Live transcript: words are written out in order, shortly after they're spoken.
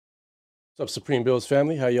What's up, Supreme Builds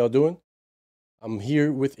family? How y'all doing? I'm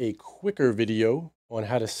here with a quicker video on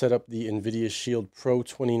how to set up the Nvidia Shield Pro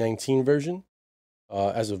 2019 version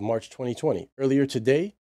as of March 2020. Earlier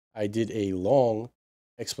today, I did a long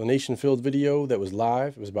explanation-filled video that was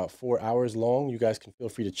live. It was about 4 hours long. You guys can feel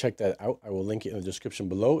free to check that out. I will link it in the description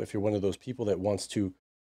below if you're one of those people that wants to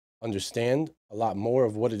understand a lot more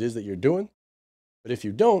of what it is that you're doing. But if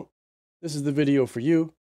you don't, this is the video for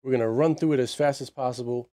you. We're going to run through it as fast as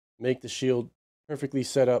possible, make the shield perfectly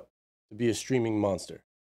set up to be a streaming monster.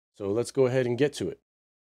 So let's go ahead and get to it.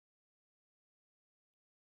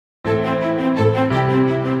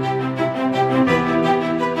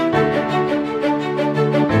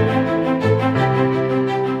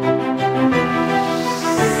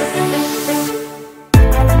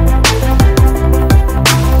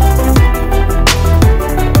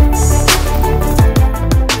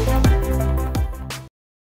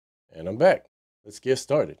 And I'm back. Let's get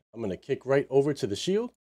started. I'm going to kick right over to the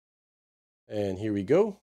shield. And here we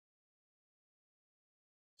go.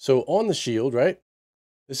 So on the shield, right?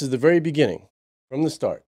 This is the very beginning, from the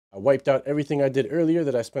start. I wiped out everything I did earlier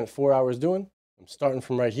that I spent 4 hours doing. I'm starting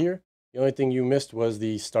from right here. The only thing you missed was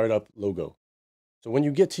the startup logo. So when you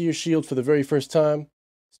get to your shield for the very first time,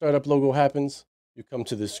 startup logo happens. You come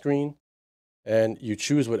to this screen and you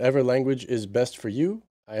choose whatever language is best for you.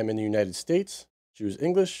 I am in the United States. Choose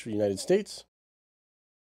English for United States.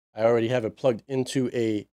 I already have it plugged into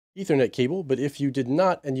a Ethernet cable, but if you did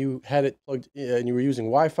not and you had it plugged in and you were using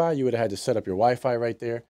Wi-Fi, you would have had to set up your Wi-Fi right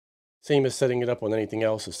there. Same as setting it up on anything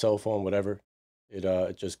else, a cell phone, whatever.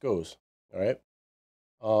 It just goes. All right.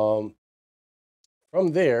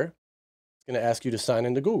 From there, it's going to ask you to sign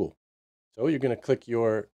into Google. So you're going to click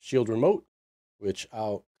your Shield remote, which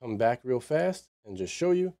I'll come back real fast and just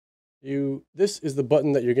show you. This is the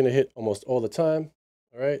button that you're going to hit almost all the time.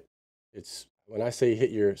 All right. It's when I say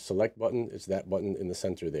hit your select button, it's that button in the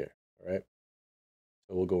center there. All right.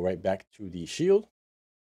 So we'll go right back to the shield.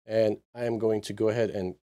 And I am going to go ahead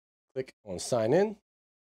and click on sign in.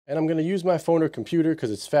 And I'm going to use my phone or computer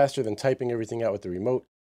because it's faster than typing everything out with the remote.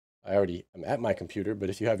 I already am at my computer, but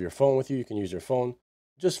if you have your phone with you, you can use your phone.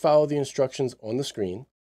 Just follow the instructions on the screen.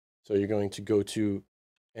 So you're going to go to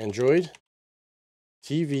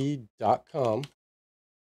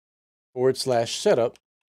androidtv.com/setup.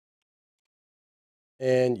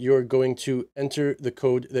 And you're going to enter the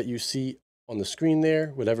code that you see on the screen there,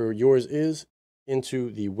 whatever yours is, into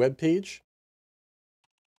the web page.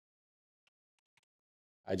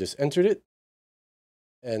 I just entered it.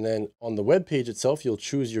 And then on the web page itself, you'll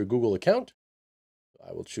choose your Google account.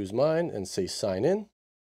 I will choose mine and say sign in.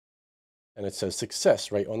 And it says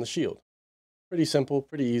success right on the shield. Pretty simple,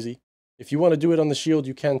 pretty easy. If you want to do it on the shield,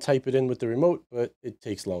 you can type it in with the remote, but it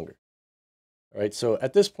takes longer. All right, so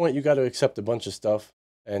at this point, you got to accept a bunch of stuff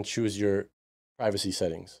and choose your privacy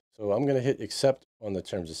settings. So I'm going to hit accept on the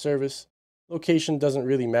terms of service. Location doesn't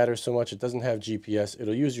really matter so much. It doesn't have GPS.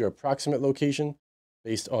 It'll use your approximate location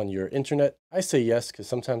based on your internet. I say yes, because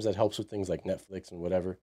sometimes that helps with things like Netflix and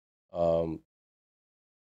whatever. Help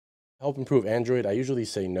improve Android. I usually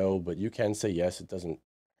say no, but you can say yes. It doesn't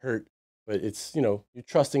hurt, but it's, you're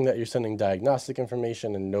trusting that you're sending diagnostic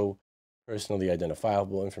information and no personally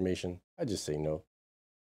identifiable information. I just say no.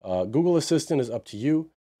 Google Assistant is up to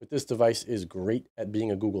you, but this device is great at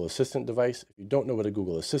being a Google Assistant device. If you don't know what a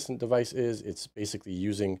Google Assistant device is, it's basically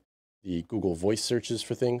using the Google voice searches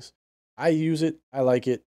for things. I use it. I like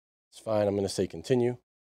it. It's fine. I'm going to say continue.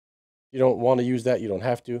 You don't want to use that. You don't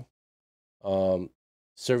have to.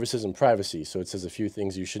 Services and privacy. So it says a few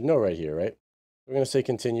things you should know right here, right? We're going to say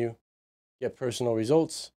continue. Get personal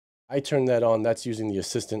results. I turn that on. That's using the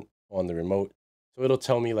assistant on the remote. So it'll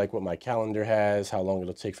tell me like what my calendar has, how long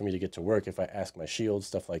it'll take for me to get to work if I ask my shield,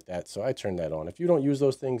 stuff like that. So I turn that on. If you don't use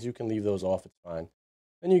those things, you can leave those off. It's fine.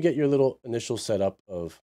 Then you get your little initial setup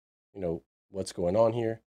of, what's going on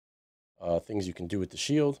here, things you can do with the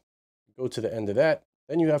shield. Go to the end of that.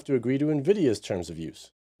 Then you have to agree to Nvidia's terms of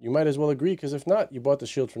use. You might as well agree, because if not, you bought the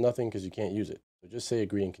shield for nothing because you can't use it. So just say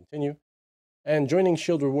agree and continue. And joining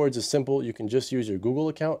Shield Rewards is simple. You can just use your Google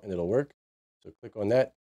account and it'll work. So click on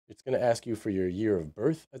that. It's going to ask you for your year of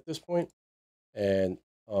birth at this point. And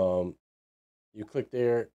you click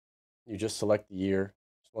there. You just select the year.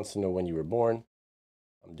 Just wants to know when you were born.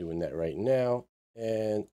 I'm doing that right now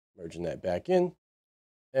and merging that back in.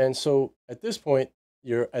 And so at this point,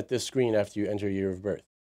 you're at this screen after you enter your year of birth.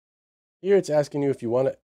 Here it's asking you if you want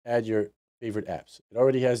to add your favorite apps. It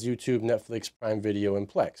already has YouTube, Netflix, Prime Video, and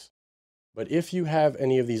Plex. But if you have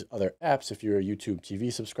any of these other apps, if you're a YouTube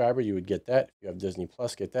TV subscriber, you would get that. If you have Disney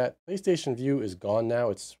Plus, get that. PlayStation View is gone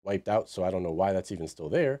now. It's wiped out, so I don't know why that's even still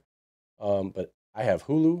there. But I have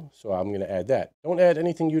Hulu, so I'm going to add that. Don't add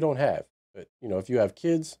anything you don't have. But, if you have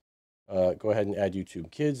kids, go ahead and add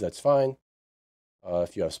YouTube Kids. That's fine.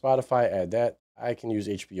 If you have Spotify, add that. I can use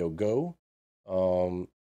HBO Go.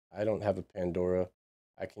 I don't have a Pandora.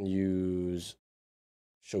 I can use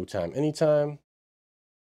Showtime Anytime.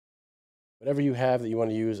 Whatever you have that you want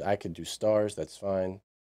to use, I could do Stars. That's fine.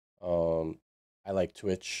 I like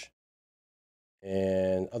Twitch.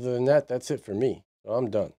 And other than that, that's it for me. So I'm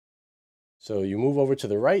done. So you move over to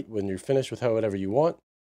the right when you're finished with whatever you want.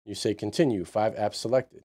 You say continue, 5 apps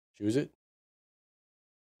selected. Choose it.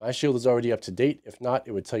 My Shield is already up to date. If not,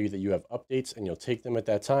 it would tell you that you have updates and you'll take them at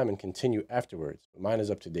that time and continue afterwards. But mine is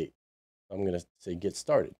up to date. I'm going to say get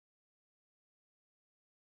started.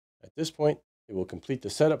 At this point, it will complete the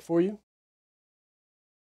setup for you.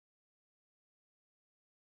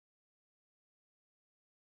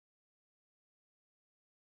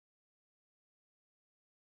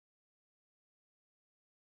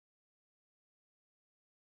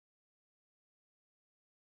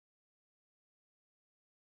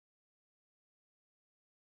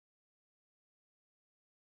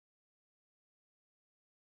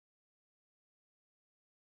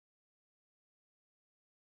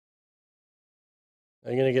 Now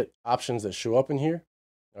you're going to get options that show up in here.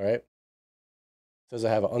 All right. It says I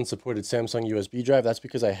have an unsupported Samsung USB drive. That's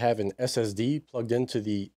because I have an SSD plugged into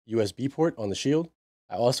the USB port on the Shield.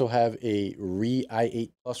 I also have a Re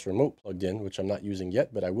i8 Plus remote plugged in, which I'm not using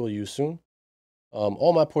yet, but I will use soon.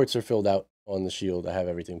 All my ports are filled out on the Shield. I have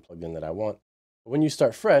everything plugged in that I want. But when you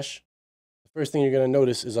start fresh, the first thing you're going to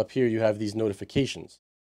notice is up here you have these notifications.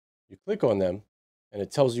 You click on them, and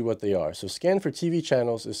it tells you what they are. So scan for TV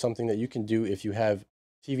channels is something that you can do if you have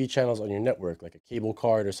TV channels on your network, like a cable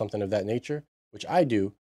card or something of that nature, which I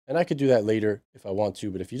do, and I could do that later if I want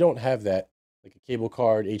to. But if you don't have that, like a cable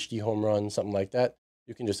card, HD home run, something like that,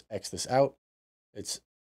 you can just X this out.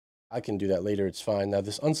 I can do that later, it's fine. Now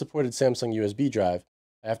this unsupported Samsung USB drive,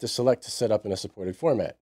 I have to select to set up in a supported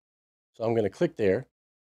format. So I'm going to click there.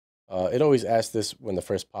 It always asks this when the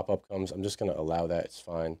first pop-up comes. I'm just going to allow that, it's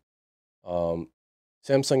fine.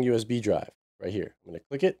 Samsung USB drive right here. I'm going to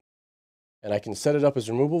click it, and I can set it up as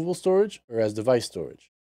removable storage or as device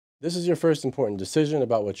storage. This is your first important decision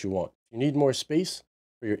about what you want. If you need more space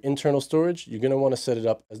for your internal storage, you're going to want to set it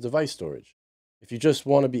up as device storage. If you just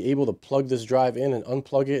want to be able to plug this drive in and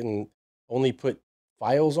unplug it and only put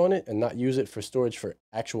files on it and not use it for storage for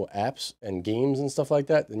actual apps and games and stuff like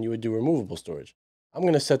that, then you would do removable storage. I'm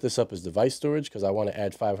going to set this up as device storage because I want to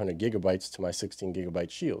add 500 gigabytes to my 16 gigabyte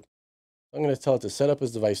Shield. I'm going to tell it to set up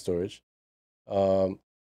as device storage.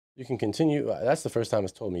 You can continue. That's the first time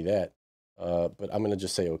it's told me that. But I'm going to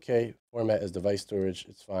just say, okay, format as device storage.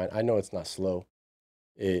 It's fine. I know it's not slow.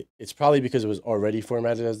 It's probably because it was already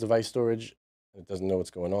formatted as device storage. It doesn't know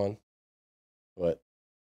what's going on, but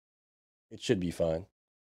it should be fine.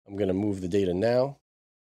 I'm going to move the data now.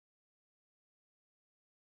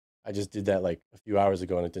 I just did that like a few hours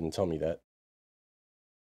ago and it didn't tell me that.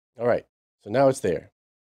 All right, so now it's there.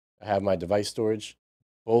 I have my device storage.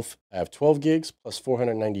 I have 12 gigs plus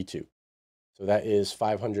 492. So that is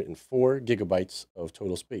 504 gigabytes of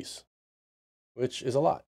total space, which is a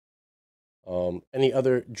lot. Any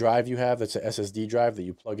other drive you have that's an SSD drive that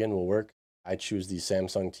you plug in will work. I choose these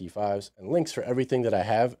Samsung T5s, and links for everything that I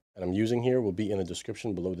have and I'm using here will be in the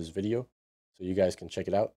description below this video, so you guys can check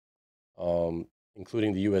it out,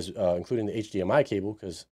 including the HDMI cable,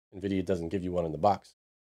 because Nvidia doesn't give you one in the box.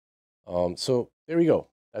 So there we go.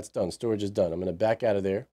 That's done. Storage is done. I'm going to back out of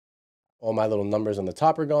there. All my little numbers on the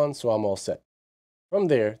top are gone, so I'm all set. From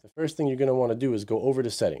there, the first thing you're going to want to do is go over to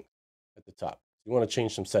settings at the top. You want to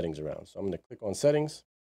change some settings around. So I'm going to click on settings,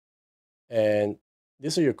 and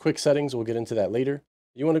these are your quick settings. We'll get into that later.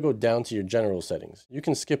 You want to go down to your general settings. You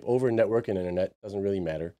can skip over network and internet. Doesn't really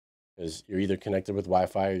matter because you're either connected with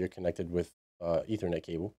Wi-Fi or you're connected with Ethernet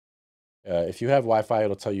cable. If you have Wi-Fi,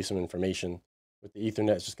 it'll tell you some information. With the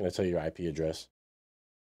Ethernet, it's just going to tell you your IP address.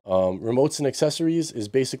 Remotes and accessories is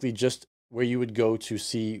basically just where you would go to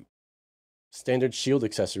see standard Shield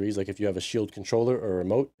accessories. Like if you have a Shield controller or a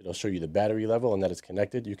remote, it'll show you the battery level and that it's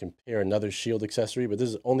connected. You can pair another Shield accessory, but this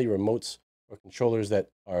is only remotes or controllers that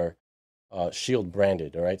are Shield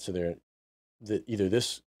branded. All right, so they're either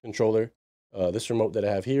this controller, this remote that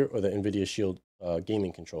I have here, or the Nvidia Shield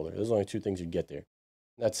gaming controller. There's only two things you get there.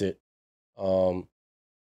 That's it.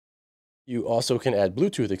 You also can add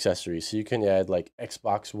Bluetooth accessories. So you can add like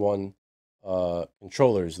Xbox One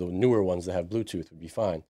controllers, the newer ones that have Bluetooth would be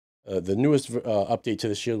fine. The newest update to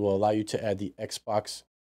the Shield will allow you to add the Xbox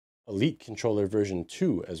Elite controller version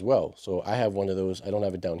 2 as well. So I have one of those. I don't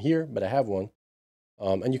have it down here, but I have one.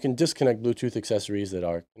 And you can disconnect Bluetooth accessories that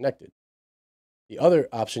are connected. The other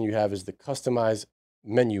option you have is the customize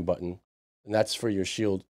menu button, and that's for your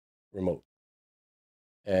Shield remote.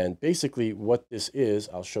 And basically what this is,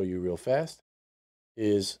 I'll show you real fast,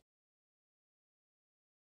 is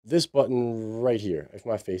this button right here. If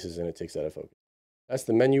my face is in, it takes out of focus. That's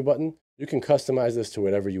the menu button. You can customize this to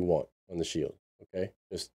whatever you want on the Shield, okay?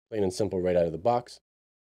 Just plain and simple right out of the box.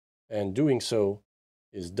 And doing so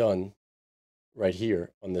is done right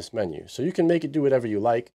here on this menu. So you can make it do whatever you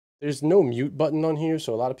like. There's no mute button on here,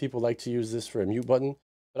 so a lot of people like to use this for a mute button,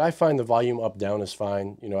 but I find the volume up down is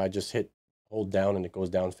fine. You know, I just hold down and it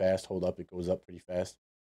goes down fast, hold up, it goes up pretty fast.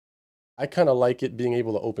 I kind of like it being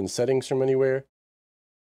able to open settings from anywhere,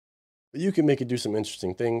 but you can make it do some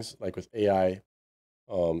interesting things like with AI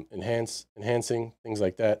enhancing, things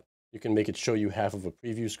like that. You can make it show you half of a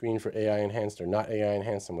preview screen for AI enhanced or not AI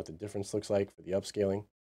enhanced and what the difference looks like for the upscaling.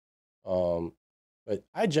 But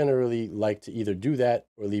I generally like to either do that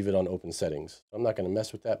or leave it on open settings. I'm not going to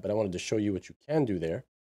mess with that, but I wanted to show you what you can do there.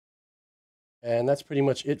 And that's pretty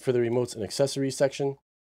much it for the remotes and accessories section.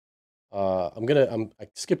 I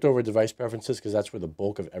skipped over device preferences because that's where the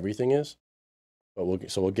bulk of everything is. But we'll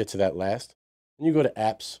get to that last. And you go to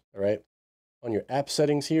apps, all right? On your app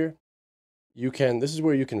settings here, this is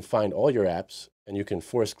where you can find all your apps and you can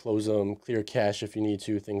force close them, clear cache if you need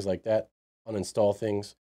to, things like that, uninstall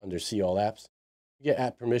things under see all apps. You get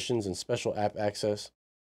app permissions and special app access.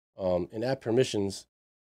 In app permissions,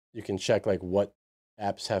 you can check like what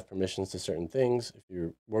apps have permissions to certain things if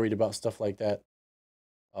you're worried about stuff like that.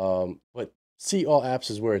 But see all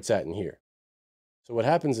apps is where it's at in here. So what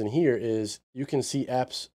happens in here is you can see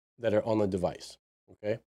apps that are on the device,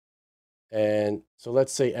 okay? And so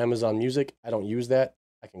let's say Amazon Music, I don't use that.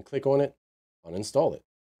 I can click on it, uninstall it.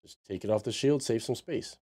 Just take it off the Shield, save some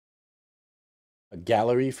space. A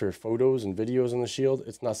gallery for photos and videos on the Shield,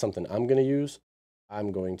 it's not something I'm going to use.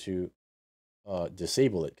 I'm going to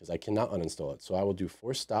disable it because I cannot uninstall it. So I will do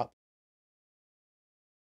force stop,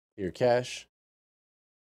 clear cache,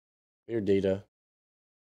 clear data,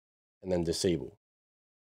 and then disable.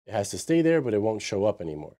 It has to stay there, but it won't show up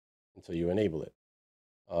anymore until you enable it,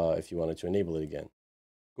 if you wanted to enable it again.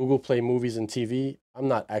 Google Play Movies and TV, I'm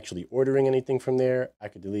not actually ordering anything from there. I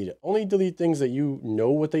could delete it. Only delete things that you know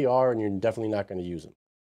what they are and you're definitely not going to use them.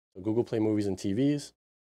 So Google Play Movies and TVs,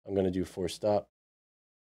 I'm going to do force stop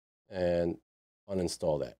and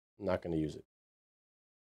uninstall that. I'm not going to use it.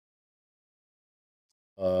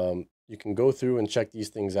 You can go through and check these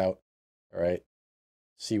things out, all right?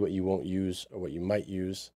 See what you won't use or what you might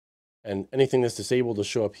use. And anything that's disabled will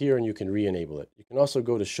show up here and you can re-enable it. You can also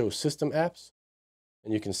go to show system apps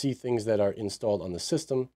and you can see things that are installed on the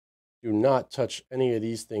system. Do not touch any of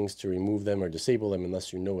these things to remove them or disable them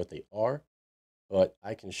unless you know what they are. But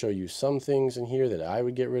I can show you some things in here that I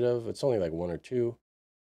would get rid of. It's only like one or two,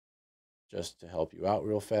 just to help you out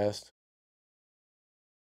real fast.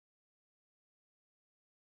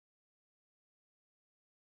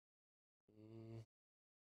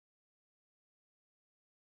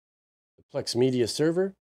 The Plex Media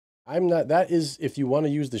server. That is, if you want to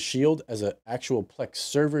use the Shield as an actual Plex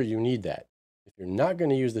server, you need that. If you're not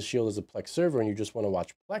going to use the Shield as a Plex server and you just want to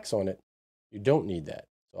watch Plex on it, you don't need that.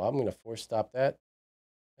 So I'm going to force stop that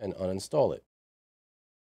and uninstall it.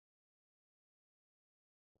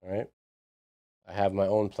 All right. I have my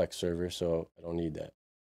own Plex server, so I don't need that.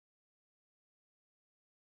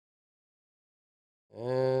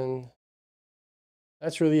 And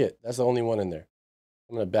that's really it. That's the only one in there.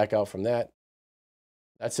 I'm going to back out from that.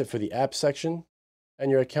 That's it for the app section.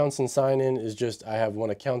 And your accounts and sign in is just, I have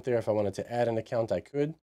one account there. If I wanted to add an account, I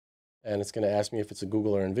could. And it's going to ask me if it's a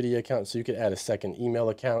Google or Nvidia account. So you could add a second email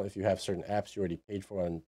account if you have certain apps you already paid for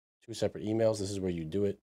on 2 separate emails. This is where you do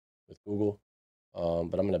it with Google.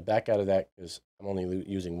 But I'm going to back out of that because I'm only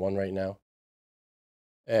using one right now.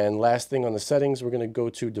 And last thing on the settings, we're going to go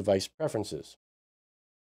to device preferences.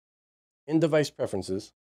 In device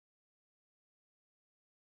preferences,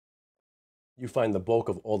 you find the bulk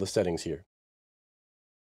of all the settings here.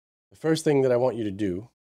 The first thing that I want you to do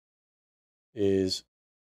is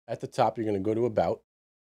at the top, you're going to go to About,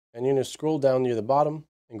 and you're going to scroll down near the bottom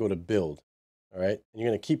and go to Build. All right. And you're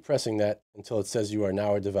going to keep pressing that until it says you are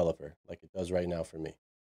now a developer, like it does right now for me.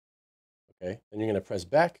 Okay. Then you're going to press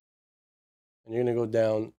back and you're going to go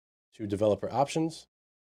down to Developer Options,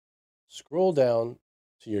 scroll down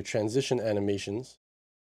to your transition animations.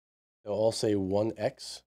 They'll all say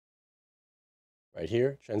 1x. Right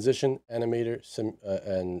here, transition, animator,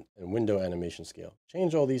 and window animation scale.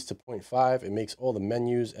 Change all these to 0.5. It makes all the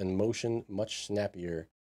menus and motion much snappier,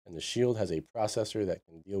 and the Shield has a processor that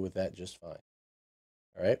can deal with that just fine.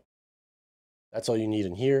 All right, that's all you need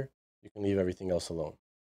in here. You can leave everything else alone.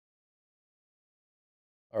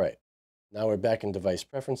 All right, now we're back in device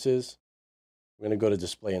preferences. We're going to go to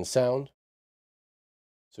display and sound.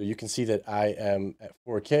 So you can see that I am at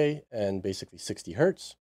 4K and basically 60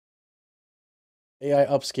 Hertz. AI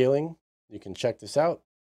upscaling, you can check this out.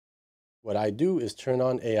 What I do is turn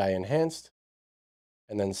on AI enhanced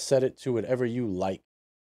and then set it to whatever you like.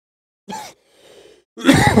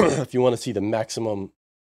 If you want to see the maximum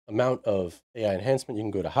amount of AI enhancement, you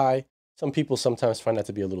can go to high. Some people sometimes find that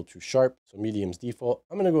to be a little too sharp, so medium's default.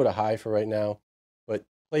 I'm going to go to high for right now, but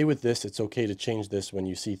play with this. It's okay to change this when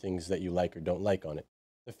you see things that you like or don't like on it.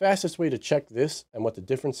 The fastest way to check this and what the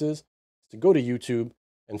difference is to go to YouTube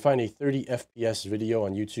and find a 30 FPS video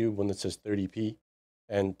on YouTube, one that says 30p,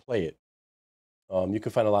 and play it. You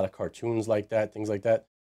can find a lot of cartoons like that, things like that,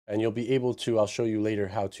 and you'll be able to, I'll show you later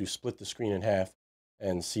how to split the screen in half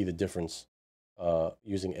and see the difference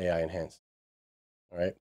using AI enhanced. All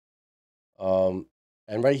right.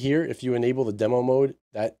 And right here, if you enable the demo mode,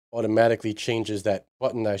 that automatically changes that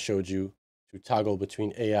button I showed you to toggle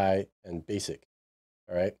between AI and basic.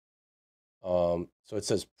 All right. So it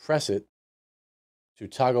says press it to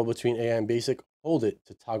toggle between AI and basic, hold it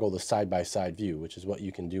to toggle the side-by-side view, which is what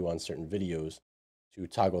you can do on certain videos to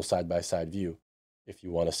toggle side-by-side view if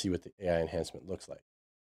you want to see what the AI enhancement looks like.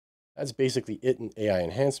 That's basically it in AI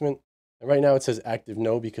enhancement. And right now it says active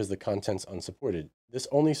no because the content's unsupported. This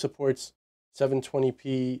only supports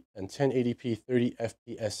 720p and 1080p 30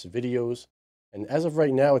 FPS videos. And as of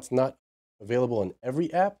right now, it's not available in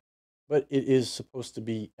every app, but it is supposed to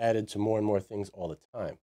be added to more and more things all the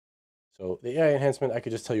time. So the AI enhancement, I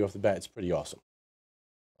could just tell you off the bat, it's pretty awesome.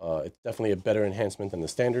 It's definitely a better enhancement than the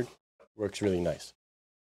standard. Works really nice.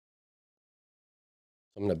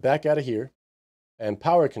 So I'm going to back out of here. And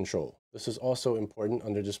power control. This is also important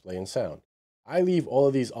under display and sound. I leave all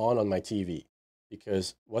of these on my TV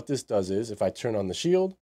because what this does is if I turn on the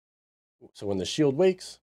shield, so when the shield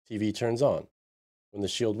wakes, TV turns on. When the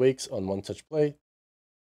shield wakes on one touch play,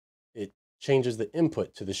 it changes the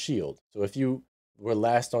input to the shield. So if you were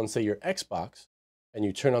last on, say, your Xbox and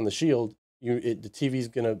you turn on the shield, the TV's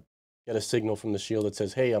going to get a signal from the shield that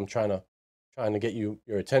says, hey, I'm trying to get your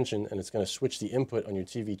attention, and it's going to switch the input on your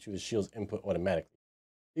TV to the shield's input automatically.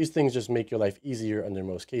 These things just make your life easier under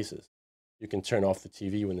most cases. You can turn off the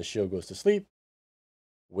TV when the shield goes to sleep,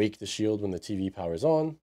 wake the shield when the TV powers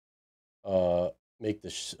on, make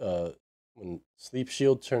the when sleep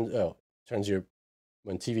shield turns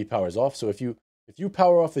when TV powers off. So if you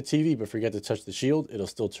power off the TV but forget to touch the shield, it'll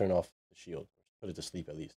still turn off the shield, put it to sleep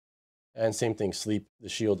at least. And same thing, sleep the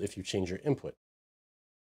shield if you change your input.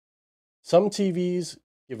 Some TVs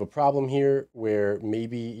give a problem here where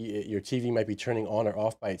maybe your TV might be turning on or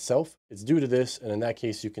off by itself. It's due to this, and in that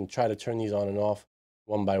case, you can try to turn these on and off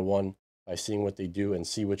one by one by seeing what they do and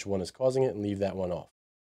see which one is causing it and leave that one off.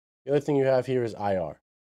 The other thing you have here is IR.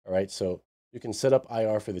 All right, so you can set up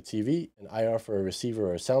IR for the TV and IR for a receiver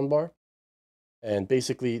or a soundbar. And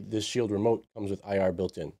basically, this Shield remote comes with IR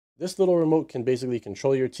built in. This little remote can basically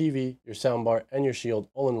control your TV, your soundbar, and your Shield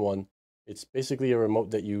all in one. It's basically a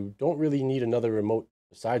remote that you don't really need another remote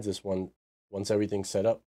besides this one once everything's set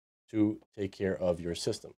up to take care of your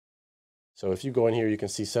system. So if you go in here, you can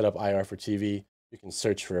see set up IR for TV. You can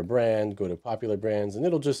search for a brand, go to popular brands, and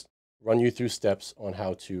it'll just run you through steps on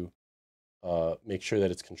how to make sure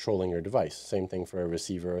that it's controlling your device. Same thing for a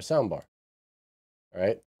receiver or a soundbar. All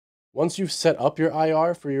right. Once you've set up your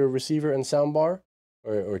IR for your receiver and soundbar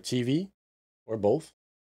or TV or both,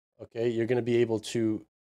 okay, you're going to be able to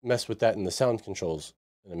mess with that in the sound controls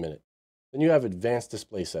in a minute. Then you have advanced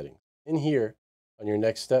display settings. In here, on your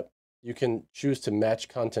next step, you can choose to match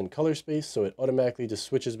content color space, so it automatically just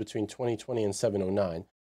switches between 2020 and 709.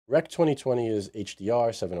 Rec 2020 is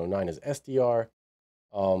HDR, 709 is SDR.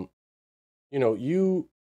 You know, you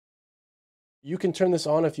can turn this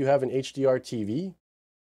on if you have an HDR TV,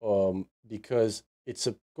 because it's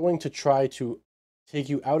going to try to take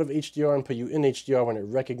you out of HDR and put you in HDR when it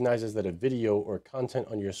recognizes that a video or content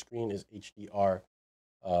on your screen is HDR,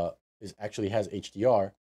 actually has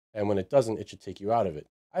HDR, and when it doesn't, it should take you out of it.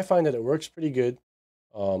 I find that it works pretty good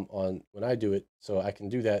on when I do it, so I can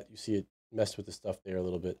do that. You see it messed with the stuff there a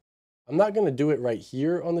little bit. I'm not going to do it right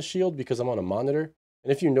here on the Shield because I'm on a monitor,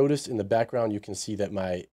 and if you notice in the background, you can see that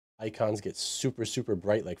my icons get super, super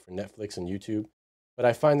bright, like for Netflix and YouTube, but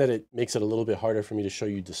I find that it makes it a little bit harder for me to show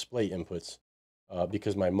you display inputs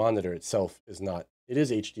because my monitor itself is not, it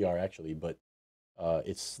is HDR actually, but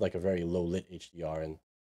it's like a very low lit HDR, and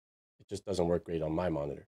it just doesn't work great on my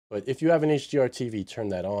monitor. But if you have an HDR TV, turn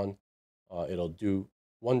that on. It'll do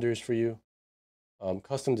wonders for you.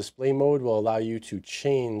 Custom display mode will allow you to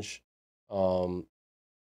change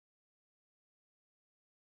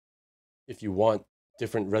if you want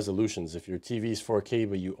different resolutions. If your TV is 4K,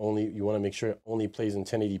 but you want to make sure it only plays in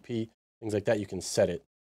 1080p, things like that, you can set it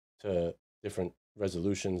to different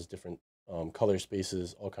resolutions, different color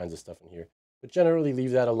spaces, all kinds of stuff in here. But generally leave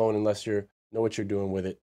that alone unless you know what you're doing with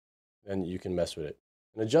it, then you can mess with it.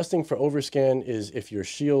 And adjusting for overscan is if your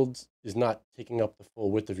shield is not taking up the full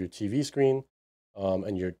width of your TV screen,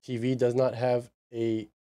 and your TV does not have a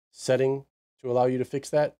setting to allow you to fix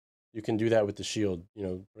that, you can do that with the shield,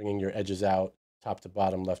 bringing your edges out, top to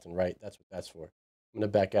bottom, left and right. That's what that's for. I'm going to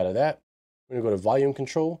back out of that. I'm going to go to volume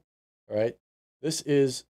control. All right. This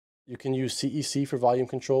is, you can use CEC for volume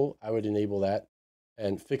control. I would enable that.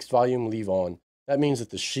 And fixed volume, leave on. That means that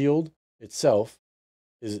the shield itself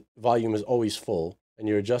volume is always full, and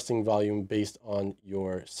you're adjusting volume based on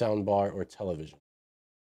your sound bar or television.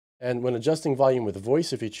 And when adjusting volume with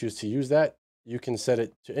voice, if you choose to use that, you can set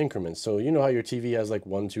it to increments. So you know how your TV has like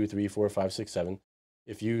 1, 2, 3, 4, 5, 6, 7.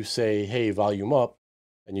 If you say, hey, volume up,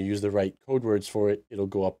 and you use the right code words for it, it'll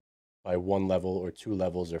go up by 1 level or 2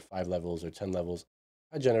 levels or 5 levels or 10 levels.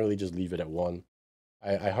 I generally just leave it at 1.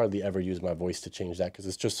 I hardly ever use my voice to change that because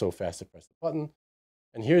it's just so fast to press the button.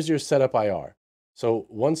 And here's your setup IR. So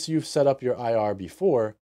once you've set up your IR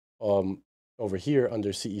before, over here under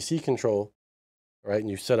CEC control, right, and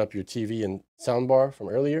you set up your TV and soundbar from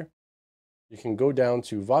earlier, you can go down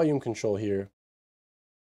to volume control here,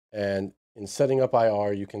 and in setting up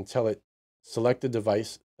IR, you can tell it, select the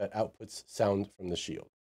device that outputs sound from the shield.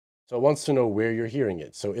 So it wants to know where you're hearing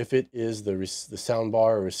it. So if it is the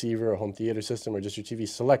soundbar or receiver or home theater system or just your TV,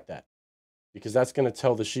 select that, because that's going to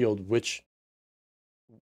tell the shield which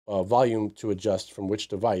volume to adjust from which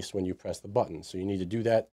device when you press the button. So you need to do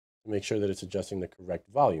that to make sure that it's adjusting the correct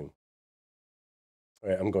volume. All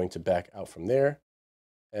right, I'm going to back out from there.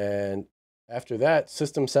 And after that,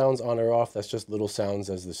 system sounds on or off. That's just little sounds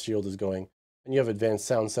as the shield is going. And you have advanced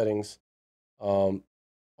sound settings.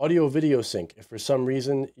 Audio video sync. If for some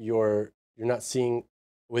reason you're not seeing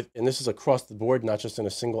and this is across the board, not just in a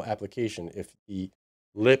single application. If the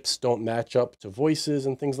lips don't match up to voices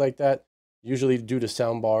and things like that, usually due to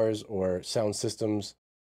sound bars or sound systems,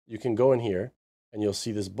 you can go in here and you'll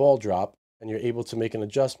see this ball drop, and you're able to make an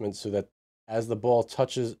adjustment so that as the ball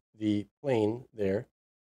touches the plane there,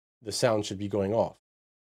 the sound should be going off.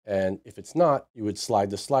 And if it's not, you would slide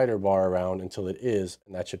the slider bar around until it is,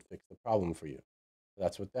 and that should fix the problem for you.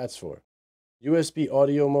 That's what that's for. USB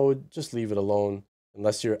audio mode, just leave it alone.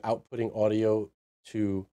 Unless you're outputting audio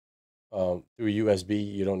to through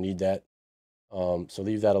USB, you don't need that. So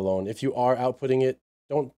leave that alone. If you are outputting it,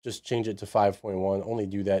 don't just change it to 5.1. Only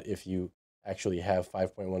do that if you actually have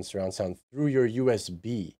 5.1 surround sound through your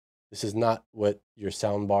USB. This is not what your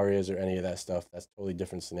sound bar is or any of that stuff. That's a totally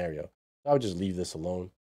different scenario. I would just leave this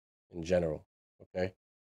alone in general, okay?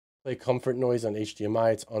 Play comfort noise on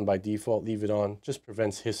HDMI. It's on by default. Leave it on. Just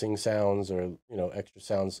prevents hissing sounds or, extra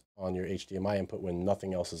sounds on your HDMI input when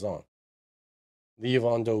nothing else is on. Leave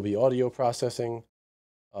on Dolby audio processing.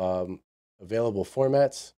 Available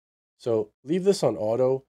formats. So leave this on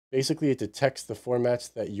auto. Basically, it detects the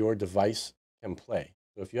formats that your device can play.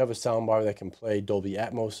 So if you have a soundbar that can play Dolby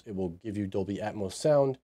Atmos, it will give you Dolby Atmos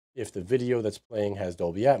sound if the video that's playing has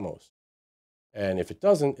Dolby Atmos. And if it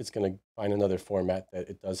doesn't, it's going to find another format that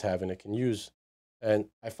it does have and it can use. And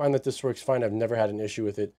I find that this works fine. I've never had an issue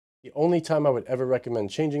with it. The only time I would ever recommend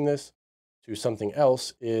changing this to something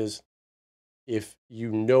else is if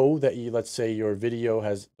you know that let's say your video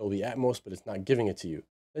has Dolby Atmos, but it's not giving it to you.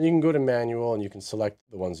 Then you can go to manual and you can select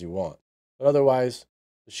the ones you want. But otherwise,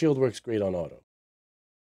 the shield works great on auto.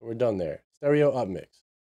 We're done there. Stereo upmix.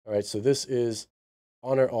 All right, so this is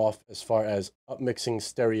on or off as far as upmixing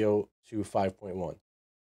stereo to 5.1.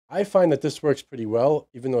 I find that this works pretty well,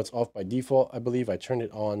 even though it's off by default. I believe I turned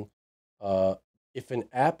it on. If an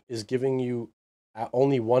app is giving you,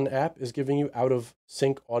 only one app is giving you out of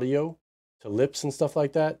sync audio to lips and stuff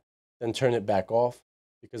like that, then turn it back off,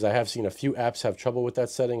 because I have seen a few apps have trouble with that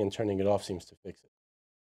setting and turning it off seems to fix it.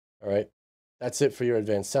 All right, that's it for your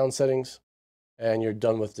advanced sound settings, and you're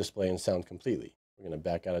done with display and sound completely. We're going to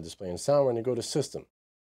back out of display and sound. We're going to go to system.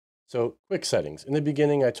 So quick settings. In the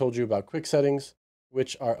beginning, I told you about quick settings,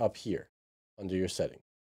 which are up here under your settings.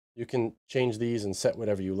 You can change these and set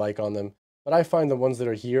whatever you like on them, but I find the ones that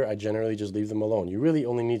are here, I generally just leave them alone. You really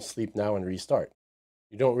only need sleep now and restart.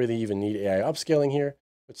 You don't really even need AI upscaling here,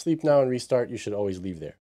 but sleep now and restart, you should always leave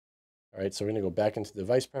there. All right, so we're going to go back into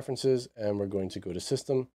device preferences, and we're going to go to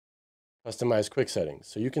system, customize quick settings.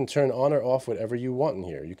 So you can turn on or off whatever you want in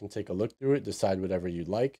here. You can take a look through it, decide whatever you'd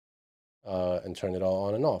like, and turn it all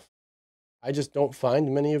on and off. I just don't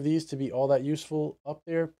find many of these to be all that useful up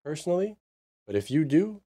there personally, but if you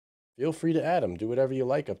do, feel free to add them. Do whatever you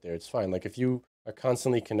like up there. It's fine. Like if you are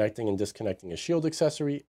constantly connecting and disconnecting a Shield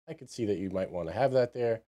accessory, I could see that you might want to have that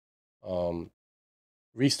there.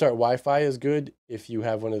 Restart Wi-Fi is good if you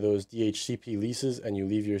have one of those DHCP leases and you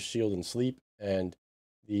leave your Shield in sleep and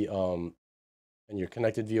the and you're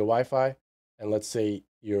connected via Wi-Fi, and let's say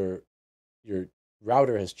your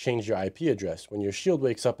router has changed your IP address. When your Shield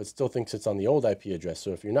wakes up, it still thinks it's on the old IP address.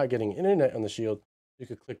 So if you're not getting internet on the Shield, you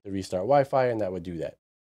could click the restart Wi-Fi and that would do that.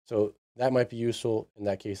 So that might be useful. In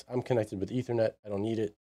that case, I'm connected with Ethernet. I don't need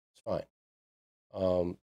it. It's fine.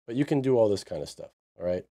 But you can do all this kind of stuff. All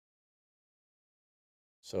right.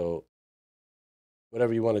 So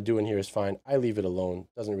whatever you want to do in here is fine. I leave it alone.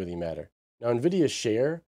 Doesn't really matter. Now, Nvidia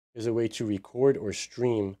Share is a way to record or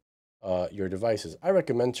stream your devices. I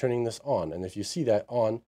recommend turning this on. And if you see that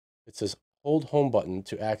on, it says hold home button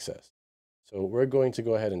to access. So we're going to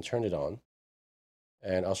go ahead and turn it on.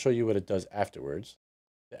 And I'll show you what it does afterwards.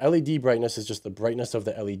 The LED brightness is just the brightness of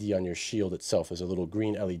the LED on your Shield itself. There's a little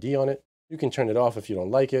green LED on it. You can turn it off if you don't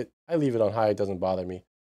like it. I leave it on high. It doesn't bother me.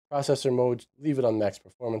 Processor mode, leave it on max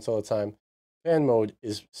performance all the time. Fan mode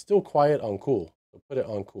is still quiet on cool, so put it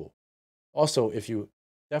on cool. Also, if you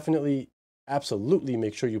definitely, absolutely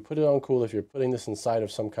make sure you put it on cool if you're putting this inside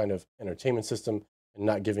of some kind of entertainment system and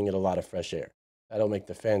not giving it a lot of fresh air. That'll make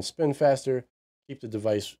the fan spin faster, keep the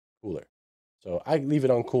device cooler. So I leave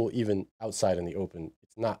it on cool even outside in the open.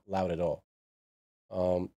 It's not loud at all.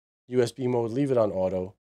 USB mode, leave it on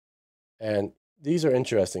auto. And these are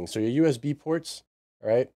interesting. So your USB ports, all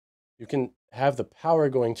right, you can have the power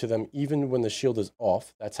going to them even when the Shield is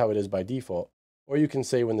off. That's how it is by default. Or you can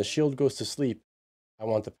say when the Shield goes to sleep, I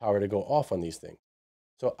want the power to go off on these things.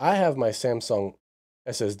 So I have my Samsung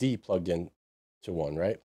SSD plugged in to one,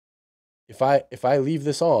 right? If I leave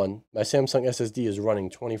this on, my Samsung SSD is running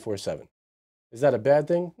 24/7. Is that a bad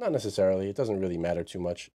thing? Not necessarily. It doesn't really matter too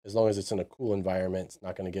much. As long as it's in a cool environment, it's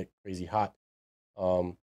not going to get crazy hot.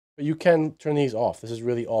 But you can turn these off. This is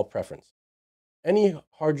really all preference. Any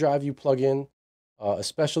hard drive you plug in,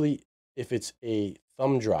 especially if it's a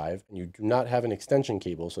thumb drive and you do not have an extension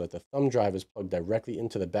cable so that the thumb drive is plugged directly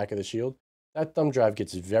into the back of the Shield, that thumb drive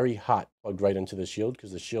gets very hot plugged right into the Shield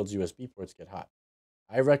because the Shield's USB ports get hot.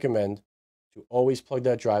 I recommend to always plug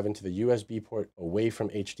that drive into the USB port away from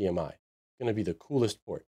HDMI. It's going to be the coolest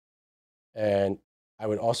port. And I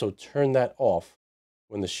would also turn that off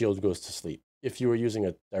when the Shield goes to sleep if you were using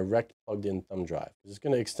a direct plugged-in thumb drive, because it's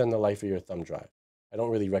going to extend the life of your thumb drive. I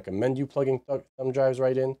don't really recommend you plugging thumb drives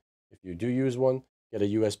right in. If you do use one, get a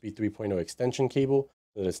USB 3.0 extension cable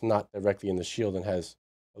so that it's not directly in the Shield and has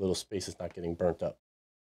a little space that's not getting burnt up.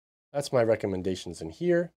 That's my recommendations in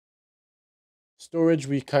here. Storage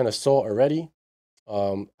we kind of saw already.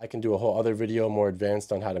 I can do a whole other video more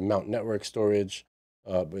advanced on how to mount network storage,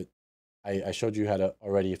 but I showed you how to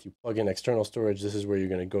already. If you plug in external storage, this is where you're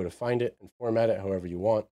going to go to find it and format it however you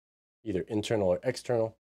want, either internal or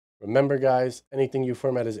external. Remember, guys, anything you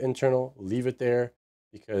format as internal, leave it there,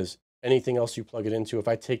 because anything else you plug it into, if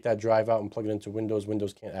I take that drive out and plug it into Windows,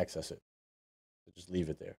 Windows can't access it. So just leave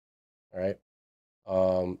it there. All right.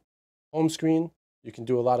 Home screen, you can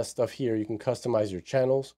do a lot of stuff here. You can customize your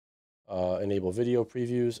channels, enable video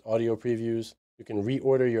previews, audio previews. You can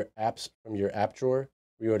reorder your apps from your app drawer,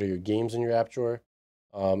 reorder your games in your app drawer.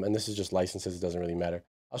 And this is just licenses. It doesn't really matter.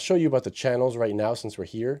 I'll show you about the channels right now since we're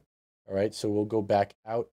here. All right, so we'll go back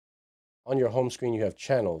out. On your home screen, you have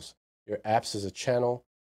channels. Your apps is a channel.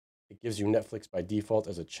 It gives you Netflix by default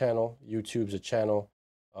as a channel. YouTube's a channel.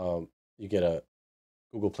 You get a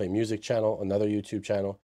Google Play Music channel, another YouTube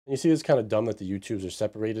channel. And you see it's kind of dumb that the YouTubes are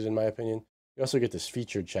separated, in my opinion. You also get this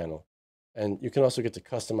featured channel. And you can also get to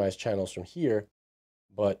customize channels from here.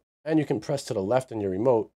 And you can press to the left in your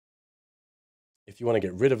remote. If you want to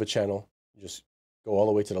get rid of a channel, you just go all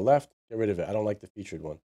the way to the left, get rid of it. I don't like the featured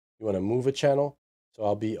one. You want to move a channel. So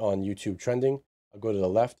I'll be on YouTube trending. I'll go to the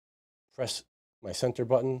left, press my center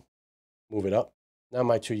button, move it up. Now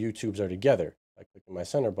my two YouTubes are together. I click on my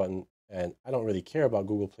center button, and I don't really care about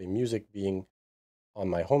Google Play Music being on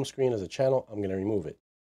my home screen as a channel. I'm going to remove it.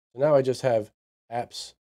 So now I just have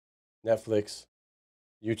apps, Netflix,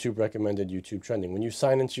 YouTube recommended, YouTube trending. When you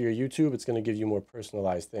sign into your YouTube, it's going to give you more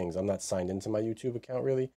personalized things. I'm not signed into my YouTube account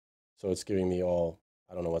really, so it's giving me all,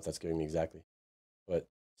 I don't know what that's giving me exactly, but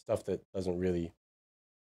stuff that doesn't really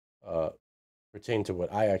pertain to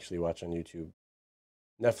what I actually watch on YouTube.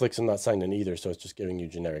 Netflix, I'm not signed in either, so it's just giving you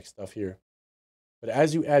generic stuff here. But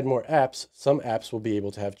as you add more apps, some apps will be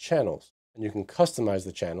able to have channels, and you can customize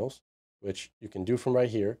the channels, which you can do from right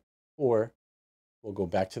here, or we'll go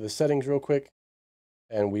back to the settings real quick,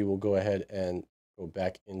 and we will go ahead and go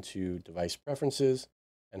back into device preferences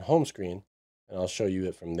and home screen, and I'll show you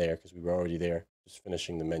it from there because we were already there, just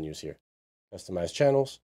finishing the menus here. Customize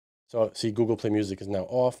channels. So see, Google Play Music is now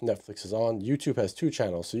off. Netflix is on. YouTube has 2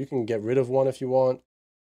 channels, so you can get rid of one if you want.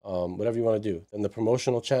 Whatever you want to do. Then the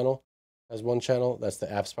promotional channel has 1 channel. That's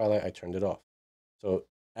the app spotlight. I turned it off. So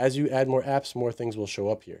as you add more apps, more things will show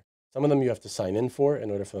up here. Some of them you have to sign in for in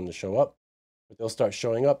order for them to show up, but they'll start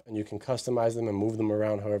showing up and you can customize them and move them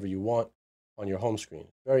around however you want on your home screen.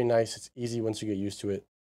 Very nice. It's easy once you get used to it.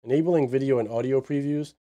 Enabling video and audio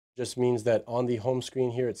previews just means that on the home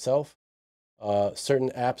screen here itself,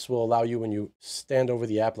 certain apps will allow you, when you stand over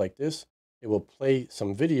the app like this, it will play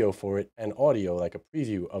some video for it and audio, like a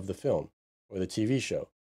preview of the film or the TV show.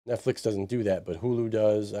 Netflix doesn't do that, but Hulu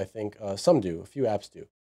does. I think some do. A few apps do.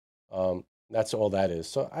 That's all that is.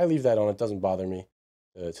 So I leave that on. It doesn't bother me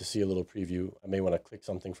to see a little preview. I may want to click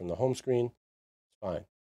something from the home screen. It's fine.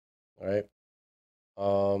 All right.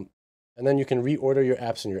 And then you can reorder your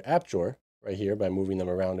apps in your app drawer right here by moving them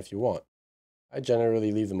around if you want. I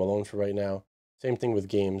generally leave them alone for right now. Same thing with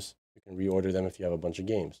games. You can reorder them if you have a bunch of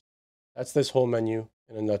games. That's this whole menu.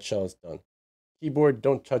 In a nutshell, it's done. Keyboard,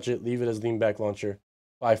 don't touch it. Leave it as lean back launcher.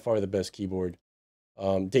 By far the best keyboard.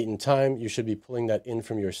 Date and time, you should be pulling that in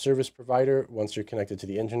from your service provider. Once you're connected to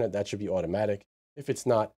the internet, that should be automatic. If it's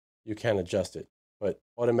not, you can adjust it. But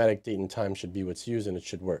automatic date and time should be what's used and it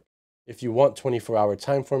should work. If you want 24-hour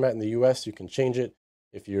time format in the US, you can change it.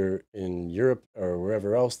 If you're in Europe or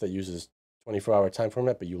wherever else that uses 24-hour time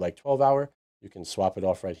format, but you like 12-hour, you can swap it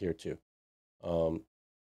off right here too.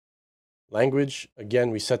 Language,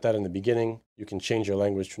 again, we set that in the beginning. You can change your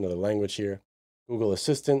language to another language here. Google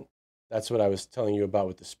Assistant, that's what I was telling you about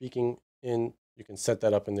with the speaking in. You can set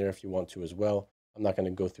that up in there if you want to as well. I'm not going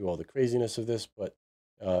to go through all the craziness of this, but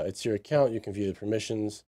it's your account. You can view the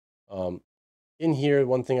permissions. In here,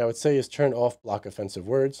 one thing I would say is turn off block offensive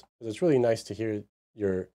words, because it's really nice to hear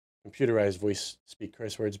your computerized voice speak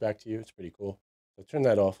curse words back to you. It's pretty cool. So turn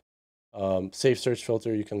that off. Save search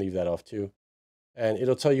filter, you can leave that off too. And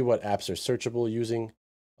it'll tell you what apps are searchable using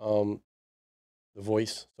the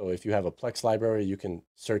voice. So if you have a Plex library, you can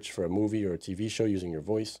search for a movie or a TV show using your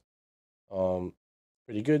voice.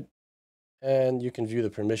 Pretty good. And you can view the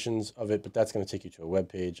permissions of it, but that's going to take you to a web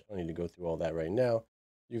page. I don't need to go through all that right now.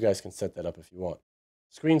 You guys can set that up if you want.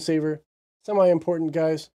 Screensaver, semi-important,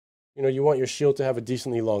 guys. You know, you want your Shield to have a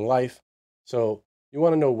decently long life. So you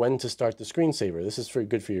want to know when to start the screensaver. This is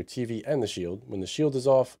good for your TV and the Shield. When the Shield is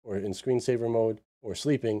off or in screensaver mode or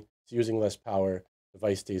sleeping, it's using less power,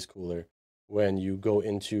 device stays cooler. When you go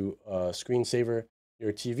into screensaver,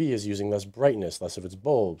 your TV is using less brightness, less of its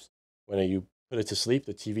bulbs. When you put it to sleep,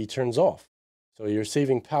 the TV turns off. So you're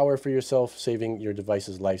saving power for yourself, saving your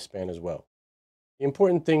device's lifespan as well. The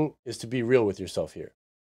important thing is to be real with yourself here.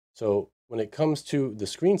 So when it comes to the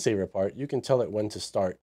screensaver part, you can tell it when to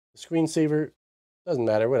start. The screensaver, doesn't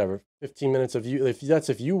matter, whatever. 15 minutes of you,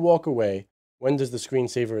 if you walk away, when does the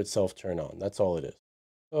screensaver itself turn on? That's all it is.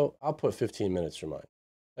 So I'll put 15 minutes for mine.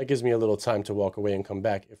 That gives me a little time to walk away and come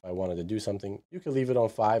back if I wanted to do something. You could leave it on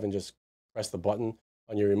 5 and just press the button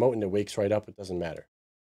on your remote and it wakes right up. It doesn't matter.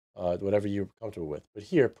 Whatever you're comfortable with. But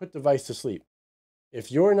here, put device to sleep. If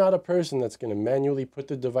you're not a person that's going to manually put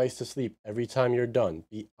the device to sleep every time you're done,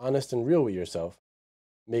 be honest and real with yourself.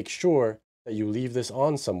 Make sure that you leave this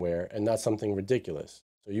on somewhere and not something ridiculous.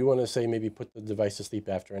 So you want to say maybe put the device to sleep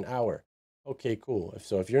after an hour. Okay, cool.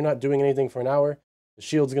 If you're not doing anything for an hour, the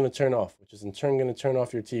Shield's going to turn off, which is in turn going to turn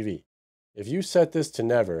off your TV. If you set this to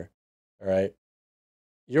never, all right,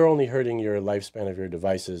 you're only hurting your lifespan of your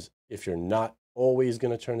devices if you're not always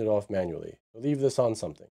going to turn it off manually. So leave this on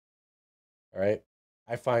something. All right.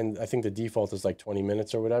 I think the default is like 20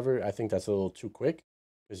 minutes or whatever. I think that's a little too quick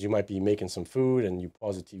because you might be making some food and you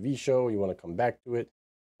pause a TV show, you want to come back to it,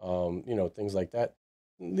 you know, things like that.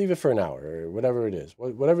 Leave it for an hour or whatever it is.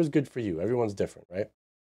 Whatever's good for you. Everyone's different, right?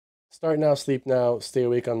 Start now, sleep now, stay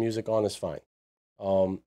awake on music on is fine.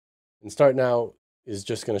 And start now is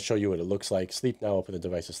just going to show you what it looks like. Sleep now, I'll put the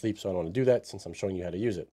device to sleep, so I don't want to do that since I'm showing you how to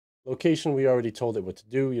use it. Location, we already told it what to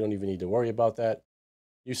do. You don't even need to worry about that.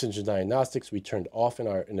 Usage and diagnostics, we turned off in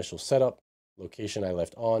our initial setup. Location, I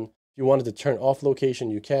left on. If you wanted to turn off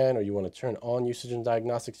location, you can, or you want to turn on usage and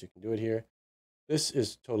diagnostics, you can do it here. This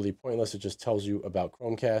is totally pointless. It just tells you about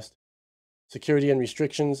Chromecast. Security and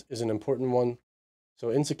restrictions is an important one.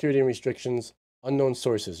 So in security and restrictions, unknown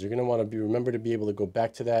sources, you're going to want to remember to be able to go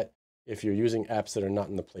back to that if you're using apps that are not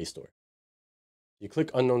in the Play Store. You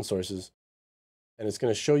click unknown sources, and it's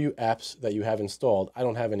going to show you apps that you have installed. I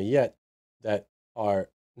don't have any yet that are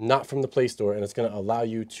not from the Play Store, and it's going to allow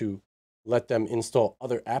you to let them install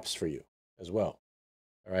other apps for you as well.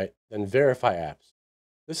 All right, then verify apps.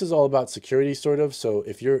 This is all about security, sort of. So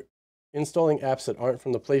if you're installing apps that aren't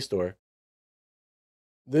from the Play Store,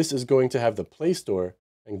 this is going to have the Play Store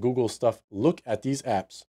and Google stuff look at these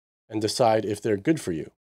apps and decide if they're good for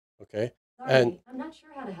you. Okay. And Sorry, I'm not sure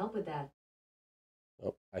how to help with that.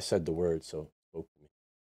 oh, I said the word, so spoke to me.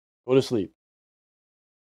 Go to sleep.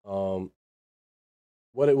 Um,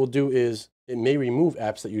 what it will do is it may remove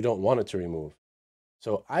apps that you don't want it to remove.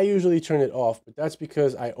 So I usually turn it off, but that's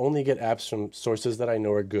because I only get apps from sources that I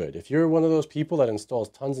know are good. If you're one of those people that installs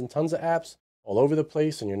tons and tons of apps all over the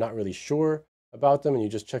place and you're not really sure about them and you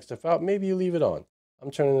just check stuff out, maybe you leave it on. I'm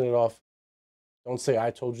turning it off. Don't say I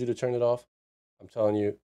told you to turn it off. I'm telling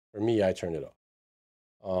you, for me, I turn it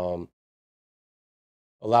off.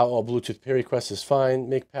 Allow all Bluetooth pair requests is fine.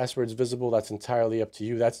 Make passwords visible. That's entirely up to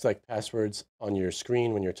you. That's like passwords on your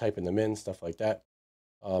screen when you're typing them in, stuff like that.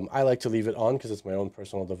 I like to leave it on because it's my own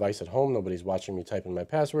personal device at home. Nobody's watching me type in my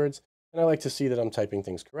passwords. And I like to see that I'm typing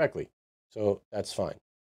things correctly. So that's fine.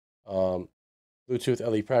 Bluetooth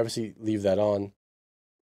LE privacy, leave that on.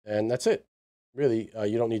 And that's it. Really,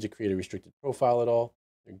 you don't need to create a restricted profile at all.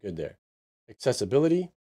 You're good there.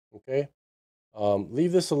 Accessibility, okay.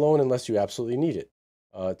 Leave this alone unless you absolutely need it.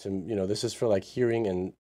 This is for like hearing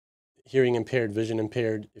and hearing impaired, vision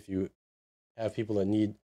impaired. If you have people that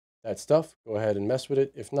need that stuff, go ahead and mess with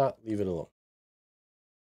it. If not, leave it alone.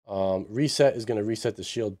 Reset is going to reset the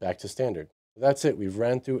Shield back to standard. So that's it. We've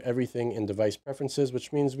ran through everything in device preferences,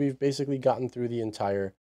 which means we've basically gotten through the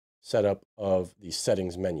entire setup of the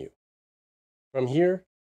settings menu. From here,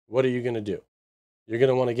 what are you going to do? You're going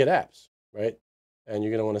to want to get apps, right? And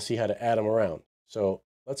you're going to want to see how to add them around. So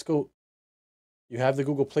let's go. You have the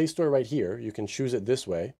Google Play Store right here. You can choose it this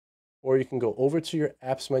way, or you can go over to your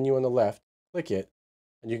apps menu on the left, click it,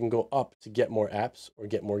 and you can go up to get more apps or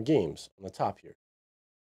get more games on the top here.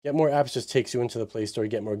 Get more apps just takes you into the Play Store.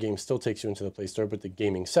 Get more games still takes you into the Play Store, but the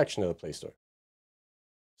gaming section of the Play Store.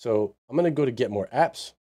 So I'm going to go to get more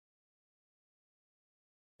apps,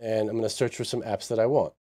 and I'm going to search for some apps that I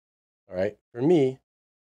want. All right. For me,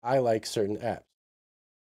 I like certain apps.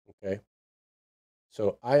 Okay.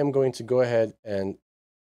 So I am going to go ahead and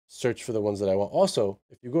search for the ones that I want. Also,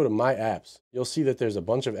 if you go to my apps, you'll see that there's a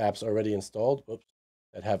bunch of apps already installed,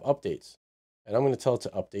 that have updates. And I'm going to tell it to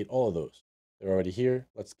update all of those. They're already here.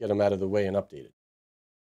 Let's get them out of the way and update it.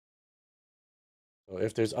 So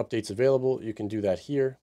if there's updates available, you can do that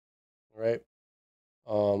here. All right.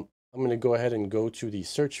 I'm going to go ahead and go to the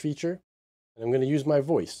search feature, and I'm going to use my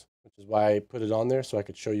voice, which is why I put it on there so I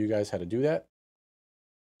could show you guys how to do that.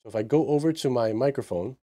 So if I go over to my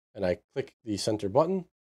microphone and I click the center button,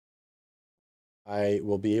 I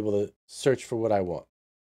will be able to search for what I want.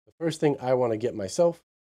 The first thing I want to get myself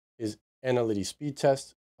is Analytics Speed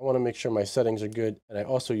Test. I want to make sure my settings are good, and I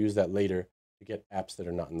also use that later to get apps that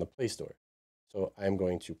are not in the Play Store. So I'm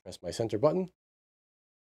going to press my center button.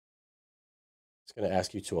 It's going to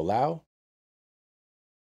ask you to allow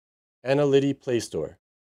Analytics Play Store.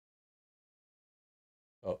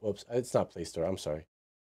 Oh, whoops, it's not Play Store, I'm sorry.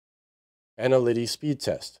 Analytics Speed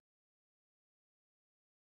Test.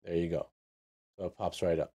 There you go. So it pops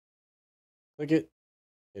right up. Click it,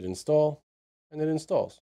 hit install, and it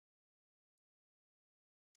installs.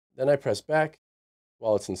 Then I press back.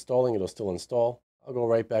 While it's installing, it'll still install. I'll go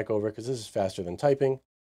right back over because this is faster than typing,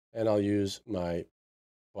 and I'll use my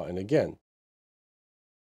button again.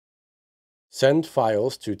 Send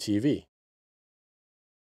files to TV.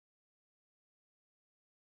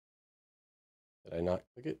 Did I not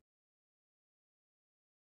click it?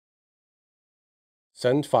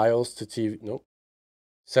 Send files to TV. Nope.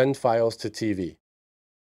 Send files to TV.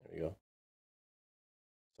 There we go.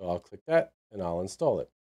 So I'll click that and I'll install it.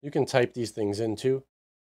 You can type these things in too.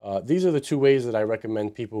 These are the two ways that I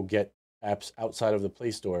recommend people get apps outside of the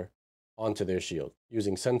Play Store onto their Shield,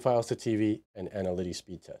 using Send Files to TV and Analytics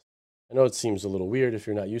Speed Test. I know it seems a little weird if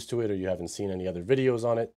you're not used to it or you haven't seen any other videos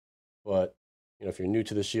on it, but if you're new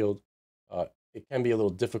to the Shield, it can be a little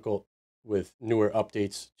difficult with newer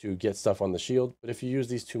updates to get stuff on the Shield. But if you use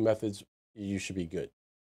these two methods, you should be good.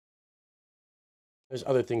 There's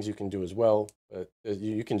other things you can do as well.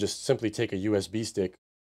 You can just simply take a USB stick,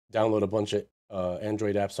 download a bunch of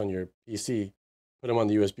Android apps on your PC, put them on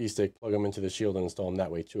the USB stick, plug them into the Shield, and install them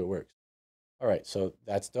that way too. It works. All right, so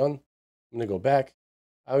that's done. I'm going to go back.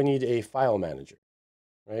 I would need a file manager,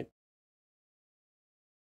 right?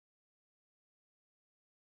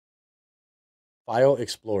 File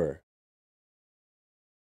Explorer.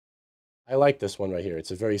 I like this one right here.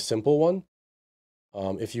 It's a very simple one.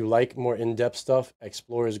 If you like more in-depth stuff,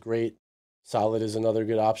 Explorer is great. Solid is another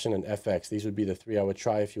good option, and FX. These would be the three I would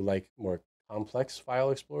try if you like more complex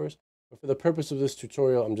file explorers. But for the purpose of this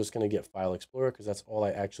tutorial, I'm just going to get File Explorer because that's all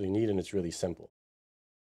I actually need, and it's really simple.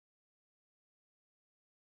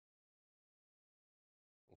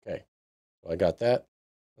 So I got that.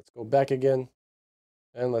 Let's go back again.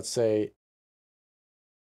 And let's say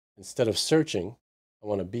instead of searching, I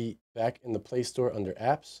want to be back in the Play Store under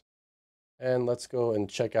apps. And let's go and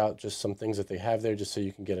check out just some things that they have there just so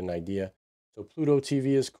you can get an idea. So Pluto TV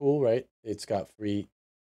is cool, right? It's got free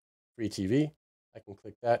TV. I can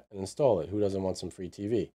click that and install it. Who doesn't want some free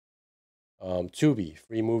TV? Tubi,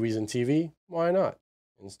 free movies and TV. Why not?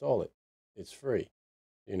 Install it. It's free.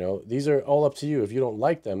 You know, these are all up to you. If you don't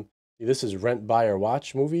like them, see, this is rent, buy, or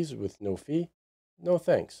watch movies with no fee. No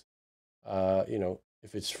thanks. You know,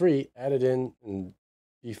 if it's free, add it in and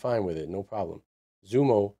be fine with it. No problem.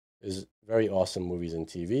 Zumo is very awesome movies and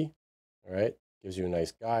TV. All right. Gives you a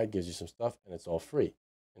nice guide, gives you some stuff, and it's all free.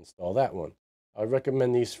 Install that one. I would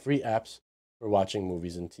recommend these free apps for watching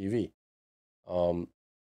movies and TV.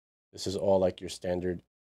 This is all like your standard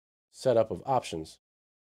setup of options.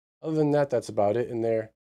 Other than that, that's about it in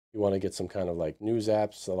there. You want to get some kind of like news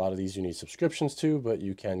apps. A lot of these you need subscriptions to, but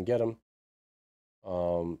you can get them.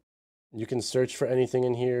 You can search for anything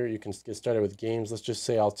in here. You can get started with games. Let's just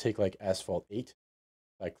say I'll take like Asphalt 8.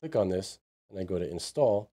 If I click on this and I go to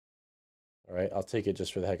install, all right, I'll take it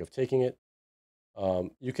just for the heck of taking it.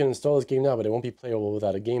 You can install this game now, but it won't be playable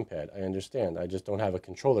without a gamepad. I understand. I just don't have a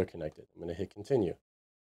controller connected. I'm going to hit continue.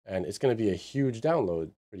 And it's going to be a huge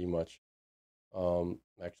download pretty much.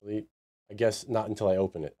 Actually, I guess not until I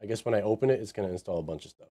open it. I guess when I open it, it's going to install a bunch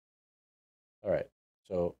of stuff. All right,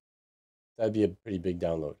 so that'd be a pretty big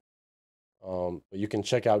download. But you can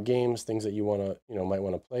check out games, things that you want to, might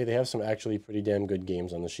want to play. They have some actually pretty damn good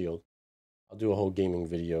games on the Shield. I'll do a whole gaming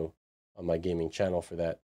video on my gaming channel for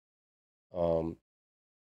that. And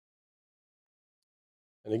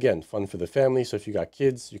again, fun for the family. So if you got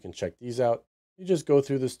kids, you can check these out. You just go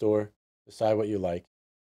through the store, decide what you like.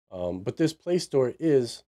 But this Play Store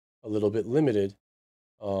is a little bit limited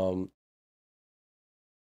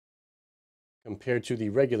compared to the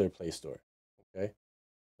regular Play Store. Okay,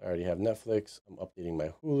 I already have Netflix. I'm updating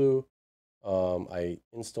my Hulu. I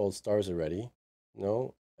installed Stars already.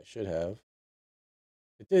 No, I should have.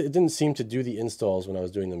 It didn't seem to do the installs when I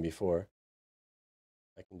was doing them before.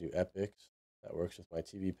 I can do Epics. That works with my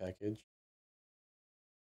TV package.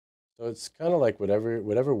 So it's kind of like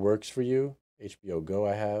whatever works for you. HBO Go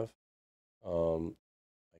I have. I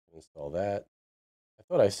can install that. I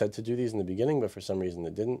thought I said to do these in the beginning, but for some reason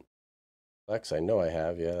it didn't. Flex, I know I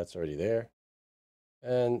have. Yeah, that's already there.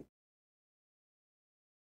 And,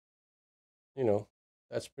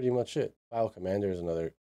 that's pretty much it. File Commander is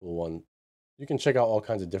another cool one. You can check out all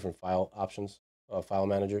kinds of different file options, file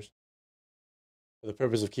managers. For the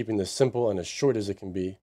purpose of keeping this simple and as short as it can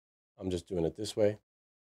be, I'm just doing it this way.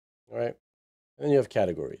 All right. And then you have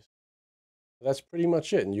categories. So that's pretty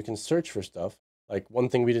much it. And you can search for stuff. Like one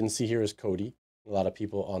thing we didn't see here is Kodi. A lot of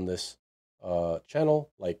people on this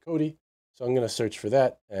channel like Kodi. So I'm going to search for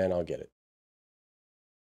that and I'll get it.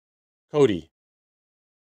 Kodi.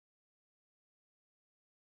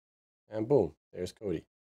 And boom, there's Kodi.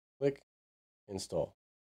 Click, install.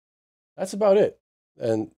 That's about it.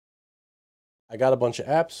 And I got a bunch of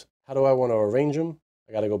apps. How do I want to arrange them?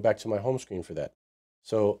 I got to go back to my home screen for that.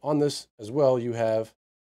 So on this as well, you have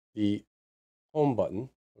the home button,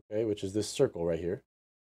 okay, which is this circle right here.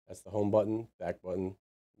 That's the home button, back button.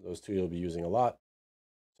 Those two you'll be using a lot.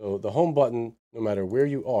 So the home button, no matter where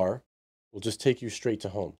you are, will just take you straight to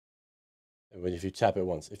home. And if you tap it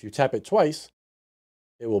once, if you tap it twice,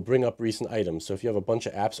 it will bring up recent items. So if you have a bunch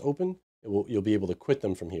of apps open, you'll be able to quit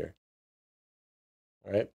them from here.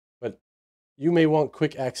 All right. But you may want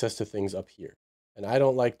quick access to things up here. And I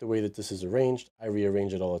don't like the way that this is arranged. I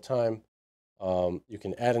rearrange it all the time. You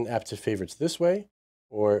can add an app to favorites this way,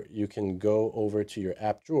 or you can go over to your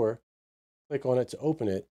app drawer, click on it to open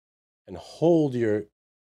it, and hold your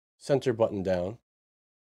center button down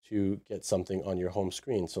to get something on your home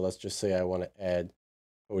screen. So let's just say I want to add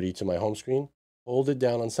Kodi to my home screen. Hold it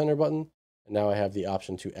down on center button, and now I have the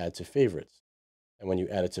option to add to favorites. And when you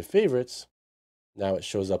add it to favorites, now it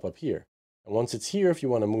shows up here. And once it's here, if you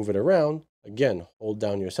want to move it around, again, hold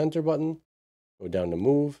down your center button, go down to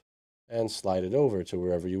move, and slide it over to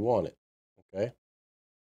wherever you want it. Okay.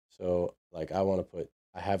 So like I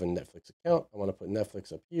have a Netflix account. I want to put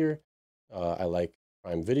Netflix up here. I like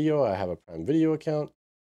Prime Video. I have a Prime Video account.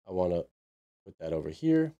 I want to put that over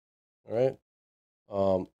here. All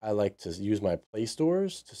right. I like to use my Play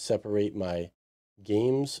Stores to separate my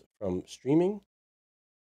games from streaming.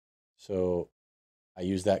 So I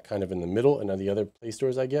use that kind of in the middle, and then the other Play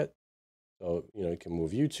Stores I get. So, you can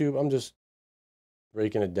move YouTube. I'm just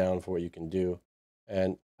breaking it down for what you can do.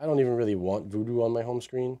 And I don't even really want Voodoo on my home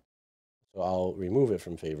screen. So I'll remove it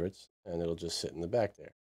from favorites, and it'll just sit in the back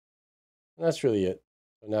there. And that's really it.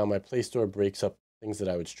 So now my Play Store breaks up things that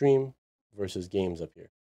I would stream versus games up here.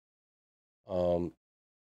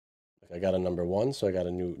 Like I got a number 1, so I got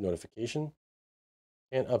a new notification.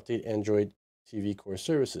 Can't update Android TV core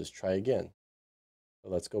services. Try again. So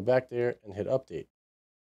let's go back there and hit update.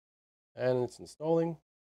 And it's installing.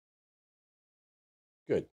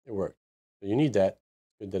 Good, it worked. So you need that.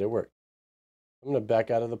 Good that it worked. I'm going to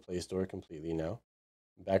back out of the Play Store completely now.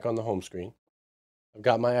 I'm back on the home screen. I've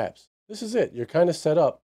got my apps. This is it. You're kind of set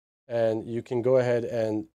up, and you can go ahead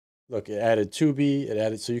and look, it added Tubi, it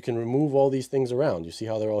added, so you can remove all these things around. You see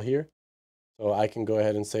how they're all here? So I can go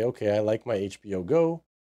ahead and say, okay, I like my HBO Go.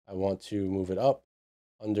 I want to move it up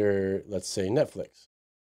under, let's say, Netflix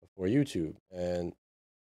before YouTube, and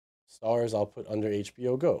Stars I'll put under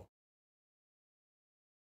HBO Go.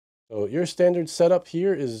 So your standard setup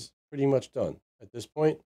here is pretty much done. At this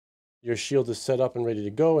point, your Shield is set up and ready to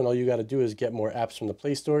go, and all you got to do is get more apps from the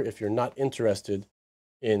Play Store if you're not interested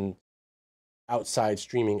in outside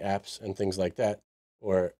streaming apps and things like that,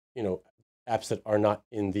 or apps that are not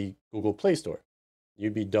in the Google Play Store.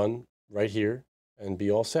 You'd be done right here and be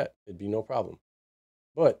all set. It'd be no problem.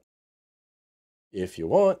 But if you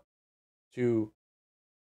want to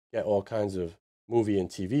get all kinds of movie and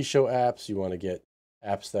TV show apps, you want to get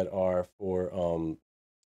apps that are for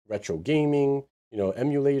retro gaming,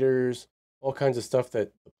 emulators, all kinds of stuff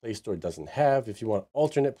that the Play Store doesn't have. If you want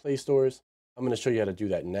alternate Play Stores, I'm going to show you how to do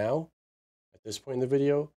that now at this point in the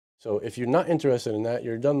video. So if you're not interested in that,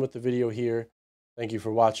 you're done with the video here. Thank you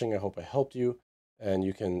for watching. I hope I helped you, and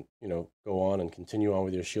you can, go on and continue on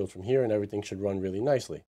with your Shield from here, and everything should run really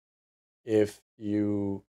nicely. If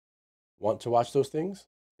you want to watch those things,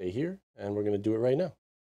 stay here, and we're going to do it right now.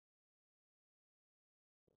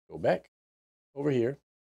 Go back over here,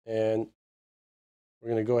 and we're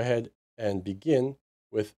going to go ahead and begin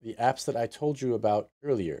with the apps that I told you about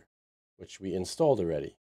earlier, which we installed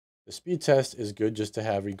already. The speed test is good just to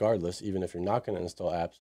have regardless, even if you're not going to install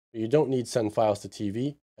apps, but you don't need send files to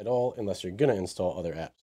TV at all unless you're going to install other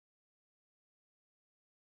apps.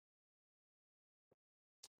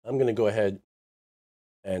 I'm going to go ahead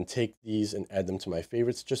and take these and add them to my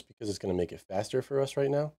favorites just because it's going to make it faster for us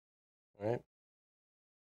right now. All right.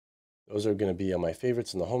 Those are going to be on my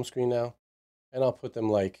favorites in the home screen now. And I'll put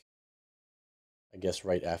them I guess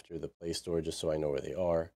right after the Play Store, just so I know where they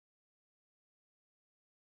are.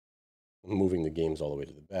 I'm moving the games all the way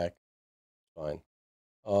to the back. Fine.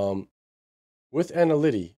 With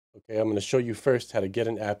Analytics, okay, I'm going to show you first how to get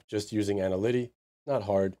an app just using Analytics. Not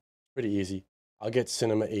hard, pretty easy. I'll get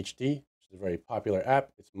Cinema HD, which is a very popular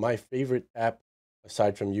app. It's my favorite app,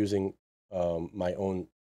 aside from using my own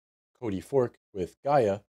Kodi fork with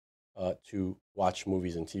Gaia to watch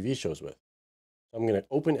movies and TV shows with. So I'm going to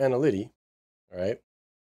open Analytics, all right,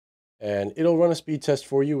 and it'll run a speed test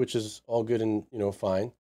for you, which is all good and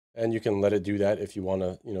fine. And you can let it do that if you want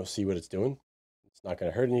to see what it's doing. It's not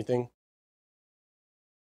going to hurt anything.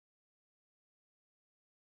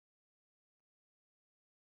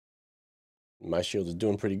 My Shield is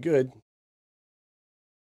doing pretty good.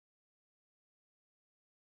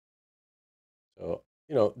 So,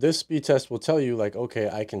 this speed test will tell you okay,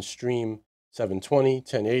 I can stream 720,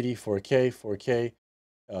 1080, 4K,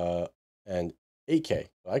 4K, and 8K.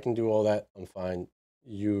 So I can do all that. I'm fine.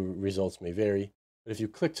 Your results may vary. But if you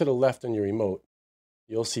click to the left on your remote,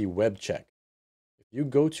 you'll see web check. If you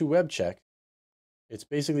go to web check, it's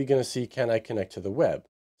basically going to see, can I connect to the web?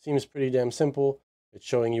 Seems pretty damn simple. It's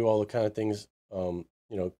showing you all the kind of things,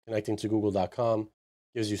 connecting to google.com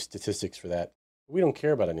gives you statistics for that. We don't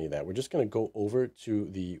care about any of that. We're just going to go over to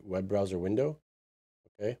the web browser window,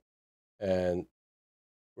 okay? And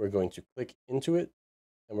we're going to click into it,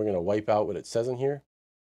 and we're going to wipe out what it says in here.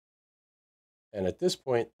 And at this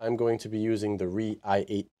point, I'm going to be using the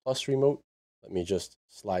i8 Plus remote. Let me just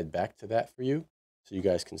slide back to that for you so you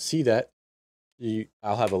guys can see that.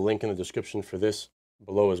 I'll have a link in the description for this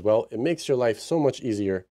below as well. It makes your life so much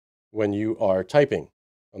easier when you are typing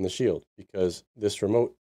on the Shield, because this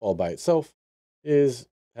remote all by itself has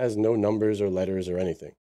no numbers or letters or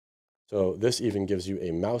anything. So this even gives you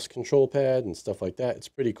a mouse control pad and stuff like that. It's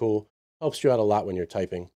pretty cool. Helps you out a lot when you're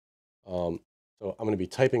typing. So I'm going to be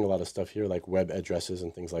typing a lot of stuff here, like web addresses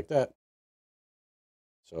and things like that.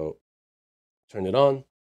 So turn it on,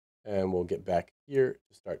 and we'll get back here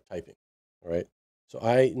to start typing. All right. So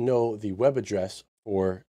I know the web address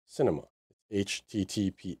for Cinema. It's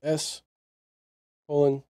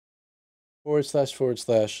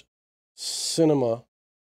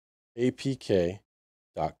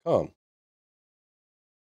https://cinemaapk.com.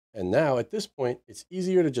 And now at this point, it's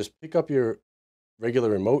easier to just pick up your regular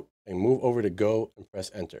remote and move over to Go and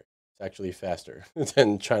press enter. It's actually faster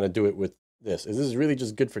than trying to do it with this. This is really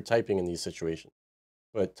just good for typing in these situations.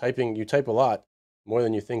 But typing, you type a lot more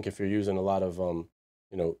than you think if you're using a lot of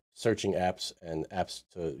searching apps and apps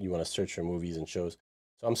you want to search for movies and shows.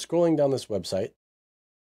 So I'm scrolling down this website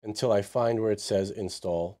until I find where it says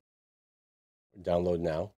install or download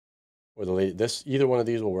now, or either one of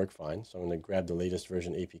these will work fine. So I'm going to grab the latest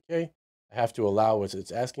version APK. I have to allow what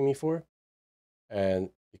it's asking me for, and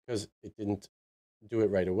because it didn't do it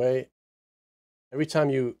right away, every time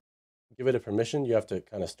you give it a permission, you have to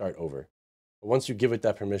kind of start over. But once you give it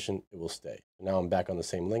that permission, it will stay. So now I'm back on the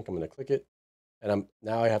same link. I'm going to click it, and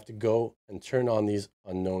now I have to go and turn on these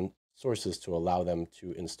unknown sources to allow them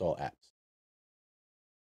to install apps.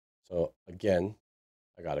 So again,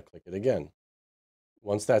 I got to click it again.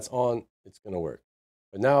 Once that's on, it's going to work.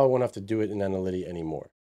 But now I won't have to do it in Analytics anymore.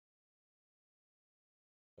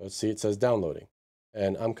 So let's see, it says downloading.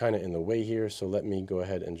 And I'm kind of in the way here, so let me go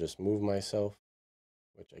ahead and just move myself,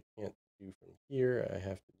 which I can't do from here. I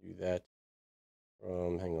have to do that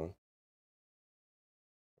from, hang on,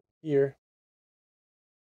 here.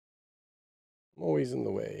 I'm always in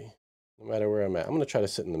the way, no matter where I'm at. I'm going to try to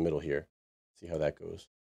sit in the middle here, see how that goes.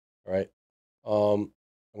 All right. I'm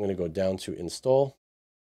going to go down to install.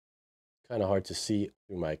 Kind of hard to see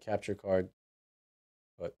through my capture card,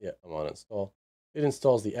 but yeah, I'm on install. It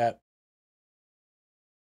installs the app,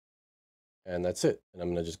 and that's it. And I'm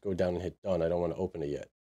going to just go down and hit done. I don't want to open it yet.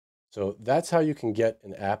 So that's how you can get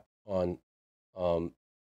an app on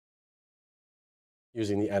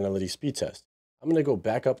using the Analytics speed test. I'm going to go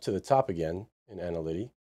back up to the top again in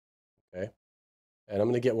Analytics, okay? And I'm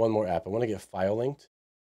going to get one more app. I want to get file linked,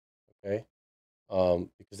 okay?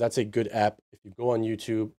 Because that's a good app. If you go on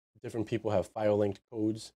YouTube, different people have file linked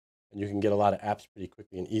codes, and you can get a lot of apps pretty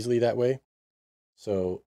quickly and easily that way.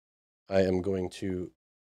 So I am going to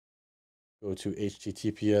go to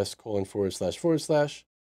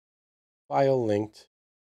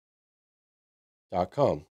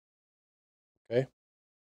https://filelinked.com. Okay.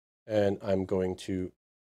 And I'm going to,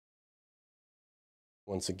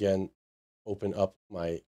 once again, open up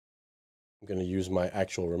I'm going to use my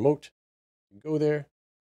actual remote to go there,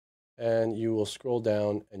 and you will scroll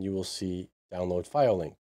down and you will see download file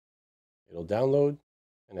link. It'll download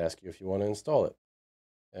and ask you if you want to install it.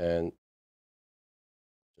 And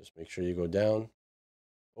just make sure you go down,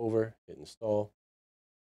 over, hit install,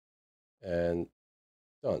 and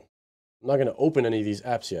done. I'm not going to open any of these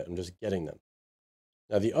apps yet. I'm just getting them.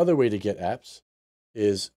 Now, the other way to get apps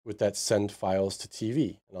is with that send files to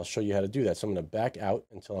TV, and I'll show you how to do that. So I'm going to back out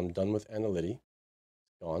until I'm done with Analytics.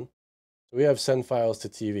 Gone. So we have send files to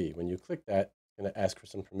TV. When you click that, it's going to ask for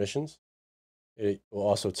some permissions. It will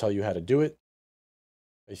also tell you how to do it.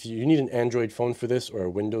 If you need an Android phone for this, or a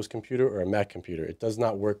Windows computer, or a Mac computer, it does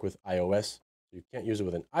not work with iOS. You can't use it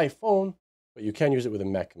with an iPhone, but you can use it with a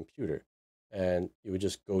Mac computer. And you would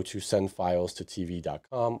just go to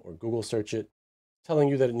sendfiles-to-tv.com or Google search it, telling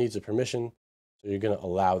you that it needs a permission. So you're going to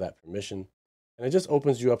allow that permission. And it just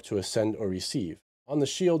opens you up to a send or receive. On the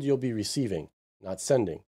Shield, you'll be receiving, not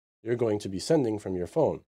sending. You're going to be sending from your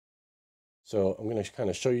phone. So I'm going to kind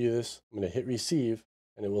of show you this. I'm going to hit receive,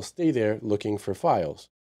 and it will stay there looking for files.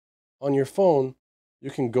 On your phone, you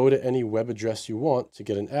can go to any web address you want to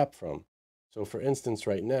get an app from. So for instance,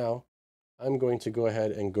 right now, I'm going to go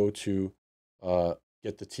ahead and go to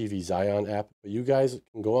get the TV Zion app. But you guys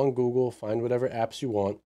can go on Google, find whatever apps you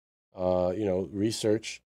want,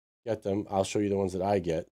 research, get them. I'll show you the ones that I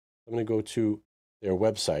get. I'm going to go to their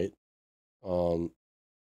website,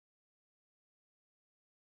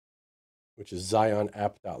 which is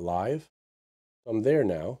zionapp.live. So I'm there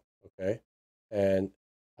now, okay? And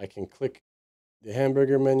I can click the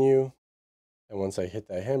hamburger menu. And once I hit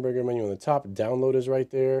that hamburger menu on the top, download is right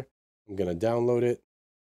there. I'm going to download it.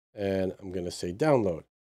 And I'm going to say download.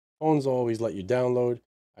 Phones always let you download.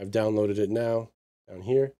 I've downloaded it now down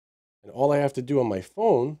here. And all I have to do on my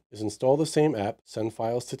phone is install the same app, Send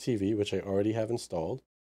Files to TV, which I already have installed.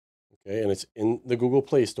 Okay, and it's in the Google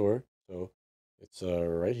Play Store. So it's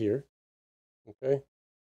right here. Okay.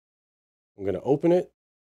 I'm going to open it.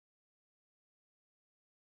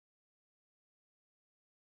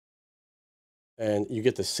 And you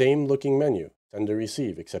get the same looking menu, send to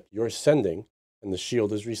receive, except you're sending and the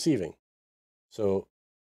Shield is receiving. So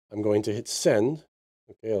I'm going to hit send.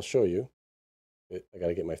 Okay, I'll show you. I got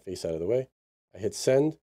to get my face out of the way. I hit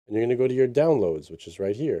send, and you're going to go to your downloads, which is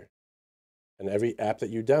right here. And every app that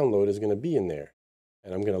you download is going to be in there.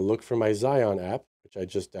 And I'm going to look for my Zion app, which I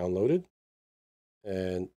just downloaded.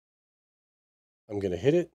 And I'm going to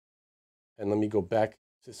hit it. And let me go back.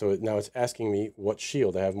 So now it's asking me what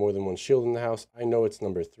Shield. I have more than one Shield in the house. I know it's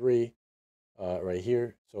number 3 right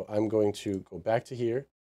here. So I'm going to go back to here.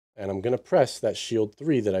 And I'm going to press that Shield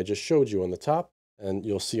 3 that I just showed you on the top, and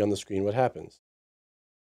you'll see on the screen what happens.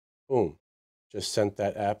 Boom, just sent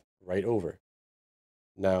that app right over.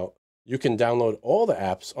 Now, you can download all the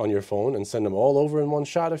apps on your phone and send them all over in one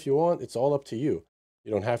shot if you want. It's all up to you.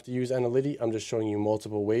 You don't have to use Analytics. I'm just showing you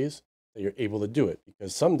multiple ways that you're able to do it,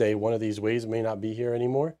 because someday one of these ways may not be here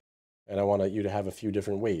anymore, and I want you to have a few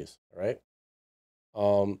different ways, all right?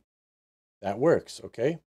 That works,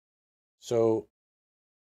 okay? So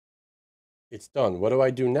it's done. What do I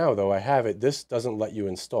do now, though? I have it. This doesn't let you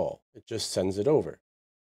install. It just sends it over.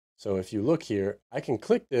 So if you look here, I can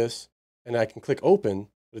click this, and I can click open,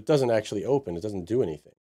 but it doesn't actually open. It doesn't do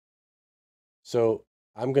anything. So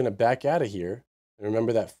I'm going to back out of here. And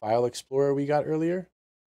remember that file explorer we got earlier?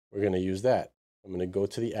 We're going to use that. I'm going to go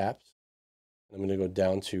to the apps, and I'm going to go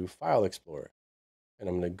down to File Explorer, and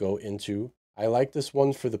I'm going to go into, I like this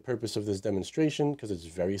one for the purpose of this demonstration because it's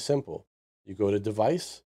very simple. You go to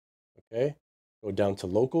Device, okay, go down to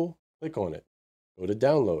Local, click on it, go to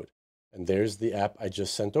Download, and there's the app I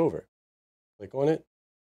just sent over. Click on it,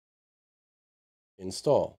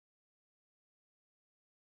 install.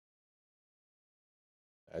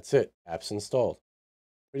 That's it, app's installed.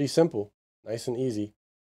 Pretty simple, nice and easy,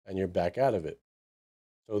 and you're back out of it.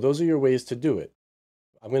 So those are your ways to do it.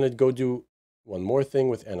 I'm going to go do one more thing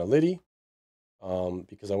with Analytics,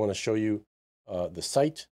 because I want to show you the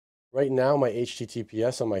site. Right now, my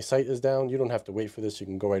HTTPS on my site is down. You don't have to wait for this. You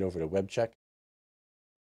can go right over to web check.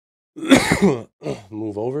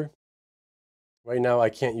 Move over. Right now, I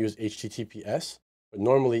can't use HTTPS, but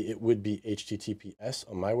normally it would be HTTPS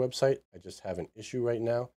on my website. I just have an issue right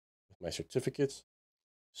now with my certificates.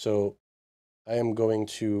 So I am going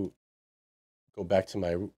to go back to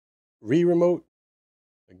my remote.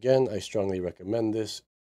 Again, I strongly recommend this.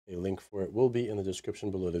 A link for it will be in the description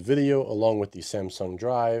below the video, along with the Samsung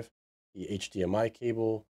Drive, the HDMI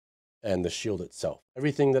cable, and the Shield itself.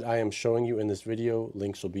 Everything that I am showing you in this video,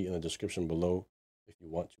 links will be in the description below if you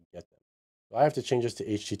want to get them. So I have to change this to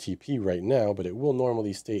HTTP right now, but it will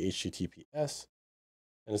normally stay HTTPS,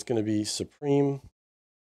 and it's going to be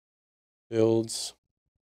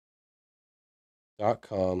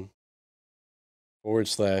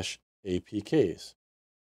supremebuilds.com/APKs.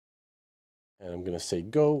 And I'm going to say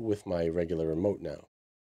go with my regular remote now.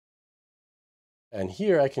 And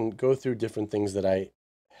here I can go through different things that I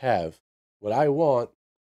have. What I want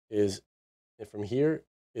is, from here,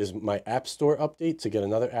 is my App Store update to get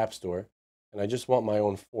another App Store. And I just want my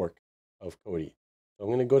own fork of Kodi. So I'm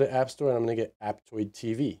going to go to App Store, and I'm going to get Aptoide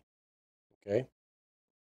TV. Okay.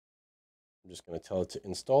 I'm just going to tell it to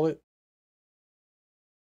install it.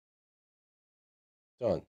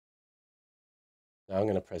 Done. Now I'm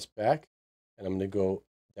going to press back, and I'm going to go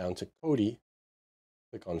down to Kodi,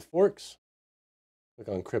 click on Forks, click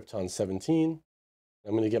on Krypton 17.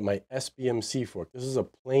 I'm going to get my SBMC fork. This is a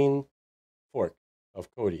plain fork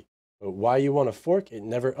of Kodi. But why you want a fork, it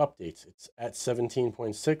never updates. It's at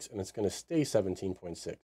 17.6, and it's going to stay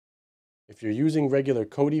 17.6. If you're using regular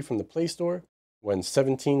Kodi from the Play Store, when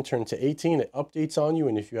 17 turns to 18, it updates on you,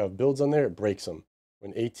 and if you have builds on there, it breaks them.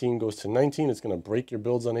 When 18 goes to 19, it's going to break your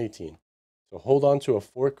builds on 18. So hold on to a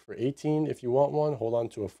fork for 18 if you want one. Hold on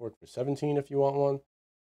to a fork for 17 if you want one.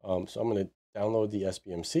 So I'm going to download the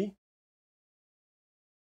SBMC.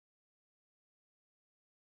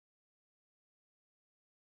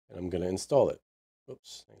 And I'm going to install it.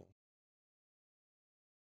 Oops, hang on.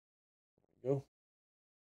 There we go.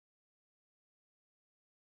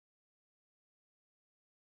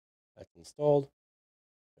 That's installed.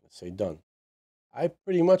 I'm going to say done. I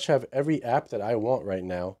pretty much have every app that I want right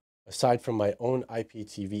now, aside from my own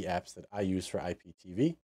IPTV apps that I use for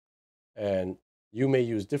IPTV. And you may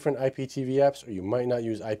use different IPTV apps, or you might not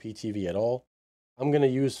use IPTV at all. I'm going to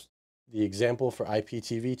use the example for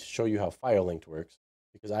IPTV to show you how FileLink works,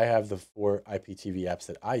 because I have the 4 IPTV apps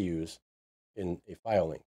that I use in a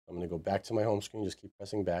FileLink. I'm going to go back to my home screen, just keep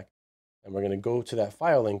pressing back, and we're going to go to that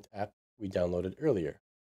FileLink app we downloaded earlier,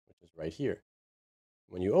 which is right here.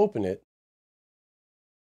 When you open it,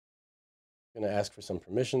 it's going to ask for some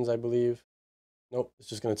permissions, I believe. Nope, it's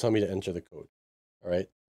just going to tell me to enter the code. All right,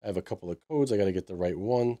 I have a couple of codes. I got to get the right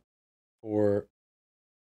one for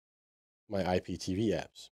my IPTV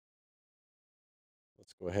apps.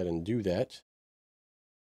 Let's go ahead and do that.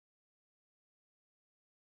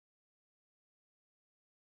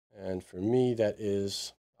 And for me, that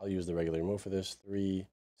is, I'll use the regular remote for this,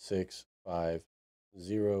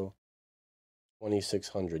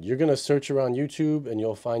 3650-2600. You're going to search around YouTube and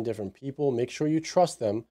you'll find different people. Make sure you trust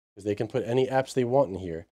them, because they can put any apps they want in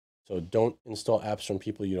here. So don't install apps from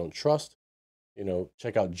people you don't trust. You know,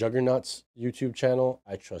 check out Juggernaut's YouTube channel.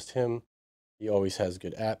 I trust him. He always has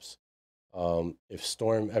good apps. If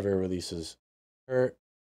Storm ever releases her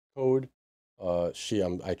code,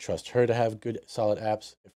 I trust her to have good solid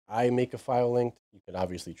apps. If I make a file link, you can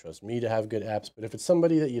obviously trust me to have good apps. But if it's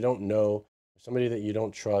somebody that you don't know, or somebody that you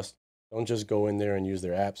don't trust, don't just go in there and use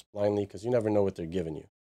their apps blindly, because you never know what they're giving you.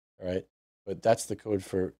 All right. But that's the code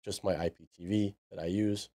for just my IPTV that I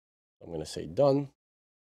use. So I'm going to say done.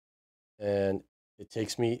 And it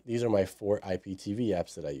takes me, these are my 4 IPTV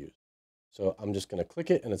apps that I use. So I'm just going to click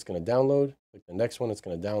it and it's going to download. Click the next one, it's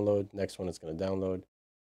going to download. Next one, it's going to download.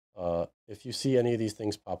 If you see any of these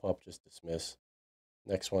things pop up, just dismiss.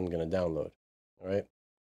 Next one, going to download. All right.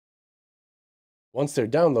 Once they're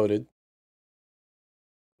downloaded,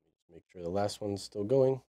 make sure the last one's still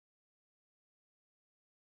going.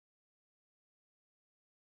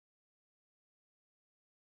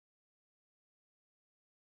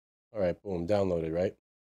 All right, boom, downloaded, right?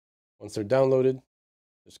 Once they're downloaded,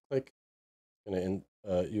 just click.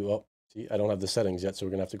 See, I don't have the settings yet, so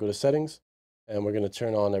we're gonna have to go to settings, and we're gonna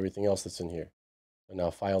turn on everything else that's in here. And now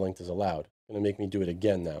file length is allowed. It's gonna make me do it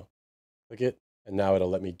again now. Click it, and now it'll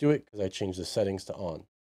let me do it because I changed the settings to on.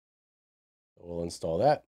 So we'll install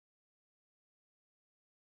that.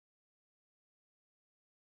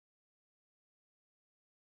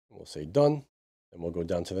 And we'll say done. Then we'll go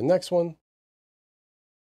down to the next one.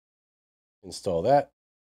 Install that.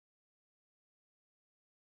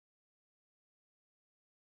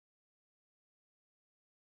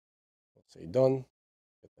 We'll say done.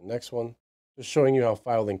 Get the next one. Just showing you how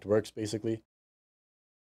file linked works basically.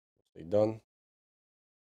 We'll say done.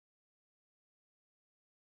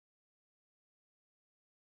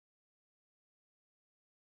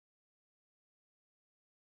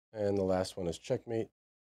 And the last one is checkmate.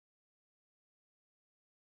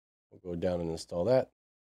 We'll go down and install that.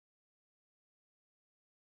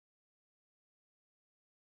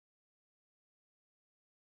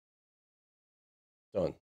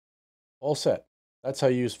 Done. All set. That's how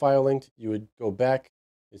you use file linked. You would go back.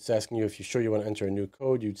 It's asking you if you're sure you want to enter a new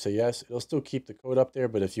code. You'd say yes. It'll still keep the code up there,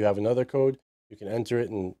 but if you have another code, you can enter it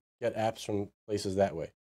and get apps from places that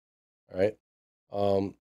way. All right.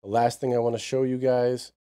 The last thing I want to show you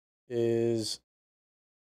guys is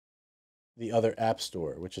the other app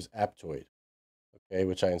store, which is Aptoid. Okay,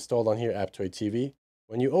 which I installed on here, Aptoid TV.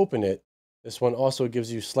 When you open it, this one also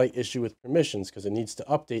gives you slight issue with permissions because it needs to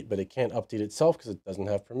update, but it can't update itself because it doesn't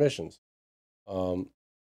have permissions. So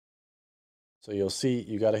you'll see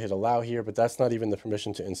you got to hit allow here, but that's not even the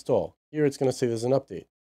permission to install. Here it's going to say there's an update.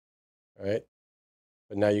 All right.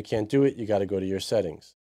 But now you can't do it. You got to go to your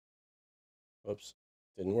settings. Oops,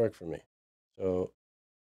 didn't work for me. So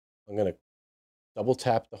I'm going to double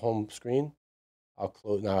tap the home screen. I'll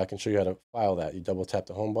close. Now I can show you how to file that. You double tap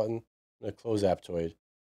the home button. I'm going to close Aptoid,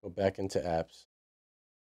 go back into apps.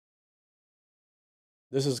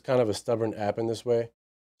 This is kind of a stubborn app in this way.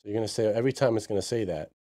 So you're going to say every time it's going to say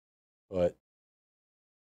that, but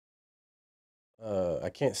I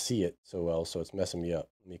can't see it so well, so it's messing me up.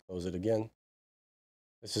 Let me close it again.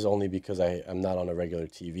 This is only because I'm not on a regular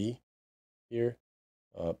TV here.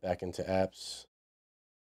 Back into apps,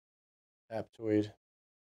 Aptoid.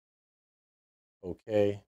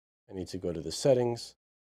 Okay, I need to go to the settings.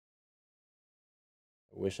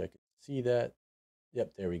 I wish I could see that.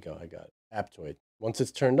 Yep, there we go. I got it. Aptoid. Once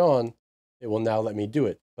it's turned on, it will now let me do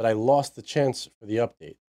it. But I lost the chance for the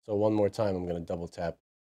update. So one more time, I'm going to double tap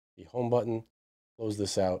the home button, close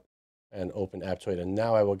this out, and open Aptoid. And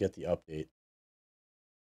now I will get the update.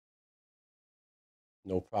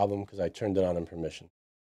 No problem, because I turned it on in permission.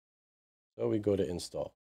 So we go to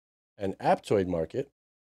install. And Aptoid Market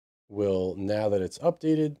will, now that it's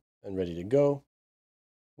updated and ready to go,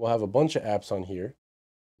 we'll have a bunch of apps on here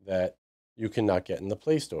that you cannot get in the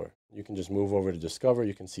Play Store. You can just move over to Discover.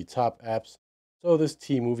 You can see top apps. So this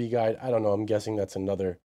T-Movie Guide, I don't know. I'm guessing that's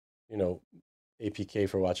another, APK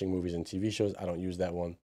for watching movies and TV shows. I don't use that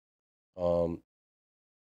one. And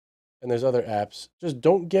there's other apps. Just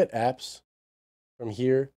don't get apps from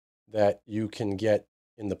here that you can get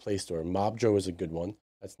in the Play Store. Mobjo is a good one.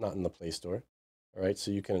 That's not in the Play Store. All right, so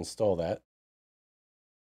you can install that.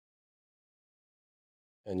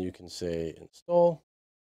 And you can say install.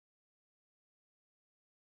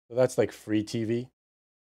 So that's like free TV.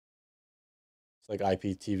 It's like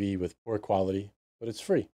IPTV with poor quality, but it's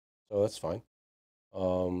free. So that's fine.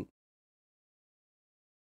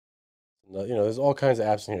 There's all kinds of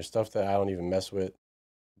apps in here, stuff that I don't even mess with,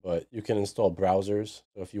 but you can install browsers.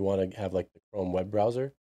 So if you want to have like the Chrome web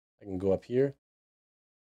browser, I can go up here,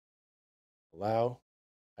 allow.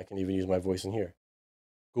 I can even use my voice in here.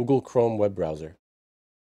 Google Chrome web browser.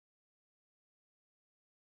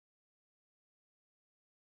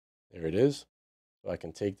 There it is. So I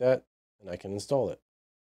can take that and I can install it.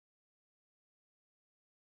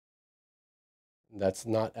 That's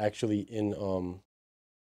not actually in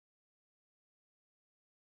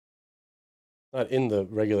not in the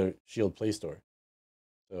regular Shield Play Store.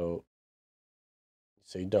 So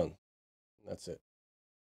say done. And that's it.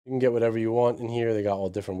 You can get whatever you want in here. They got all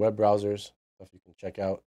different web browsers, stuff you can check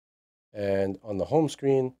out. And on the home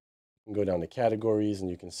screen, you can go down to categories and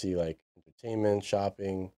you can see like entertainment,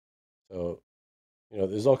 shopping. So,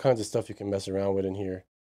 there's all kinds of stuff you can mess around with in here.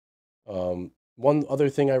 One other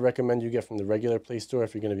thing I recommend you get from the regular Play Store,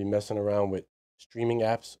 if you're going to be messing around with streaming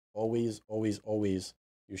apps, always, always, always,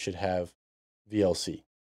 you should have VLC.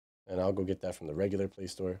 And I'll go get that from the regular Play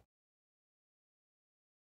Store.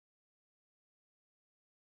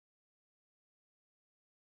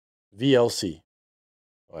 VLC.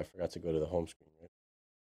 Oh, I forgot to go to the home screen, right?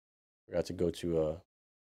 Forgot to go to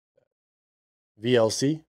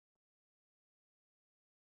VLC.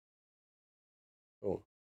 Boom.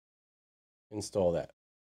 Install that.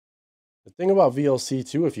 The thing about VLC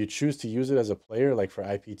too, if you choose to use it as a player, like for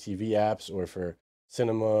IPTV apps or for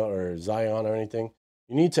Cinema or Zion or anything,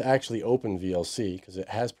 you need to actually open VLC because it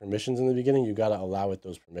has permissions in the beginning. You got to allow it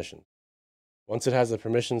those permissions. Once it has the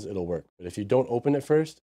permissions, it'll work. But if you don't open it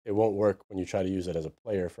first, it won't work when you try to use it as a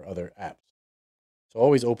player for other apps. So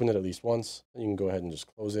always open it at least once, and you can go ahead and just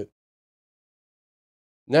close it.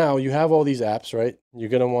 Now you have all these apps, right? You're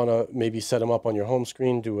going to want to maybe set them up on your home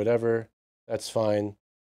screen, do whatever. That's fine.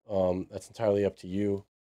 That's entirely up to you.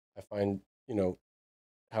 I find,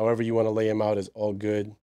 however you want to lay them out is all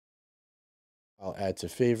good. I'll add to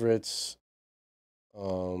favorites.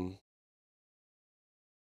 Let's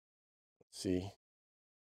see.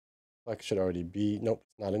 Flex should already be, nope,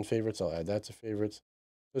 it's not in favorites. I'll add that to favorites.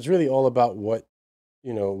 So it's really all about what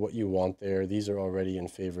you want there. These are already in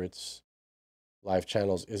favorites. Live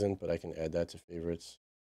channels isn't, but I can add that to favorites.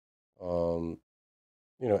 Any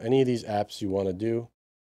of these apps you want to do,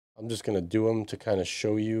 I'm just going to do them to kind of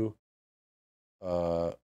show you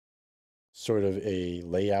sort of a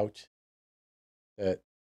layout that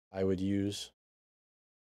I would use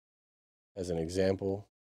as an example.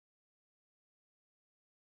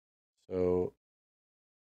 So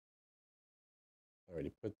I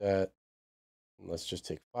already put that. And let's just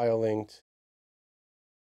take file linked.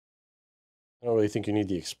 I don't really think you need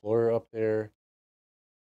the Explorer up there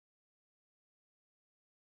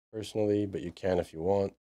personally, but you can if you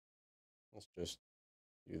want. Let's just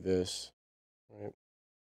do this, right?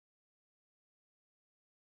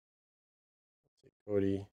 Let's take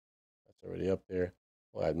Cody. That's already up there.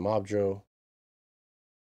 We'll add Mobdro.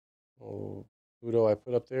 Oh, Pluto I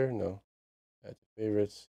put up there? No. Add to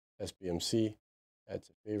favorites. SBMC. Add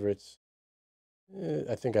to favorites.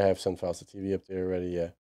 I think I have some files to TV up there already. Yeah.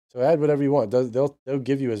 So add whatever you want. They'll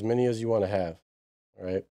give you as many as you want to have. All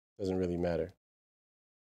right. Doesn't really matter.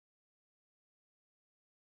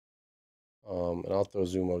 And I'll throw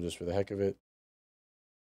Zumo just for the heck of it.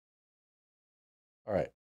 All right.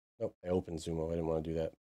 Nope. I opened Zumo. I didn't want to do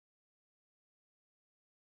that.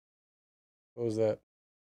 Close that.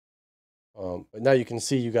 But now you can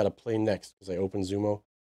see you got to play next because I opened Zumo.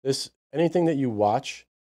 Anything that you watch,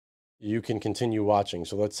 you can continue watching.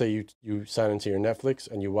 So let's say you sign into your Netflix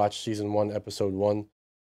and you watch season 1, episode 1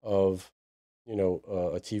 of,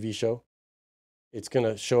 a TV show. It's going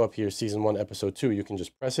to show up here, season 1, episode 2. You can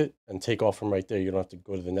just press it and take off from right there. You don't have to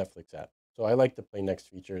go to the Netflix app. So I like the play next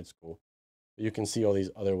feature. It's cool. But you can see all these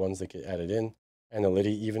other ones that get added in.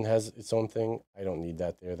 Analytics even has its own thing. I don't need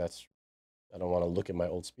that there. I don't want to look at my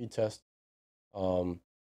old speed test.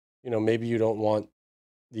 Maybe you don't want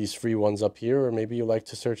these free ones up here, or maybe you like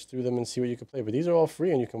to search through them and see what you can play. But these are all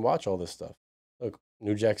free and you can watch all this stuff. Look,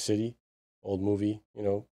 New Jack City, old movie, you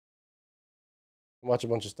can watch a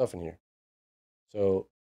bunch of stuff in here. So,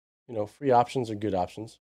 free options are good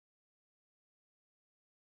options.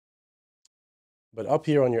 But up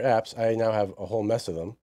here on your apps, I now have a whole mess of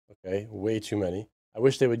them. Okay, way too many. I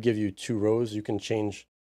wish they would give you 2 rows. You can change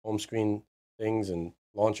home screen things and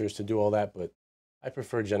launchers to do all that, but I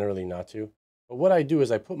prefer generally not to. But what I do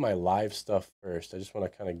is I put my live stuff first. I just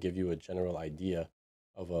want to kind of give you a general idea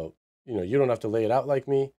of you don't have to lay it out like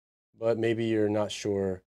me, but maybe you're not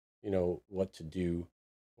sure, what to do,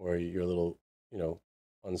 or you're a little,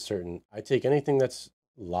 uncertain. I take anything that's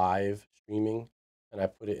live streaming and I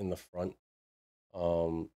put it in the front,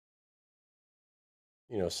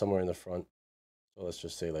 somewhere in the front. So let's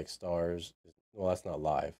just say like Stars. Well, that's not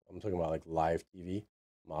live. I'm talking about like live TV,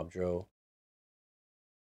 Mobdro,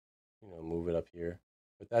 move it up here.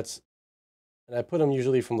 But and I put them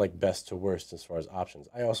usually from like best to worst as far as options.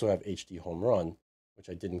 I also have HD Home Run, which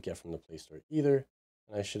I didn't get from the Play Store either,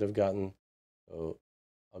 and I should have gotten. So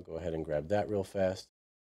I'll go ahead and grab that real fast.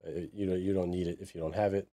 You don't need it if you don't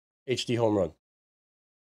have it. HD home run.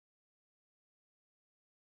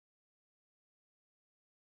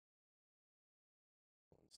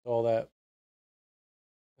 Install that,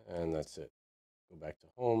 and that's it. Go back to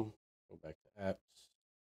home, go back to apps,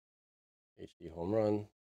 HD home run,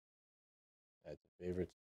 add to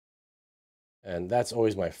favorites. And that's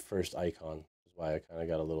always my first icon. That's why I kind of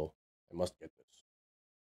got a little, I must get this.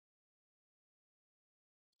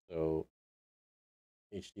 So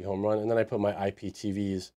HD home run, and then I put my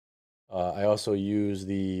IPTVs. I also use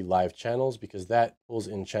the live channels because that pulls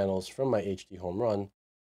in channels from my HD home run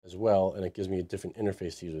as well, and it gives me a different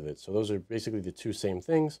interface to use with it. So those are basically the two same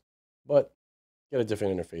things, but get a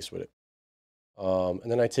different interface with it.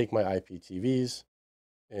 And then I take my IPTVs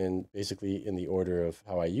and basically in the order of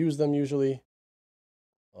how I use them usually.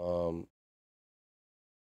 Um,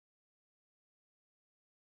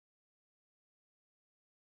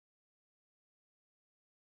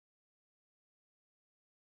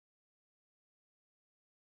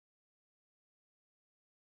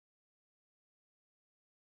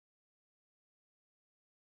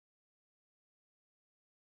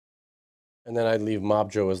 and then I'd leave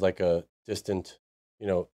Mobjo as like a distant,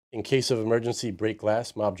 in case of emergency, break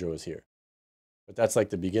glass, Mobjo is here. But that's like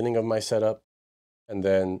the beginning of my setup. And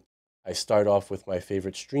then I start off with my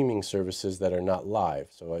favorite streaming services that are not live.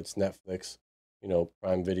 So it's Netflix,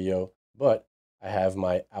 Prime Video, but I have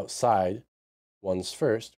my outside ones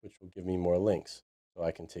first, which will give me more links. So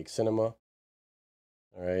I can take cinema.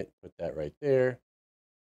 All right, put that right there.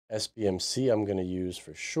 SBMC I'm going to use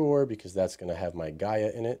for sure because that's going to have my Gaia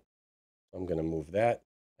in it. So I'm going to move that.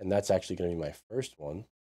 And that's actually going to be my first one.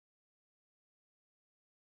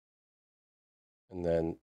 And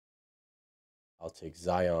then I'll take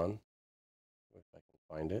Zion, if I can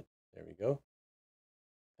find it. There we go.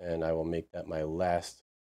 And I will make that my last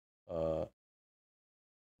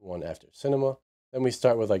one after cinema. Then we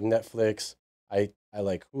start with like Netflix. I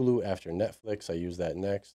like Hulu after Netflix. I use that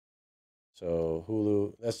next. So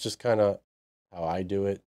Hulu, that's just kind of how I do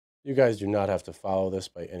it. You guys do not have to follow this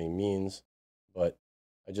by any means, but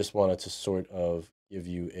I just wanted to sort of give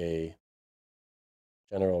you a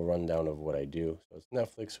general rundown of what I do. So it's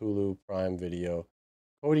Netflix, Hulu, Prime Video.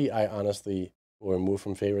 Kodi, I honestly will remove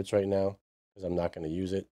from favorites right now because I'm not going to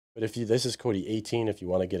use it. But if you, this is Kodi 18, if you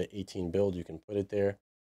want to get an 18 build, you can put it there.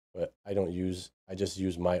 But I just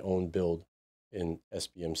use my own build in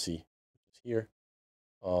SBMC, which is here.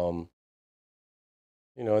 Um,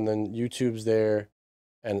 and then YouTube's there.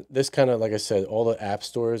 And this kind of, like I said, all the app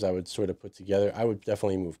stores I would sort of put together. I would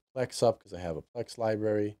definitely move Plex up because I have a Plex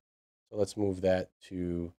library. So let's move that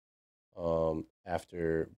to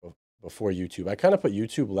after before YouTube. I kind of put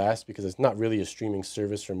YouTube last because it's not really a streaming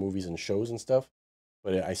service for movies and shows and stuff,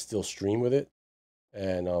 but I still stream with it.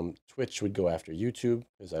 And Twitch would go after YouTube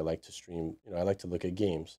because I like to stream, I like to look at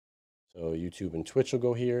games. So YouTube and Twitch will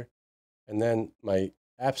go here. And then my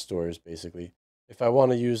app stores, basically, if I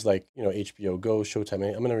want to use like, HBO Go, Showtime,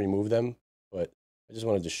 I'm going to remove them, but I just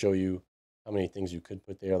wanted to show you how many things you could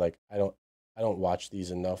put there. Like I don't watch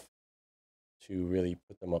these enough to really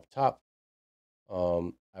put them up top.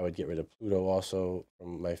 I would get rid of Pluto also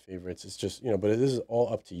from my favorites. It's just, but this is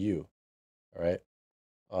all up to you. All right.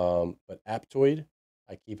 But Aptoid,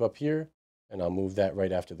 I keep up here, and I'll move that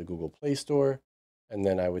right after the Google Play Store. And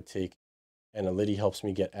then I would take Analytics helps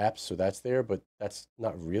me get apps, so that's there, but that's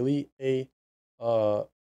not really a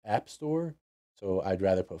app store. So I'd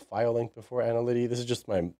rather put file link before Analytics. This is just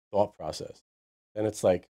my thought process. Then it's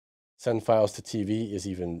like send files to TV is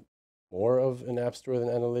even more of an app store than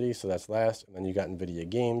Analytics, so that's last. And then you got Nvidia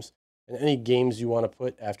games, and any games you want to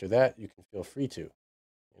put after that, you can feel free to,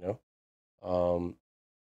 you know.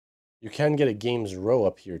 You can get a games row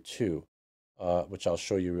up here too, which I'll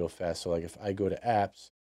show you real fast. So like if I go to apps,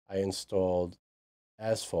 I installed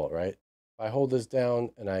Asphalt, right? If I hold this down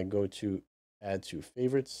and I go to add to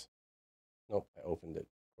favorites, nope, I opened it,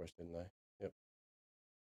 of course, didn't I? Yep.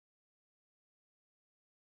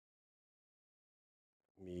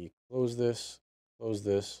 Let me close this,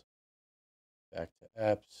 back to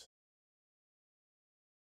apps,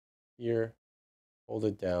 here, hold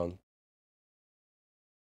it down.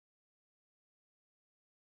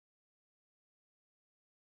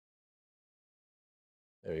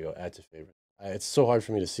 There we go, add to favorites. It's so hard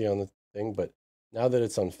for me to see on the thing, but now that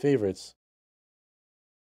it's on favorites,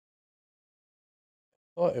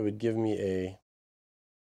 I thought it would give me it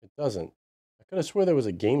doesn't. I could have swore there was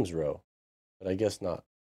a games row, but I guess not.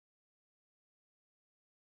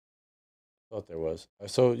 Thought there was.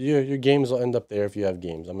 So your games will end up there if you have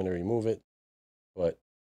games. I'm going to remove it, but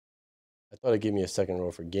I thought it gave me a second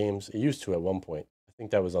row for games. It used to at one point. I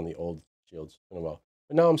think that was on the old Shields. It's been a while.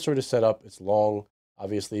 But now I'm sort of set up. It's long,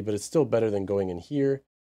 obviously, but it's still better than going in here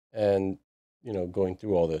and, going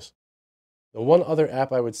through all this. The one other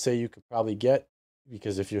app I would say you could probably get,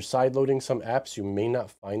 because if you're side loading some apps, you may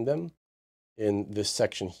not find them in this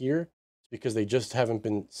section here. It's because they just haven't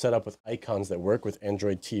been set up with icons that work with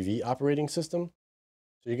Android TV operating system.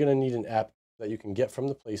 So you're going to need an app that you can get from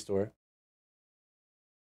the Play Store.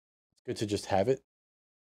 It's good to just have it.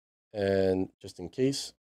 And just in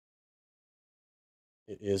case,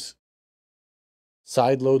 it is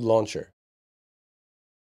Sideload Launcher.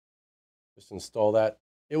 Just install that.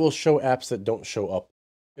 It will show apps that don't show up.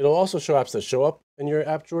 It'll also show apps that show up in your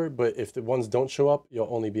app drawer, but if the ones don't show up, you'll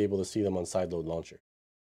only be able to see them on Sideload Launcher.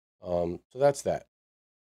 So that's that.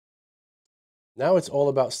 Now it's all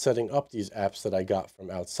about setting up these apps that I got from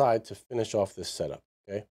outside to finish off this setup,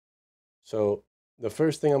 okay? So the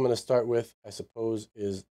first thing I'm going to start with, I suppose,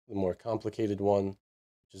 is the more complicated one,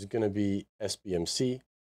 which is going to be SBMC.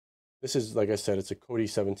 This is, like I said, it's a Kodi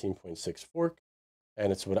 17.6 fork,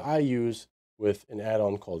 and it's what I use with an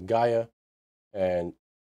add-on called Gaia, and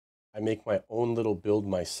I make my own little build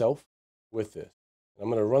myself with this. And I'm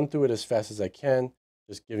going to run through it as fast as I can,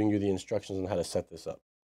 just giving you the instructions on how to set this up.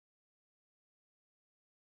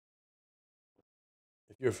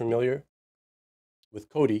 If you're familiar with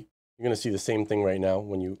Kodi, you're going to see the same thing right now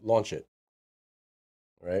when you launch it,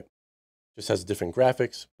 right? Just has different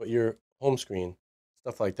graphics, but your home screen,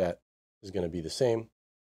 stuff like that, is going to be the same.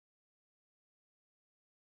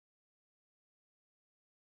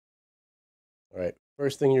 All right,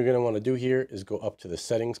 first thing you're going to want to do here is go up to the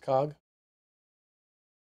settings cog,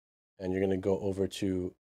 and you're going to go over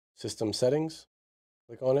to system settings,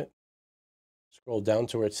 click on it, scroll down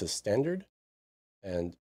to where it says standard,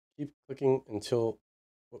 and keep clicking until,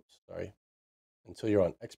 until you're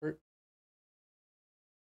on expert.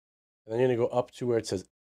 And then you're going to go up to where it says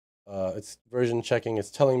it's version checking.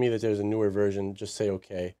 It's telling me that there's a newer version. Just say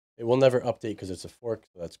okay. It will never update because it's a fork,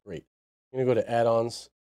 so that's great. You're going to go to add-ons,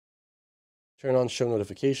 turn on show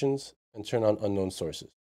notifications, and turn on unknown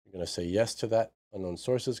sources. You're going to say yes to that, unknown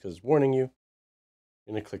sources, because it's warning you.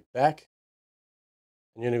 You're going to click back,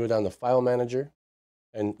 and you're going to go down to file manager,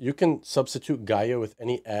 and you can substitute Gaia with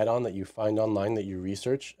any add-on that you find online that you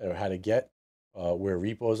research or how to get, where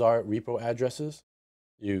repos are, repo addresses.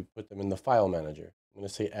 You put them in the file manager. I'm going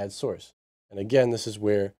to say add source. And again, this is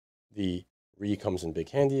where the re comes in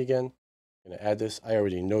big handy again. I'm going to add this. I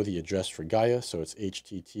already know the address for Gaia, so it's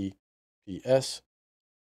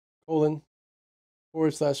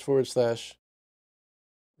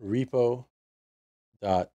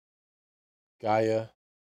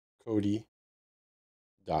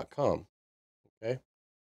Okay.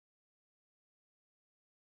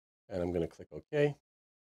 And I'm going to click OK.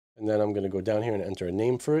 And then I'm going to go down here and enter a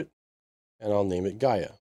name for it, and I'll name it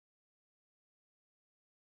Gaia.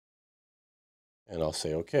 And I'll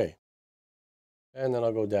say OK. And then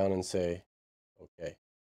I'll go down and say OK.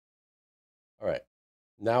 All right.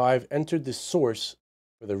 Now I've entered the source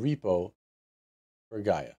for the repo for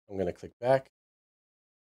Gaia. I'm going to click back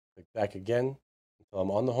again until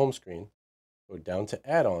I'm on the home screen, go down to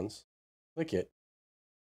add-ons, click it,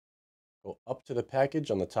 go up to the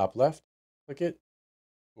package on the top left, click it.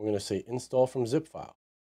 We're going to say install from zip file.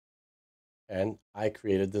 And I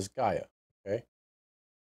created this Gaia, okay?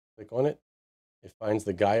 Click on it. It finds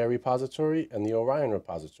the Gaia repository and the Orion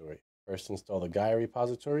repository. First install the Gaia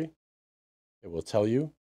repository. It will tell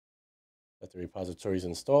you that the repository is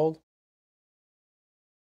installed.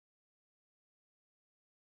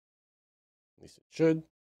 At least it should,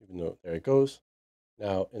 even though there it goes.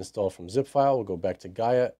 Now install from zip file. We'll go back to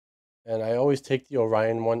Gaia. And I always take the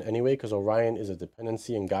Orion one anyway, because Orion is a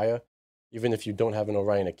dependency in Gaia. Even if you don't have an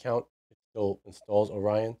Orion account, it still installs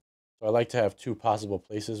Orion. So I like to have two possible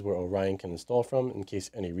places where Orion can install from in case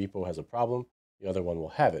any repo has a problem. The other one will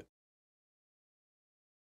have it.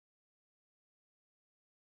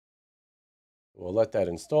 We'll let that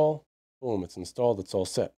install. Boom, it's installed. It's all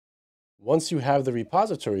set. Once you have the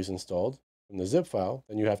repositories installed from the zip file,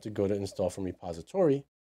 then you have to go to install from repository.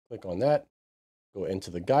 Click on that. Go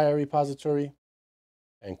into the Gaia repository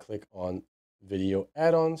and click on video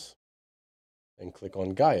add-ons and click on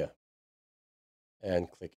Gaia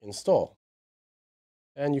and click install.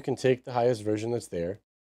 And you can take the highest version that's there,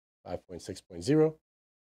 5.6.0.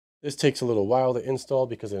 This takes a little while to install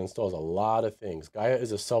because it installs a lot of things. Gaia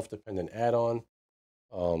is a self-dependent add-on.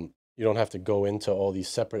 You don't have to go into all these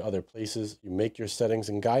separate other places. You make your settings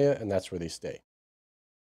in Gaia, and that's where they stay.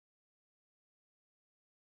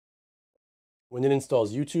 When it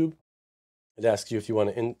installs YouTube, It asks you if you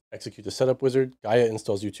want to execute the setup wizard. Gaia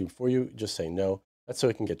installs YouTube for you. Just say no. That's so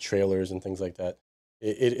it can get trailers and things like that.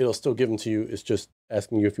 It'll still give them to you. It's just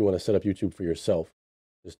asking you if you want to set up YouTube for yourself.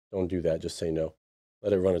 Just don't do that. Just say no.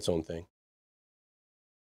 Let it run its own thing.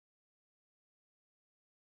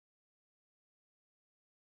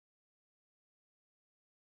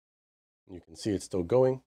 You can see it's still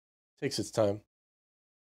going. Takes its time.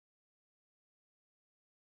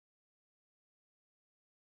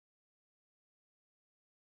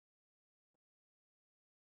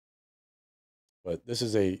 But this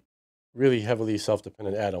is a really heavily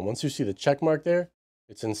self-dependent add-on. Once you see the check mark there,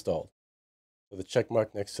 it's installed. So the check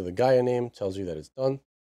mark next to the Gaia name tells you that it's done.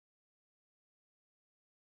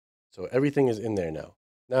 So everything is in there now.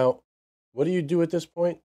 Now, what do you do at this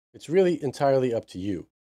point? It's really entirely up to you.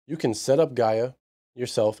 You can set up Gaia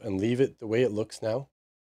yourself and leave it the way it looks now,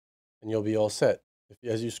 and you'll be all set.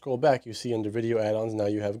 As you scroll back, you see under video add-ons, now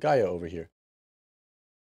you have Gaia over here.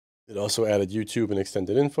 It also added YouTube and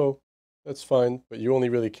extended info. That's fine, but you only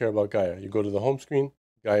really care about Gaia. You go to the home screen,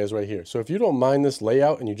 Gaia is right here. So if you don't mind this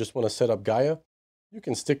layout and you just want to set up Gaia, you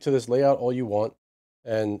can stick to this layout all you want,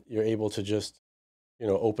 and you're able to just,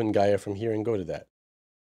 open Gaia from here and go to that.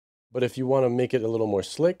 But if you want to make it a little more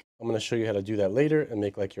slick, I'm going to show you how to do that later and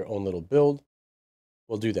make like your own little build.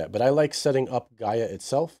 We'll do that. But I like setting up Gaia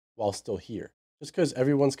itself while still here, just because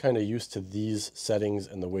everyone's kind of used to these settings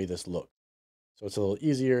and the way this looks. So it's a little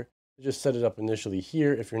easier to just set it up initially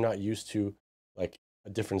here if you're not used to like a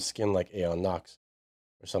different skin like Aeon Nox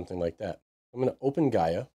or something like that. I'm going to open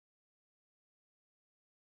Gaia.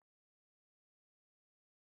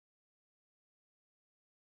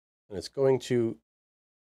 And it's going to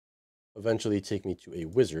eventually take me to a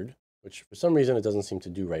wizard, which for some reason it doesn't seem to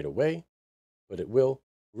do right away, but it will.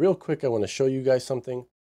 Real quick, I want to show you guys something.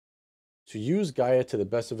 To use Gaia to the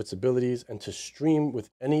best of its abilities and to stream with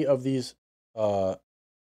any of these,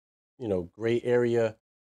 gray area,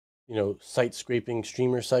 site scraping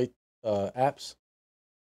streamer site apps,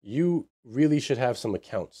 you really should have some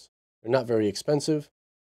accounts. They're not very expensive,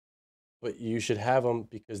 but you should have them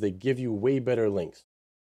because they give you way better links.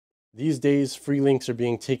 These days, free links are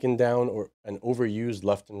being taken down and overused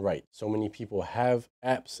left and right. So many people have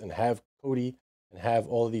apps and have Kodi and have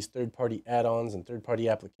all of these third-party add-ons and third-party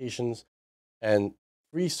applications, and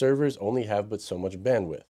free servers only have but so much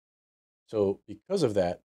bandwidth. So because of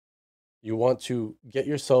that, you want to get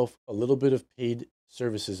yourself a little bit of paid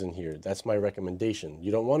services in here. That's my recommendation.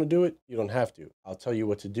 You don't want to do it, you don't have to. I'll tell you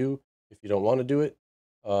what to do if you don't want to do it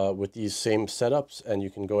with these same setups, and you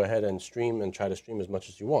can go ahead and stream and try to stream as much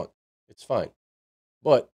as you want. It's fine.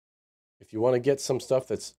 But if you want to get some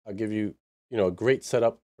stuff I'll give you, a great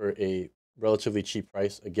setup for a relatively cheap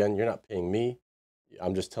price. Again, you're not paying me.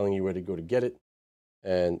 I'm just telling you where to go to get it,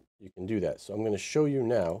 and you can do that. So I'm going to show you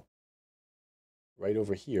now, right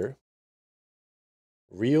over here,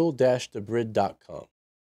 real-debrid.com.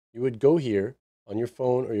 You would go here on your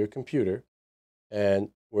phone or your computer, and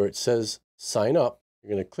where it says sign up,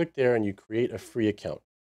 you're going to click there and you create a free account.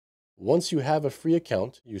 Once you have a free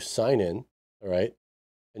account, you sign in, all right,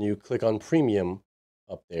 and you click on premium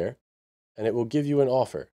up there, and it will give you an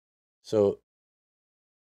offer. So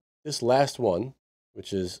this last one,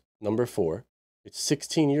 which is number 4, it's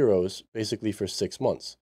 16 euros basically for 6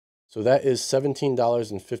 months. So that is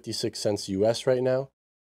 $17.56 US right now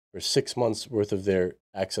for 6 months worth of their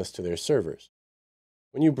access to their servers.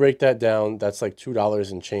 When you break that down, that's like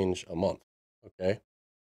 $2 and change a month, okay?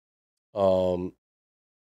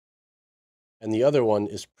 And the other one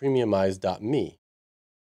is premiumize.me.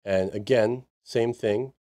 And again, same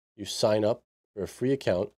thing. You sign up for a free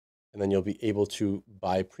account, and then you'll be able to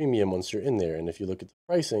buy premium once you're in there. And if you look at the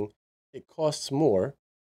pricing, it costs more,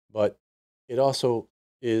 but it also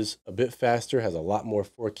is a bit faster, has a lot more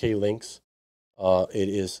 4K links. It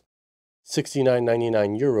is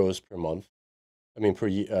 69.99 euros per month.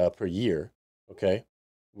 Per year, okay?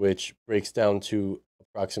 Which breaks down to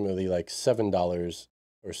approximately like $7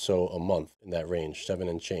 or so a month, in that range, 7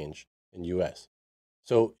 and change in US.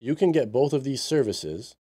 So you can get both of these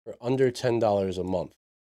services for under $10 a month.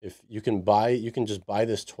 If you can just buy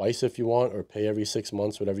this twice if you want, or pay every 6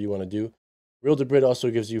 months, whatever you want to do. Real Debrid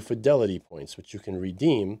also gives you fidelity points, which you can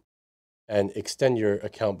redeem and extend your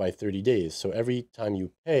account by 30 days. So every time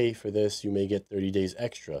you pay for this, you may get 30 days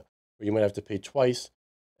extra, or you might have to pay twice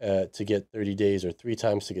to get 30 days, or 3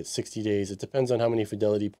 times to get 60 days. It depends on how many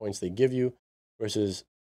fidelity points they give you versus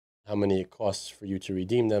how many it costs for you to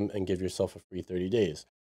redeem them and give yourself a free 30 days.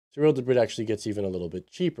 So Real Debrid actually gets even a little bit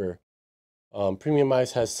cheaper.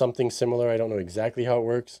 Premiumize has something similar. I don't know exactly how it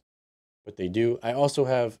works, but they do. I also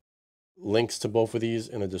have links to both of these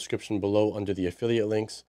in the description below under the affiliate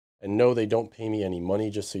links. And no, they don't pay me any money,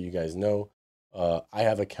 just so you guys know. I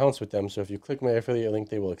have accounts with them, so if you click my affiliate link,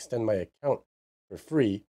 they will extend my account for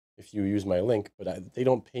free if you use my link, but they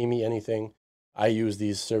don't pay me anything. I use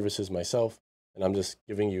these services myself, and I'm just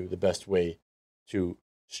giving you the best way to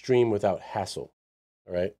stream without hassle.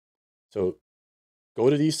 All right. So go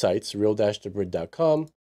to these sites, real-debrid.com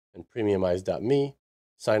and premiumize.me.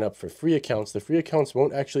 Sign up for free accounts. The free accounts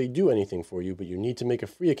won't actually do anything for you, but you need to make a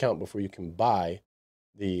free account before you can buy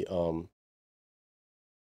the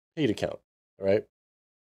paid account. All right.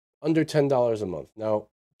 Under $10 a month. Now,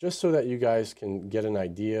 just so that you guys can get an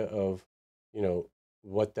idea of,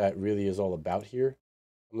 what that really is all about here,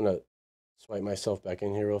 I'm going to swipe myself back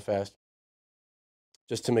in here real fast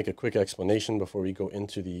just to make a quick explanation before we go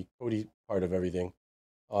into the Cody part of everything.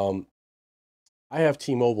 I have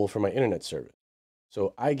T-Mobile for my internet service.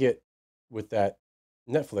 So I get, with that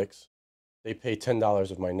Netflix, they pay $10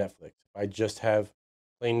 of my Netflix. If I just have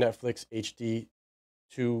plain Netflix HD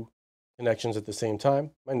 2 connections at the same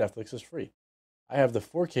time, my Netflix is free. I have the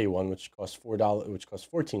 4K one, which costs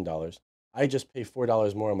 $14. I just pay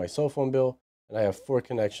 $4 more on my cell phone bill, and I have 4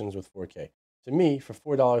 connections with 4K. To me, for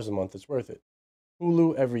 $4 a month, it's worth it.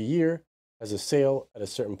 Hulu every year has a sale at a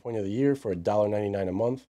certain point of the year for $1.99 a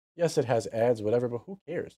month. Yes, it has ads, whatever, but who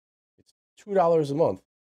cares? It's $2 a month.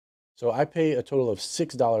 So I pay a total of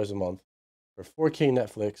 $6 a month for 4K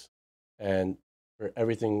Netflix and for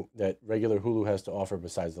everything that regular Hulu has to offer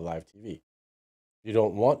besides the live TV. You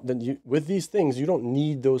don't want, with these things, you don't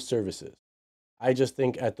need those services. I just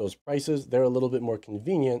think at those prices, they're a little bit more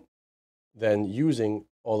convenient than using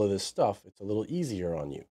all of this stuff. It's a little easier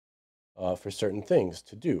on you for certain things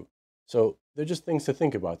to do. So they're just things to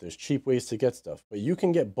think about. There's cheap ways to get stuff, but you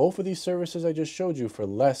can get both of these services I just showed you for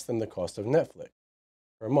less than the cost of Netflix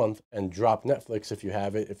per month, and drop Netflix if you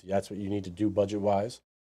have it, if that's what you need to do budget-wise.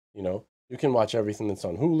 You can watch everything that's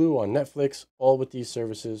on Hulu, on Netflix, all with these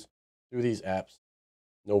services through these apps,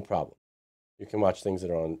 no problem. You can watch things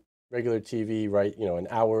that are on regular TV, right? An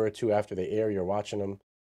hour or two after they air, you're watching them,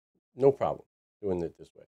 no problem doing it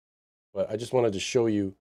this way. But I just wanted to show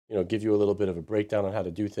you, give you a little bit of a breakdown on how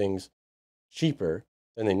to do things cheaper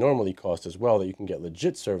than they normally cost as well, that you can get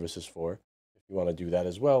legit services for if you want to do that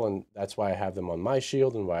as well. And that's why I have them on my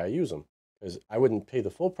Shield and why I use them, because I wouldn't pay the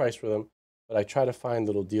full price for them, but I try to find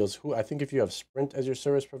little deals. I think if you have Sprint as your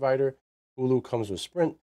service provider, Hulu comes with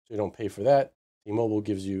Sprint, so you don't pay for that. T-Mobile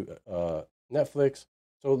gives you Netflix.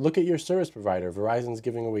 So look at your service provider. Verizon's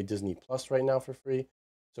giving away Disney Plus right now for free.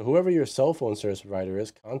 So whoever your cell phone service provider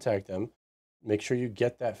is, contact them. Make sure you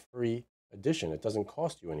get that free edition. It doesn't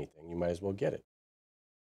cost you anything. You might as well get it.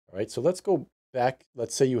 All right, so let's go back.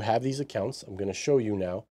 Let's say you have these accounts. I'm going to show you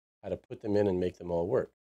now how to put them in and make them all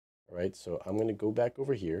work. All right, so I'm going to go back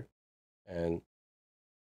over here, and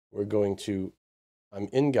I'm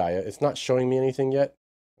in Gaia. It's not showing me anything yet,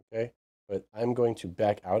 okay? But I'm going to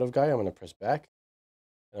back out of Gaia. I'm going to press back,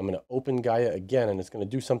 and I'm going to open Gaia again, and it's going to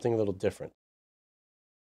do something a little different.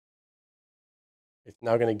 It's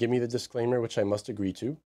now going to give me the disclaimer, which I must agree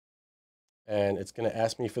to, and it's going to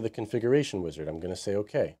ask me for the configuration wizard. I'm going to say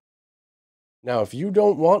okay. Now, if you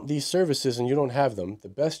don't want these services and you don't have them, the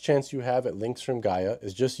best chance you have at Links from Gaia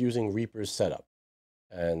is just using Reaper's setup,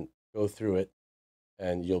 and go through it,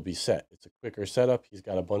 and you'll be set. It's a quicker setup. He's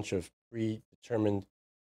got a bunch of predetermined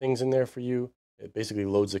things in there for you. It basically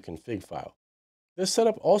loads a config file. This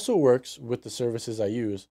setup also works with the services I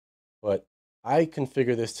use, but I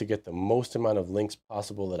configure this to get the most amount of links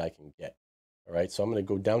possible that I can get. All right, so I'm going to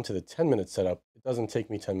go down to the 10-minute setup. It doesn't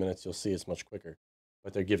take me 10 minutes. You'll see it's much quicker,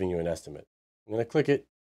 but they're giving you an estimate. I'm going to click it.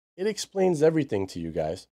 It explains everything to you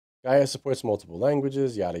guys. Gaia supports multiple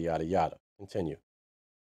languages, yada, yada, yada. Continue.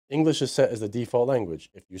 English is set as the default language.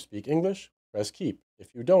 If you speak English, press keep.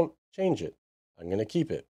 If you don't, change it. I'm going to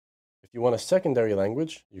keep it. If you want a secondary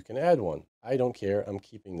language, you can add one. I don't care. I'm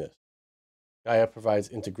keeping this. Gaia provides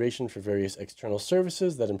integration for various external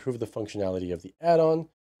services that improve the functionality of the add-on.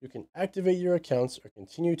 You can activate your accounts or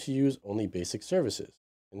continue to use only basic services.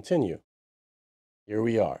 Continue. Here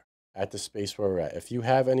we are at the space where we're at. If you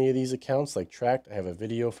have any of these accounts like Tracked, I have a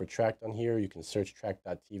video for Tracked on here. You can search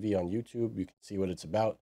Tracked.tv on YouTube. You can see what it's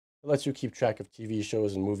about. It lets you keep track of TV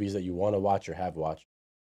shows and movies that you want to watch or have watched.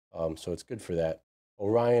 So it's good for that.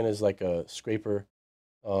 Orion is like a scraper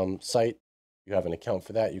site. You have an account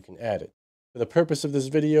for that, you can add it. For the purpose of this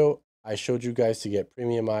video, I showed you guys to get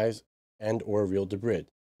Premiumize and or Real Debrid.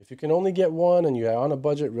 If you can only get one and you're on a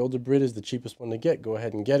budget, Real Debrid is the cheapest one to get. Go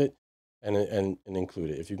ahead and get it and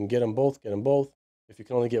include it. If you can get them both, get them both. If you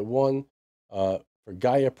can only get one, for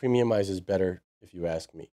Gaia, Premiumize is better if you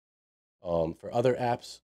ask me. For other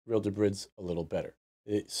apps, Real Debrid's a little better.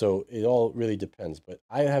 So it all really depends. But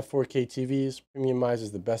I have 4K TVs. Premiumize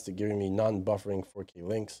is the best at giving me non-buffering 4K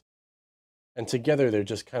links. And together, they're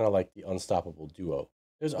just kind of like the unstoppable duo.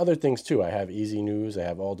 There's other things too. I have Easy News, I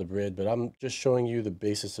have All the Brid, but I'm just showing you the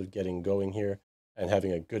basis of getting going here and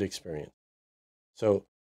having a good experience. So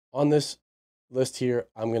on this list here,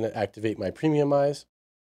 I'm going to activate my Premiumize.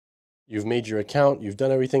 You've made your account, you've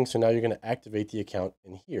done everything. So now you're going to activate the account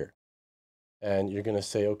in here. And you're going to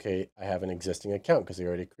say, okay, I have an existing account because they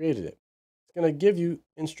already created it. It's going to give you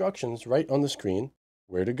instructions right on the screen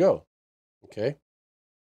where to go. Okay.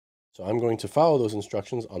 So I'm going to follow those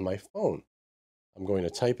instructions on my phone. I'm going to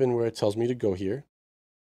type in where it tells me to go here.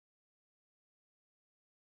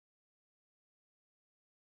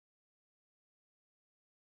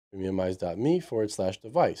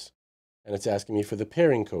 Premiumize.me/device. And it's asking me for the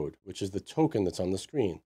pairing code, which is the token that's on the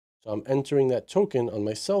screen. So I'm entering that token on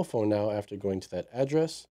my cell phone now after going to that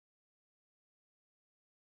address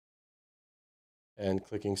and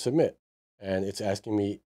clicking submit. And it's asking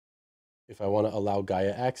me if I want to allow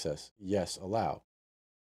Gaia access. Yes, allow.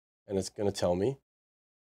 And it's going to tell me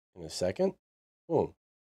in a second. Boom.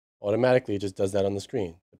 Automatically, it just does that on the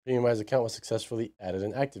screen. The Premiumize account was successfully added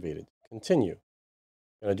and activated. Continue.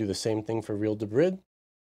 I'm going to do the same thing for Real Debrid.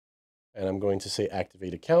 And I'm going to say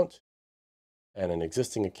activate account and an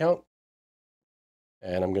existing account.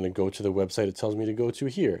 And I'm going to go to the website it tells me to go to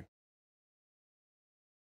here.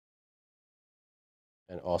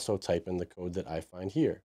 And also type in the code that I find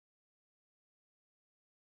here.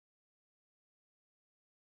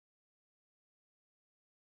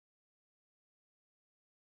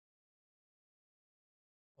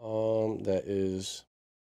 That is,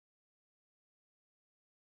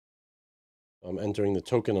 I'm entering the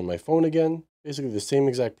token on my phone again. Basically the same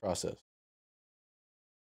exact process.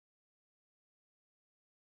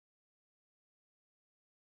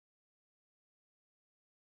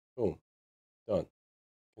 Boom, done.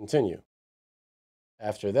 Continue.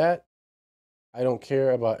 After that, I don't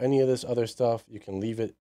care about any of this other stuff. You can leave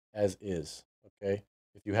it as is, okay?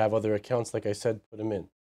 If you have other accounts, like I said, put them in.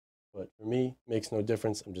 But for me, makes no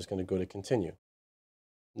difference. I'm just going to go to continue.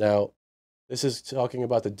 Now, this is talking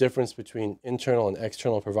about the difference between internal and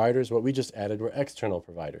external providers. What we just added were external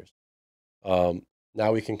providers.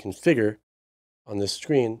 Now we can configure on this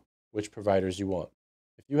screen which providers you want.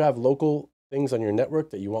 If you have local things on your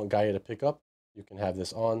network that you want Gaia to pick up, you can have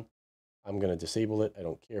this on. I'm going to disable it. I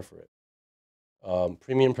don't care for it.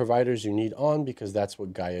 Premium providers you need on because that's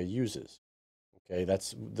what Gaia uses. Okay,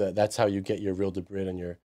 that's how you get your Real Debrid and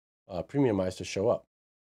your Premiumize to show up.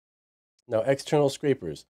 Now, external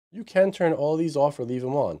scrapers. You can turn all these off or leave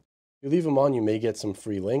them on. If you leave them on, you may get some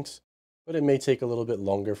free links, but it may take a little bit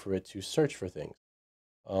longer for it to search for things.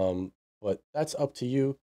 But that's up to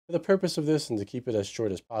you. For the purpose of this and to keep it as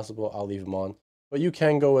short as possible, I'll leave them on. But you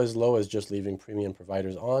can go as low as just leaving premium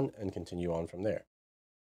providers on and continue on from there.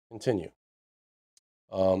 Continue.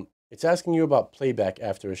 It's asking you about playback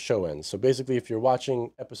after a show ends. So basically, if you're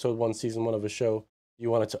watching episode 1, season 1 of a show, you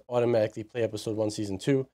want it to automatically play episode 1, season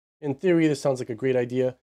 2. In theory, this sounds like a great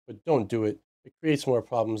idea, but don't do it. It creates more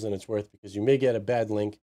problems than it's worth because you may get a bad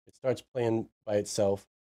link. It starts playing by itself,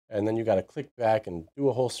 and then you got to click back and do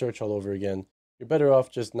a whole search all over again. You're better off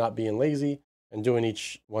just not being lazy and doing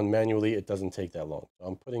each one manually. It doesn't take that long. So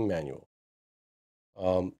I'm putting manual.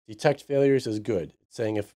 Detect failures is good. It's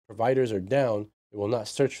saying if providers are down, it will not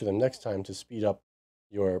search for them next time to speed up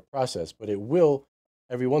your process, but it will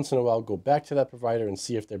every once in a while go back to that provider and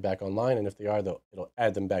see if they're back online. And if they are, it'll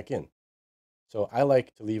add them back in. So I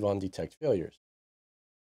like to leave on detect failures.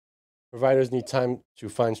 Providers need time to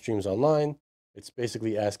find streams online. It's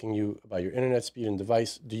basically asking you about your internet speed and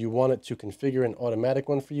device. Do you want it to configure an automatic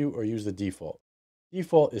one for you or use the default?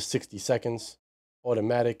 Default is 60 seconds.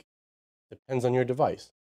 Automatic depends on your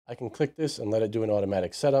device. I can click this and let it do an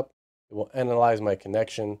automatic setup. It will analyze my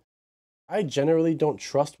connection. I generally don't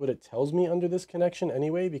trust what it tells me under this connection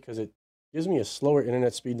anyway, because it gives me a slower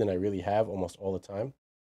internet speed than I really have almost all the time.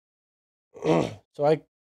 So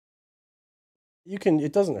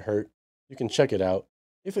it doesn't hurt. You can check it out.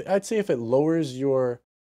 I'd say if it lowers your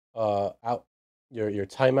your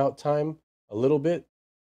timeout time a little bit,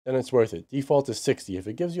 then it's worth it. Default is 60. If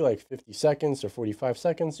it gives you like 50 seconds or 45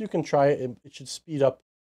 seconds, you can try it. It should speed up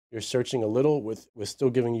your searching a little with still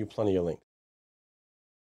giving you plenty of links.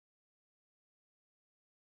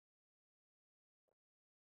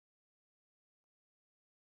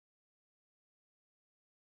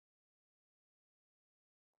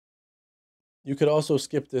 You could also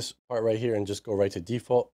skip this part right here and just go right to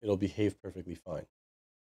default. It'll behave perfectly fine.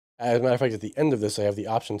 As a matter of fact, at the end of this, I have the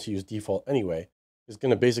option to use default anyway. It's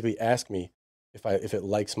going to basically ask me if it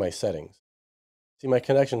likes my settings. See, my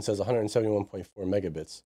connection says 171.4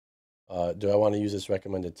 megabits. Do I want to use this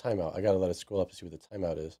recommended timeout? I got to let it scroll up to see what the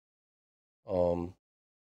timeout is. So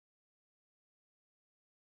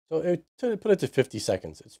put it to 50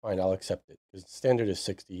 seconds. It's fine. I'll accept it because standard is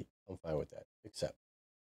 60. I'm fine with that. Accept.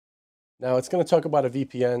 Now it's going to talk about a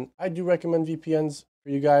VPN. I do recommend VPNs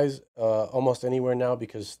for you guys almost anywhere now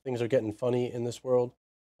because things are getting funny in this world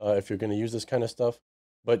if you're going to use this kind of stuff.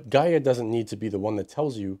 But Gaia doesn't need to be the one that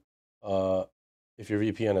tells you if your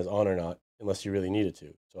VPN is on or not unless you really need it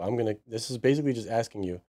to. So this is basically just asking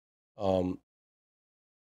you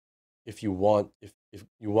if you want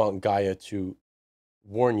Gaia to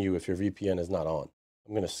warn you if your VPN is not on.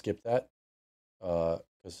 I'm going to skip that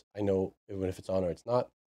because I know even if it's on or it's not.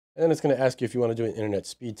 And then it's going to ask you if you want to do an internet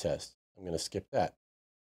speed test. I'm going to skip that.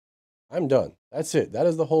 I'm done. That's it. That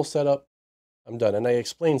is the whole setup. I'm done. And I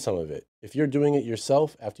explained some of it. If you're doing it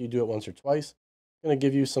yourself after you do it once or twice, I'm going to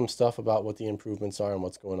give you some stuff about what the improvements are and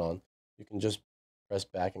what's going on. You can just press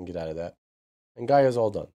back and get out of that. And Gaia's all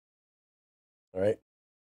done. All right.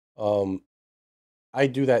 I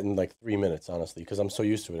do that in like 3 minutes, honestly, because I'm so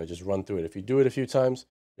used to it. I just run through it. If you do it a few times,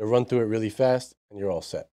 you'll run through it really fast and you're all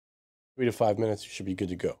set. 3 to 5 minutes, you should be good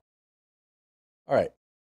to go. All right.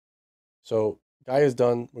 So Gaia is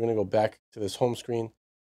done. We're going to go back to this home screen.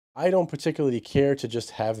 I don't particularly care to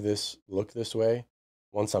just have this look this way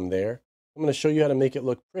once I'm there. I'm going to show you how to make it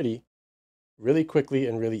look pretty really quickly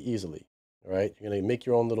and really easily. All right. You're going to make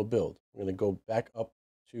your own little build. We're going to go back up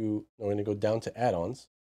to, no, we're going to go down to add-ons.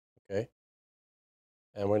 Okay.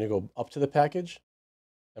 And we're going to go up to the package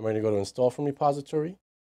and we're going to go to install from repository.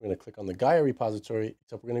 We're going to click on the Gaia repository,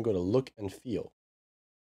 except we're going to go to look and feel.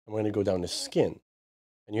 And we're going to go down to skin.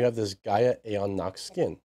 And you have this Gaia Aeon Nox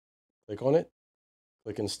skin. Click on it,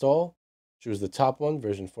 click install, choose the top one,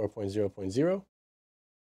 version 4.0.0,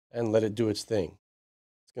 and let it do its thing.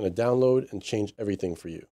 It's going to download and change everything for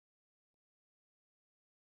you.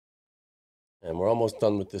 And we're almost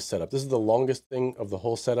done with this setup. This is the longest thing of the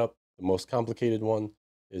whole setup. The most complicated one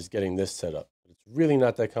is getting this set up. But it's really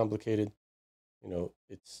not that complicated. You know,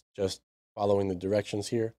 it's just following the directions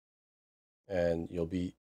here. And you'll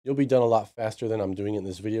be done a lot faster than I'm doing it in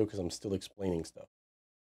this video because I'm still explaining stuff.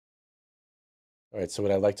 All right, so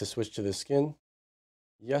would I like to switch to this skin?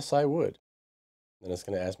 Yes, I would. Then it's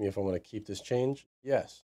going to ask me if I want to keep this change.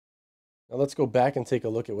 Yes. Now let's go back and take a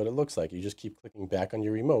look at what it looks like. You just keep clicking back on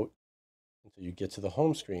your remote until you get to the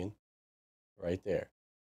home screen right there.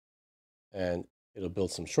 And it'll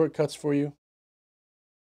build some shortcuts for you.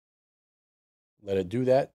 Let it do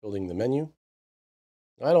that, building the menu.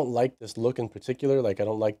 I don't like this look in particular. Like I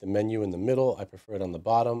don't like the menu in the middle. I prefer it on the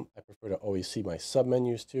bottom. I prefer to always see my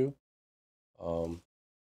submenus too.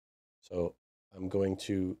 So I'm going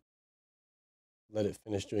to let it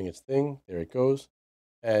finish doing its thing. There it goes.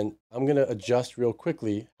 And I'm going to adjust real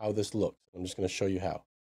quickly how this looks. I'm just going to show you how.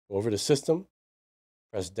 Go over to System,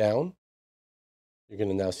 press down. You're going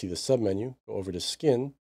to now see the submenu. Go over to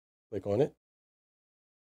Skin, click on it.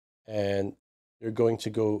 And you're going to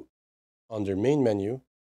go under Main Menu,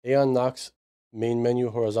 Aeon Nox Main Menu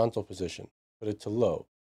Horizontal Position. Put it to low.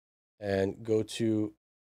 And go to,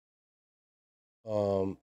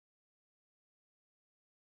 where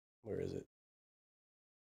is it?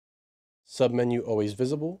 Submenu always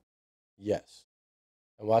visible? Yes.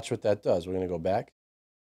 And watch what that does. We're going to go back.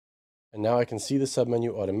 And now I can see the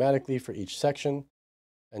submenu automatically for each section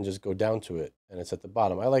and just go down to it. And it's at the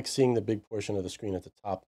bottom. I like seeing the big portion of the screen at the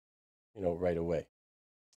top, you know, right away.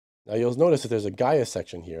 Now you'll notice that there's a Gaia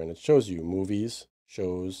section here and it shows you movies,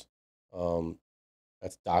 shows,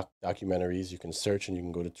 that's documentaries. You can search and you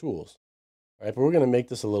can go to tools. All right, but we're going to make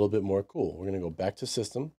this a little bit more cool. We're going to go back to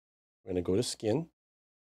System. We're going to go to Skin,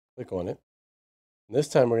 click on it. And this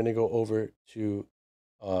time we're going to go over to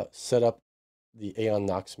set up the Aeon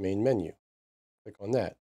Nox main menu. Click on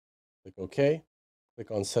that. Click OK. Click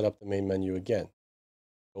on Set up the main menu again.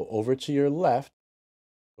 Go over to your left.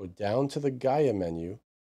 Go down to the Gaia menu.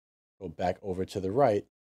 Go back over to the right.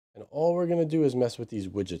 And all we're going to do is mess with these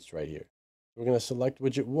widgets right here. We're going to select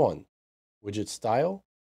widget 1. Widget style.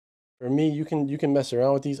 For me, you can mess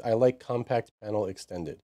around with these. I like compact panel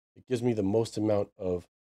extended. It gives me the most amount of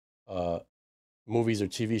movies or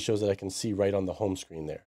TV shows that I can see right on the home screen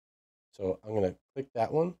there. So I'm going to click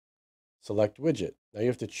that one, select widget. Now you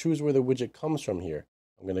have to choose where the widget comes from here.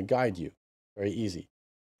 I'm going to guide you. Very easy.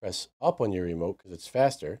 Press up on your remote because it's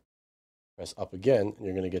faster. Press up again and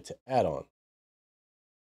you're going to get to add-on.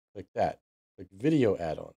 Click that. Click video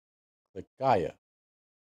add-on. Click Gaia.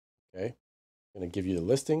 Okay. I'm going to give you the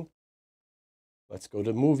listing. Let's go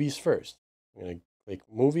to movies first. I'm going to click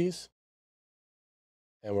movies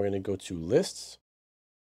and we're going to go to lists.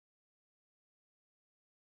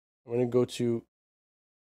 I'm going to go to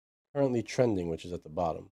currently trending, which is at the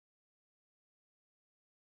bottom.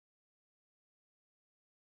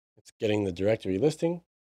 It's getting the directory listing.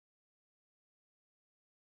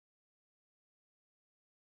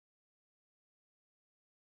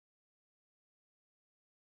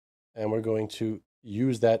 And we're going to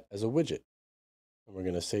use that as a widget. And we're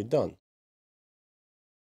going to say done.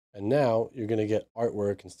 And now you're going to get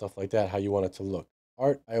artwork and stuff like that, how you want it to look.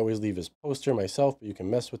 Art, I always leave as poster myself, but you can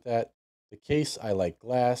mess with that. The case, I like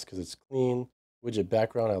glass because it's clean. Widget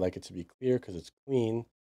background, I like it to be clear because it's clean.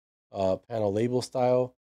 Panel label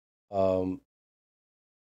style. You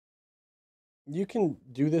can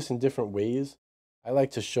do this in different ways. I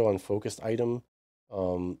like to show unfocused item,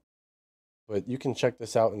 but you can check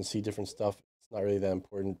this out and see different stuff. It's not really that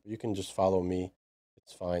important. You can just follow me.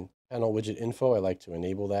 It's fine. Panel widget info, I like to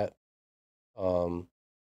enable that.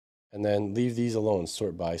 And then leave these alone,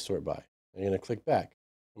 sort by, sort by. And you're going to click back.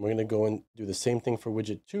 And we're going to go and do the same thing for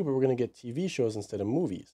widget 2, but we're going to get TV shows instead of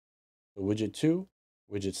movies. So widget 2,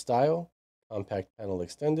 widget style, compact panel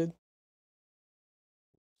extended,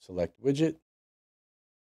 select widget,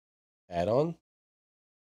 add-on,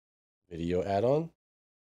 video add-on,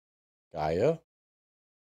 Gaia,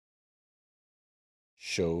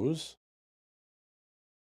 shows,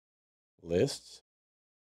 lists,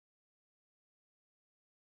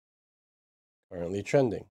 currently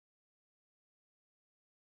trending.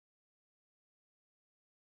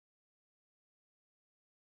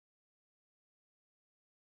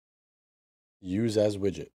 Use as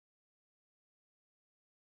widget.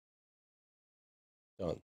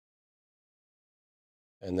 Done.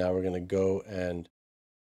 And now we're going to go and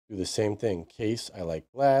do the same thing. Case, I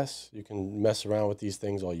like glass. You can mess around with these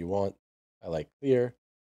things all you want. I like clear.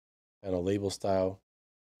 Panel label style,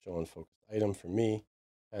 show unfocused item for me.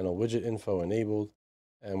 Panel widget info enabled,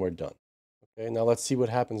 and we're done. Okay, now let's see what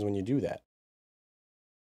happens when you do that.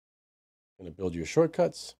 I'm going to build your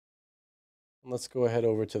shortcuts. And let's go ahead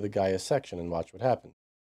over to the Gaia section and watch what happens.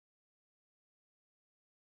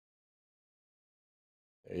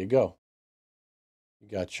 There you go. You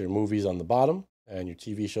got your movies on the bottom and your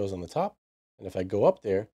TV shows on the top. And if I go up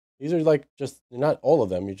there, these are like just, not all of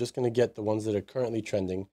them. You're just going to get the ones that are currently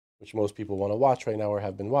trending, which most people want to watch right now or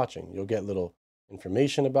have been watching. You'll get little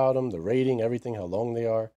information about them, the rating, everything, how long they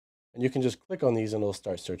are. And you can just click on these and it'll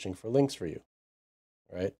start searching for links for you.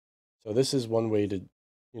 All right. So this is one way to,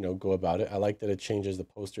 go about it. I like that it changes the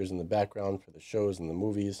posters in the background for the shows and the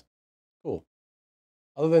movies. Cool.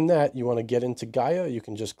 Other than that, you want to get into Gaia, you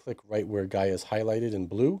can just click right where Gaia is highlighted in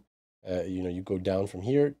blue. You go down from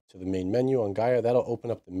here to the main menu on Gaia. That'll open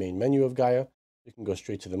up the main menu of Gaia. You can go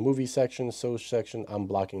straight to the movie section, search section. I'm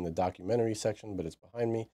blocking the documentary section, but it's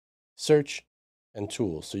behind me. Search and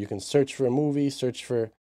tools. So you can search for a movie, search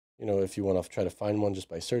for, if you want to try to find one just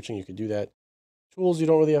by searching, you could do that. Tools you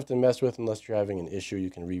don't really have to mess with unless you're having an issue. You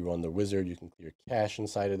can rerun the wizard. You can clear cache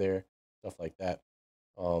inside of there, stuff like that.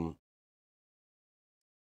 But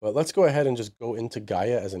let's go ahead and just go into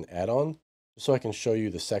Gaia as an add-on, just so I can show you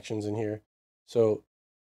the sections in here. So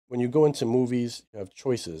when you go into movies, you have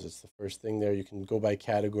choices. It's the first thing there. You can go by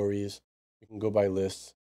categories. You can go by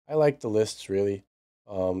lists. I like the lists, really.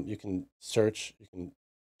 You can search. You can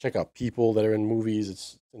check out people that are in movies.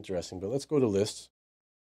 It's interesting. But let's go to lists.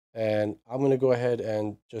 And I'm going to go ahead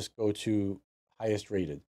and just go to highest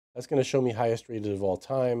rated. That's going to show me highest rated of all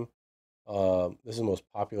time. This is the most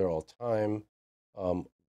popular all time.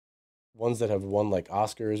 Ones that have won like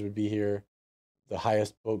Oscars would be here. The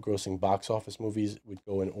highest grossing box office movies would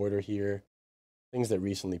go in order here. Things that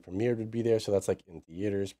recently premiered would be there. So that's like in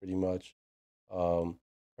theaters pretty much.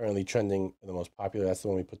 Currently trending, the most popular. That's the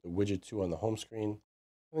one we put the widget to on the home screen.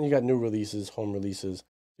 And then you got new releases, home releases.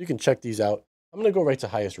 You can check these out. I'm going to go right to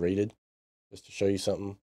highest rated just to show you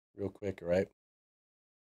something real quick, all right?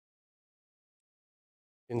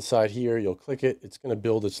 Inside here, you'll click it. It's going to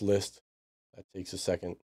build its list. That takes a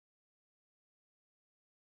second.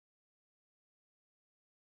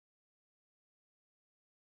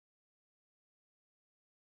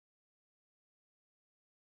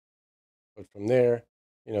 But from there,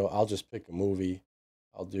 I'll just pick a movie.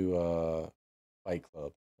 I'll do Fight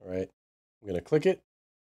Club, all right? I'm going to click it.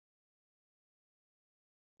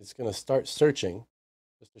 It's going to start searching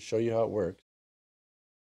just to show you how it works.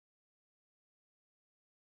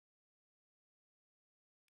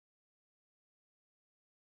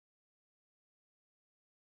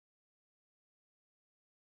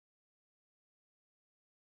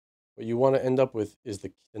 What you want to end up with is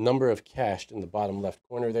the number of cached in the bottom left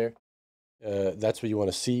corner there. That's what you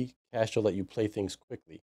want to see. Cached will let you play things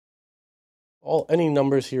quickly. Any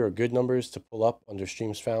numbers here are good numbers to pull up under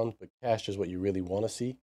streams found, but cached is what you really want to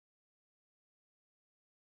see.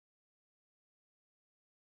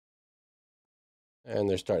 And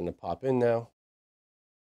they're starting to pop in now.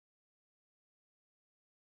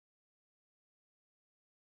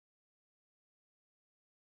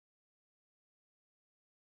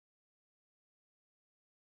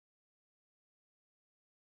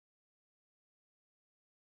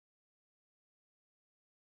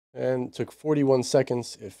 And took 41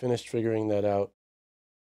 seconds. It finished figuring that out.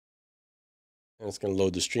 And it's going to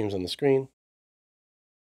load the streams on the screen.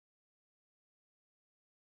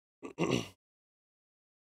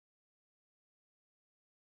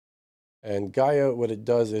 And Gaia, what it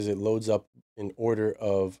does is it loads up in order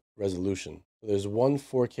of resolution. So there's one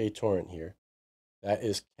 4K torrent here that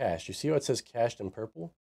is cached. You see how it says cached in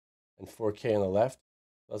purple and 4K on the left?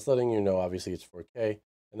 That's letting you know, obviously, it's 4K.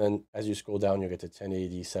 And then as you scroll down, you'll get to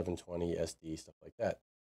 1080, 720, SD, stuff like that.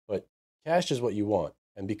 But cached is what you want.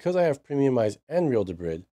 And because I have Premiumize and Real to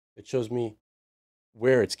Brid, it shows me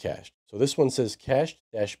where it's cached. So this one says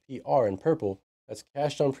cached-PR in purple. That's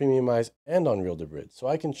cached on Premiumize and on Real to Brid. So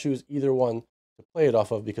I can choose either one to play it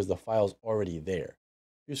off of because the file's already there.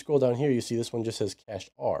 If you scroll down here, you see this one just says cached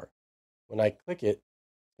R. When I click it,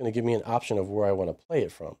 it's going to give me an option of where I want to play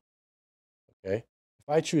it from. Okay. If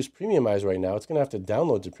I choose Premiumize right now, it's going to have to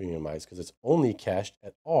download to Premiumize because it's only cached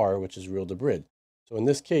at R, which is Real to Brid. So in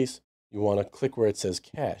this case, you want to click where it says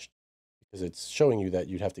cached because it's showing you that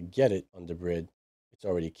you'd have to get it on Brid. It's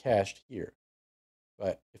already cached here.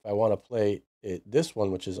 But if I want to play it, this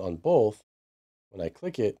one, which is on both, when I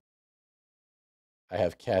click it, I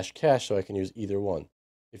have cache, so I can use either one.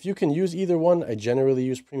 If you can use either one, I generally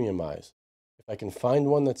use Premiumize. If I can find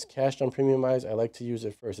one that's cached on Premiumize, I like to use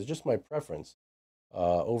it first. It's just my preference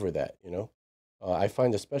over that, you know. I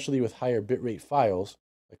find especially with higher bitrate files,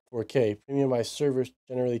 like 4K, Premiumize servers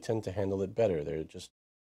generally tend to handle it better. They're just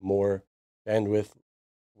more bandwidth,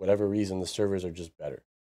 whatever reason, the servers are just better.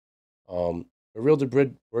 But Real to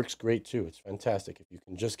Brid works great too. It's fantastic. If you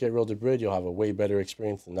can just get Real to Brid, you'll have a way better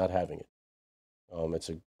experience than not having it. It's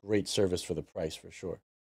a great service for the price for sure.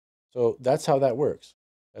 So that's how that works.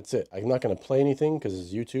 That's it. I'm not going to play anything because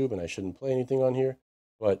it's YouTube and I shouldn't play anything on here.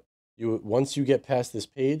 But once you get past this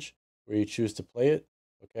page where you choose to play it,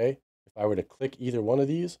 okay, if I were to click either one of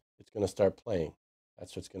these, it's going to start playing.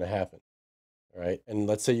 That's what's going to happen. All right. And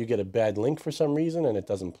let's say you get a bad link for some reason and it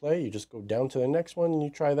doesn't play. You just go down to the next one and you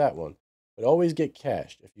try that one. But always get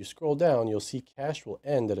cached. If you scroll down, you'll see cached will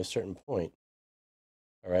end at a certain point.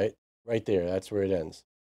 All right. Right there. That's where it ends.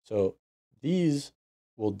 So these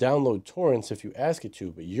will download torrents if you ask it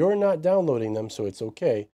to, but you're not downloading them, so it's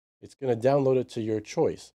okay. It's going to download it to your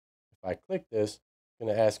choice. If I click this, it's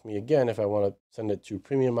going to ask me again if I want to send it to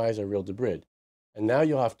Premiumize or Real to Brid. And now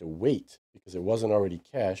you'll have to wait because it wasn't already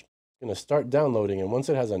cached. It's going to start downloading, and once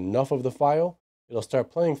it has enough of the file, it'll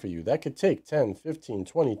start playing for you. That could take 10, 15,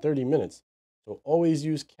 20, 30 minutes. So always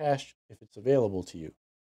use cache if it's available to you.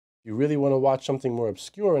 If you really want to watch something more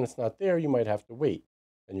obscure and it's not there, you might have to wait.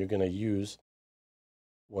 And you're going to use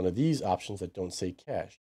one of these options that don't say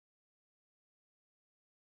cached.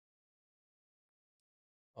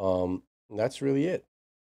 And that's really it.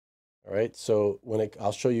 All right. So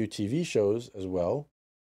I'll show you TV shows as well.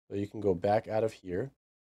 So you can go back out of here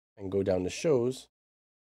and go down to shows.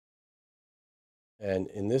 And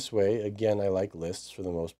in this way, again, I like lists for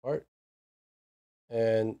the most part.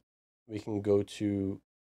 And we can go to,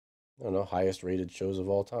 I don't know, highest rated shows of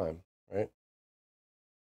all time, right?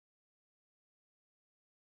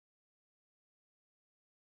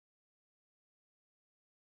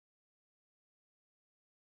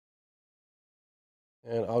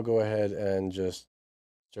 And I'll go ahead and just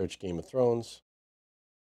search Game of Thrones.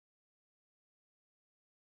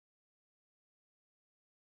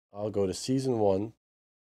 I'll go to season 1,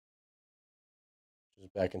 which is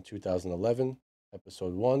back in 2011,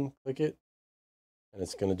 episode 1, click it, and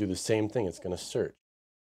it's going to do the same thing. It's going to search.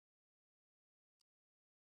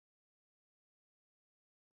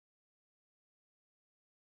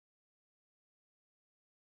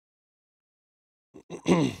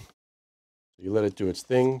 So you let it do its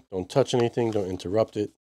thing. Don't touch anything. Don't interrupt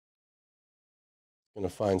it. It's going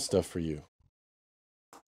to find stuff for you.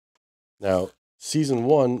 Now, season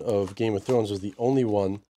 1 of Game of Thrones was the only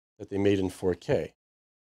one that they made in 4K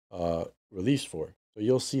released for. So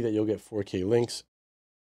you'll see that you'll get 4K links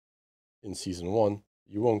in season 1.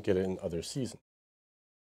 You won't get it in other seasons.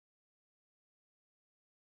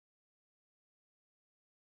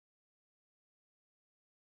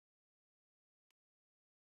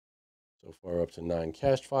 So far up to 9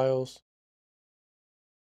 cached files.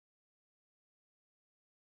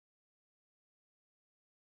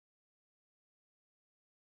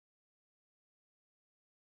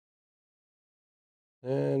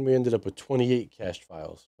 And we ended up with 28 cached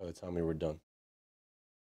files by the time we were done.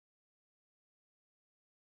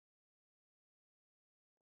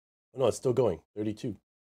 No, it's still going. 32.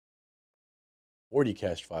 40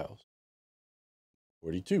 cached files.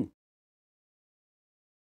 42.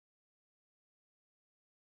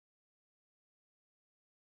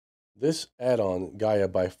 This add-on, Gaia,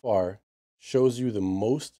 by far, shows you the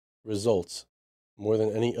most results, more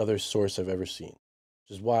than any other source I've ever seen,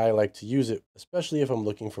 which is why I like to use it, especially if I'm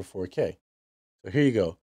looking for 4K. So here you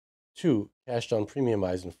go. 2, cached on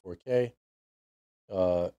Premiumize in 4K.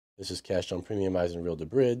 This is cached on Premiumize in Real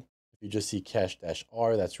Debrid. If you just see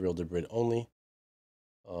cache-R, that's Real Debrid only,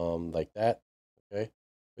 like that, okay?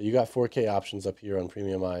 But you got 4K options up here on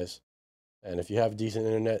Premiumize, and if you have decent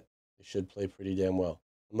internet, it should play pretty damn well.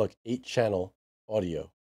 And look, 8-channel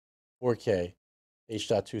audio, 4K,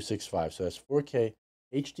 H.265. So that's 4K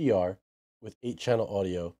HDR with 8-channel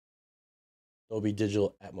audio, Dolby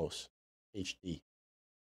Digital Atmos HD.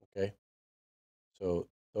 Okay, so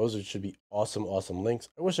those should be awesome, awesome links.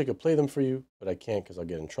 I wish I could play them for you, but I can't because I'll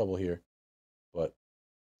get in trouble here. But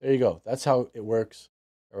there you go. That's how it works.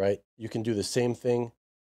 All right, you can do the same thing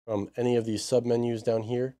from any of these submenus down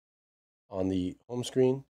here on the home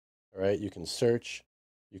screen. All right, you can search,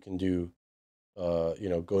 you can do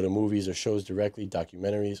go to movies or shows directly,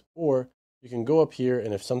 documentaries, or you can go up here,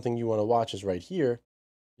 and if something you want to watch is right here,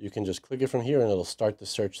 you can just click it from here and it'll start the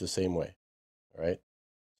search the same way. All right,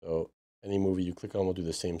 so any movie you click on will do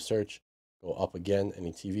the same search. Go up again,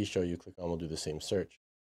 any TV show you click on will do the same search.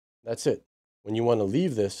 That's it. When you want to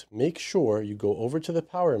leave this, make sure you go over to the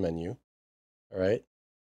power menu, all right,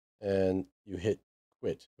 and you hit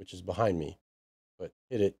quit, which is behind me, but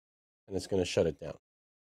hit it and it's going to shut it down.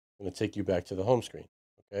 It's going to take you back to the home screen,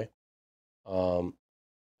 okay? The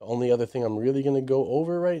only other thing I'm really going to go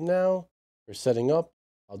over right now for setting up,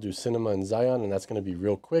 I'll do Cinema and Zion, and that's going to be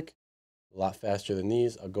real quick, a lot faster than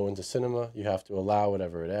these. I'll go into Cinema. You have to allow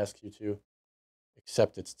whatever it asks you to,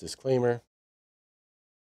 accept its disclaimer,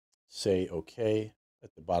 say OK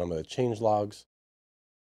at the bottom of the change logs,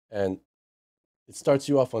 and it starts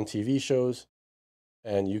you off on TV shows,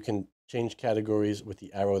 and you can change categories with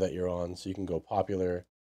the arrow that you're on. So you can go popular,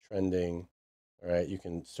 trending, all right? You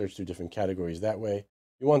can search through different categories that way.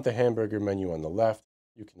 You want the hamburger menu on the left.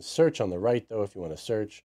 You can search on the right, though, if you want to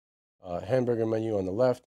search. Hamburger menu on the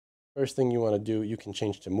left. First thing you want to do, you can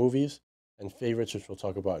change to movies and favorites, which we'll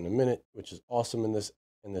talk about in a minute, which is awesome in this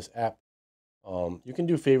app. You can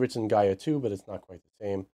do favorites in Gaia too, but it's not quite the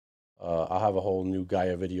same. I'll have a whole new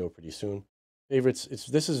Gaia video pretty soon. Favorites,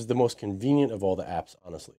 this is the most convenient of all the apps,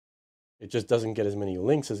 honestly. It just doesn't get as many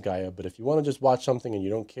links as Gaia, but if you want to just watch something and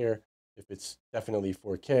you don't care if it's definitely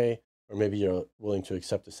 4K, or maybe you're willing to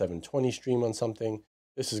accept a 720 stream on something,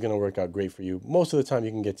 this is going to work out great for you. Most of the time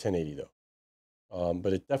you can get 1080 though,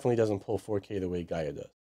 but it definitely doesn't pull 4K the way Gaia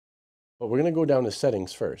does. But we're going to go down to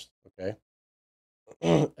settings first, okay?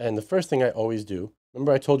 And the first thing I always do,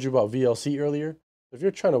 remember I told you about VLC earlier? If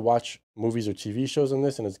you're trying to watch movies or TV shows on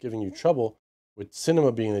this and it's giving you trouble with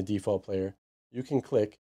Cinema being the default player, you can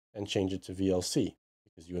click and change it to VLC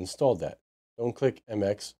because you installed that. Don't click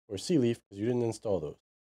MX or CLeaf because you didn't install those.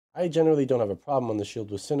 I generally don't have a problem on the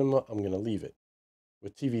Shield with Cinema. I'm going to leave it.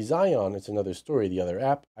 With TV Zion, it's another story. The other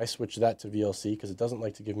app, I switched that to VLC because it doesn't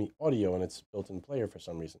like to give me audio in its built-in player for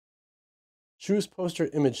some reason. Choose poster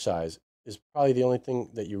image size is probably the only thing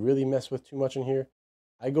that you really mess with too much in here.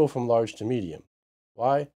 I go from large to medium.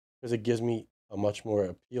 Why? Because it gives me a much more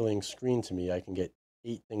appealing screen to me. I can get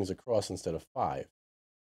 8 things across instead of 5.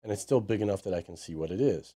 And it's still big enough that I can see what it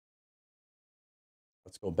is.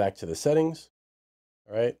 Let's go back to the settings.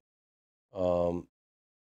 All right.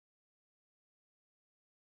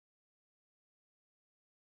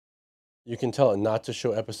 You can tell it not to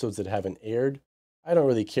show episodes that haven't aired. I don't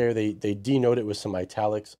really care. They denote it with some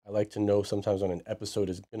italics. I like to know sometimes when an episode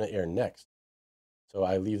is going to air next. So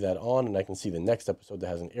I leave that on and I can see the next episode that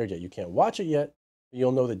hasn't aired yet. You can't watch it yet, but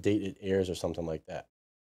you'll know the date it airs or something like that.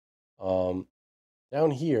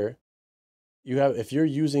 Down here, you have, if you're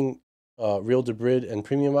using Real Debrid and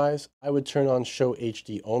Premiumize, I would turn on Show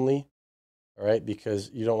HD only, all right, because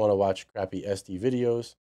you don't want to watch crappy SD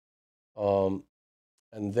videos.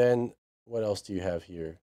 And then what else do you have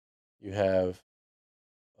here? You have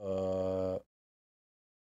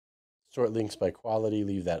sort links by quality,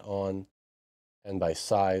 leave that on, and by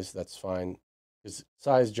size, that's fine, because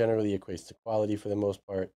size generally equates to quality for the most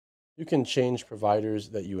part. You can change providers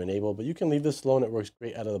that you enable, but you can leave this alone. It works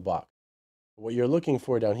great out of the box. What you're looking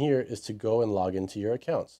for down here is to go and log into your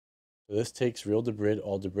accounts. So this takes Real Debrid,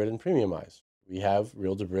 All Debrid, and Premiumize. We have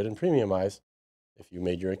Real Debrid and Premiumize if you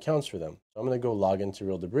made your accounts for them. So I'm going to go log into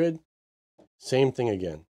Real Debrid. Same thing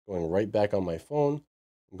again, going right back on my phone.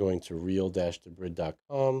 I'm going to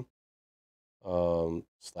real-debrid.com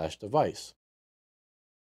 /device.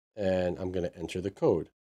 and I'm going to enter the code.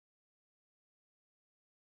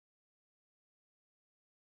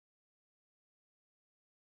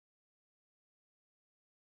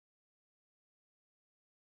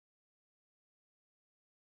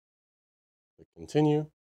 Click continue.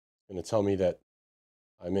 It's going to tell me that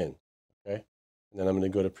I'm in. Okay. And then I'm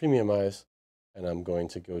going to go to premiumize, and I'm going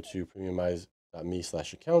to go to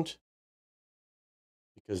premiumize.me/account,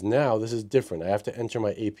 because now this is different. I have to enter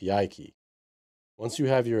my API key. Once you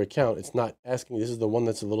have your account, it's not asking. This is the one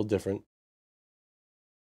that's a little different.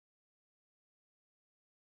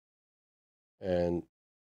 And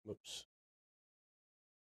whoops.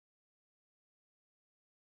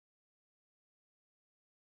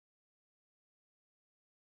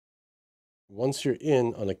 Once you're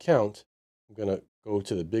in an account, I'm going to go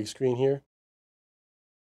to the big screen here,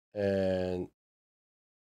 and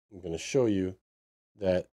I'm going to show you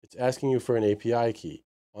that it's asking you for an API key.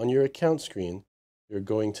 On your account screen, you're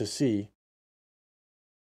going to see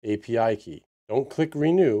API key. Don't click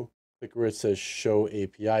renew, click where it says show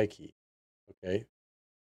API key. Okay,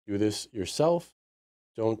 do this yourself.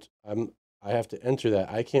 I have to enter that.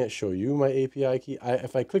 I can't show you my API key.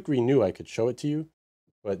 If I click renew, I could show it to you,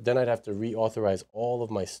 but then I'd have to reauthorize all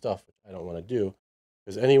of my stuff, which I don't want to do,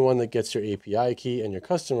 because anyone that gets your API key and your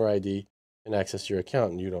customer ID can access your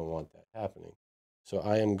account, and you don't want that happening. So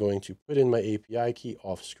I am going to put in my API key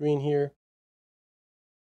off screen here.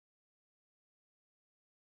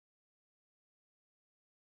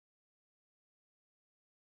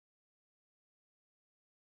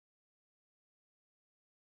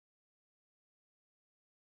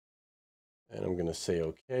 And I'm going to say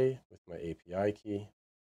OK with my API key.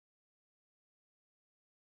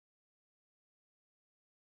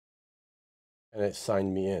 And it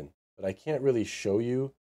signed me in. But I can't really show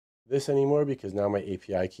you this anymore because now my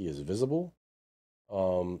API key is visible.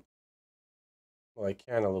 Well, I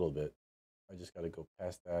can a little bit. I just got to go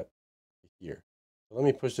past that to here. So let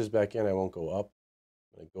me push this back in. I won't go up.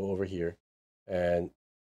 I'm going to go over here. And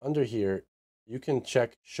under here, you can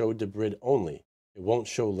check show debrid only. It won't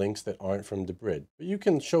show links that aren't from debrid. But you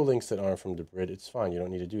can show links that aren't from debrid. It's fine. You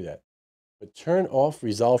don't need to do that. But turn off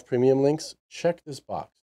resolve premium links. Check this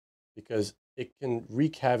box, because it can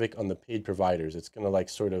wreak havoc on the paid providers. It's going to like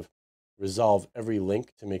sort of resolve every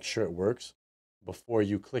link to make sure it works before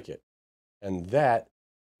you click it. And that,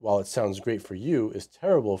 while it sounds great for you, is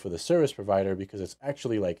terrible for the service provider, because it's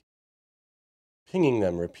actually like pinging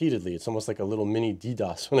them repeatedly. It's almost like a little mini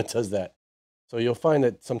DDoS when it does that. So you'll find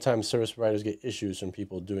that sometimes service providers get issues from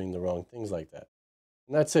people doing the wrong things like that.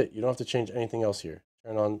 And that's it. You don't have to change anything else here.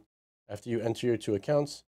 Turn on, after you enter your two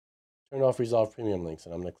accounts, turn off resolve premium links,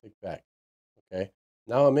 and I'm going to click back. Okay.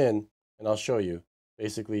 Now I'm in, and I'll show you.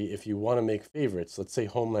 Basically, if you want to make favorites, let's say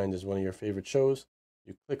Homeland is one of your favorite shows,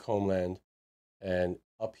 you click Homeland, and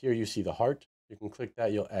up here you see the heart. You can click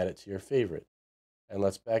that, you'll add it to your favorite. And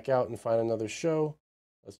let's back out and find another show.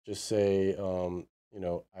 Let's just say,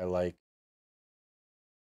 I like,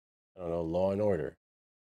 I don't know, Law and Order.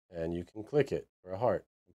 And you can click it for a heart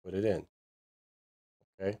and put it in.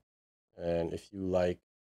 Okay. And if you like,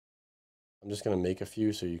 I'm just going to make a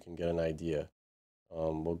few so you can get an idea.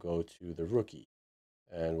 We'll go to The Rookie,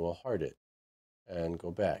 and we'll heart it and go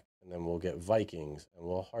back. And then we'll get Vikings, and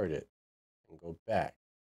we'll heart it and go back.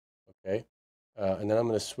 Okay. And then I'm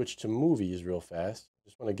going to switch to movies real fast.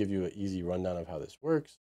 Just want to give you an easy rundown of how this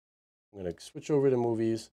works. I'm going to switch over to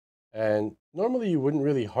movies. And normally you wouldn't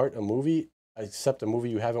really heart a movie, except a movie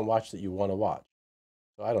you haven't watched that you want to watch.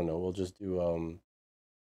 So I don't know. We'll just do,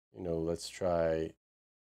 let's try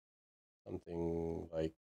something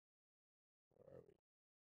like,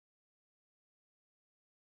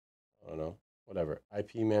 I don't know, whatever,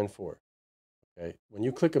 IP Man 4. Okay. When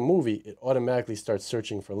you click a movie, it automatically starts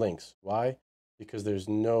searching for links. Why? Because there's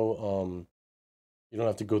no, you don't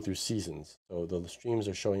have to go through seasons. So the streams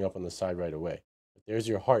are showing up on the side right away. But there's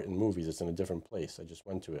your heart in movies. It's in a different place. I just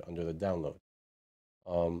went to it under the download.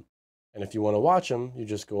 And if you want to watch them, you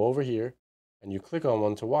just go over here and you click on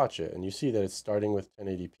one to watch it. And you see that it's starting with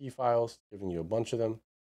 1080p files, giving you a bunch of them.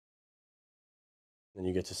 Then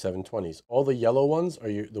you get to 720s. All the yellow ones are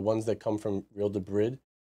the ones that come from Real Debrid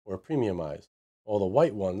or Premiumized. All the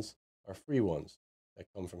white ones are free ones that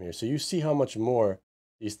come from here. So you see how much more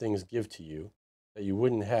these things give to you that you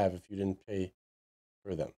wouldn't have if you didn't pay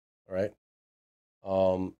for them. All right.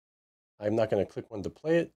 I'm not going to click one to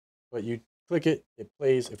play it, but you click it, it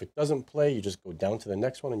plays. If it doesn't play, you just go down to the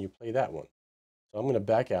next one and you play that one. So I'm going to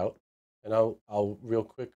back out, and I'll real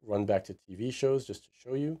quick run back to TV shows just to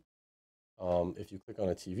show you. If you click on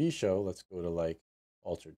a TV show, let's go to like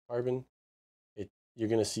Altered Carbon. You're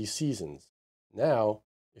going to see seasons. Now,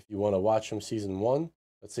 if you want to watch from season 1,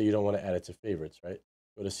 Let's say you don't want to add it to favorites, right?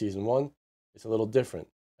 Go to season 1. It's a little different.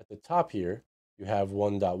 At the top here, you have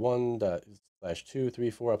 1.1/2, 3,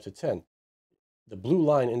 4 up to 10. The blue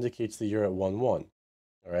line indicates that you're at 1.1.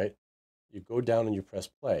 All right. You go down and you press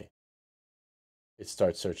play. It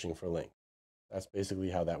starts searching for links. That's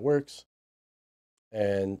basically how that works.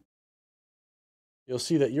 And you'll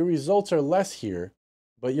see that your results are less here,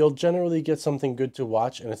 but you'll generally get something good to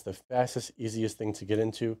watch, and it's the fastest, easiest thing to get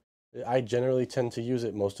into. I generally tend to use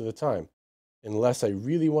it most of the time. Unless I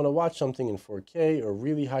really want to watch something in 4K or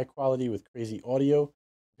really high quality with crazy audio,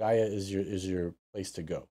 Gaia is your place to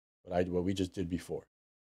go. What we just did before.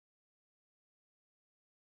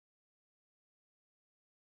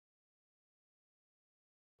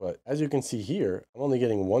 But as you can see here, I'm only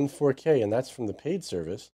getting one 4K, and that's from the paid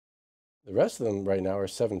service. The rest of them right now are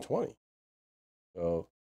 720. So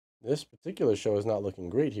this particular show is not looking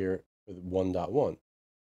great here with 1.1.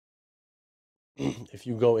 If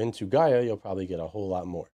you go into Gaia, you'll probably get a whole lot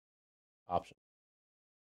more options.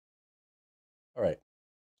 All right,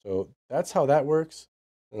 so that's how that works.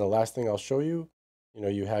 And the last thing I'll show you,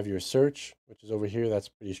 you have your search, which is over here. That's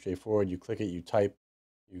pretty straightforward. You click it, you type,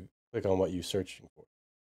 you click on what you're searching for.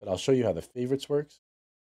 But I'll show you how the favorites works.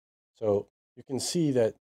 So you can see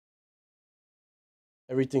that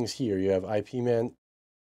everything's here. You have IP Man.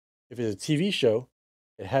 If it's a TV show,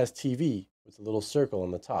 it has TV with a little circle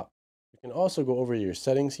on the top. You can also go over your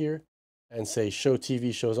settings here and say show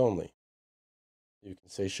TV shows only. You can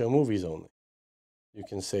say show movies only. You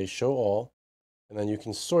can say show all, and then you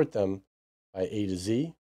can sort them by A to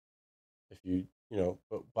Z. If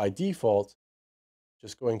but by default,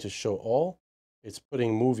 just going to show all, it's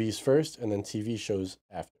putting movies first and then TV shows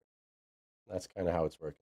after. That's kind of how it's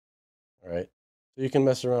working. All right. So you can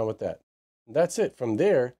mess around with that. And that's it. From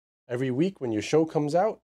there, every week when your show comes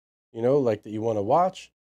out, like that you want to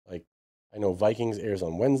watch, like I know Vikings airs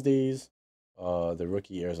on Wednesdays, The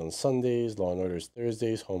Rookie airs on Sundays, Law and Order is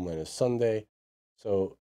Thursdays, Homeland is Sunday.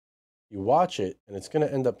 So you watch it and it's going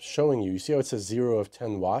to end up showing you. You see how it says 0 of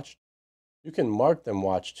 10 watched? You can mark them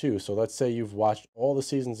watched too. So let's say you've watched all the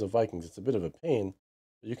seasons of Vikings. It's a bit of a pain,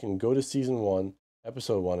 but you can go to season 1,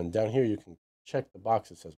 episode 1, and down here you can check the box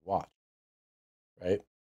that says watch, right?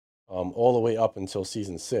 All the way up until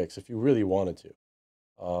season 6. If you really wanted to,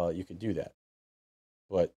 you could do that.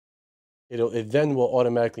 But it then will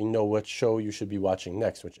automatically know what show you should be watching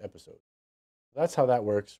next, which episode. That's how that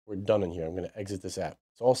works. We're done in here. I'm going to exit this app.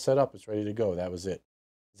 It's all set up. It's ready to go. That was it.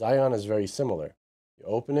 Zion is very similar. You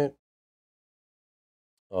open it.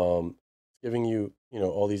 It's giving you,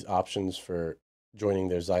 all these options for joining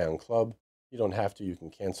their Zion club. You don't have to. You can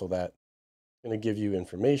cancel that. It's going to give you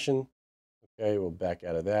information. Okay, we'll back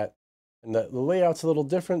out of that. And the layout's a little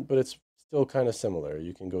different, but it's still kind of similar.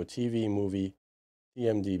 You can go TV, movie,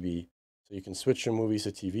 TMDB. So you can switch your movies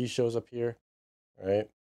to TV shows up here. All right.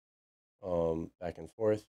 Back and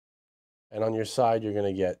forth. And on your side, you're going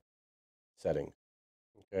to get settings.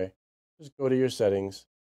 Okay. Just go to your settings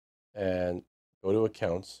and go to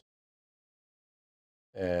accounts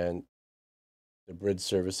and Debrid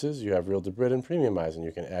services. You have Real Debrid and Premiumize, and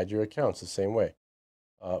you can add your accounts the same way.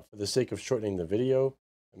 For the sake of shortening the video,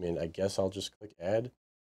 I guess I'll just click add,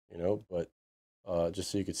 but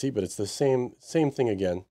just so you can see, but it's the same thing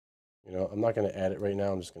again. I'm not going to add it right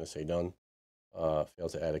now. I'm just going to say done. Fail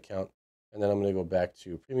to add account. And then I'm going to go back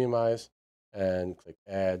to Premiumize and click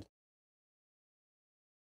add.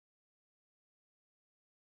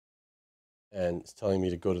 And it's telling me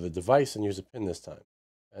to go to the device and use a PIN this time.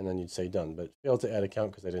 And then you'd say done, but fail to add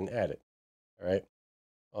account because I didn't add it. All right.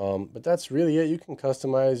 But that's really it. You can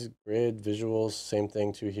customize grid, visuals, same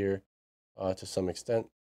thing to here to some extent.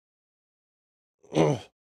 But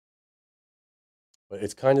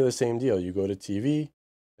it's kind of the same deal. You go to TV,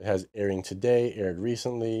 it has airing today, aired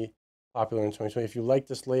recently, popular in 2020. If you like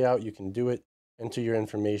this layout, you can do it, enter your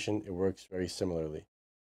information. It works very similarly.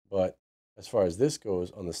 But as far as this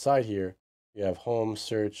goes, on the side here, you have home,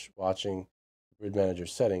 search, watching, grid manager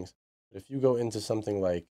settings. But if you go into something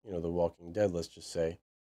like, The Walking Dead, let's just say,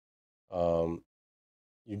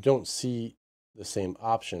 you don't see the same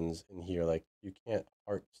options in here. Like you can't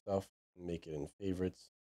heart stuff and make it in favorites,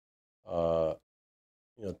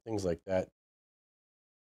 things like that.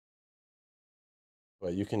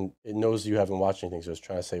 But it knows you haven't watched anything, so it's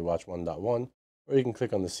trying to say watch 1.1, or you can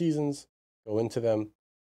click on the seasons, go into them,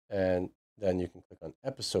 and then you can click on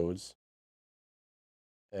episodes,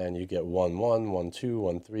 and you get 1.1,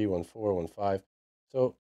 1.2, 1.3, 1.4, 1.5.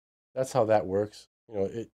 So that's how that works.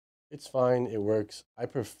 It's fine. It works. I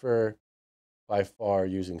prefer by far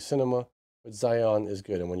using Cinema, but Zion is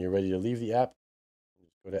good. And when you're ready to leave the app,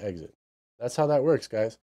 just go to exit. That's how that works,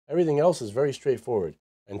 guys. Everything else is very straightforward.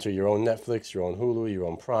 enter your own Netflix, your own Hulu, your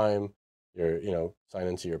own Prime, sign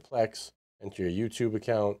into your Plex, enter your YouTube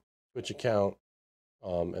account, Twitch account,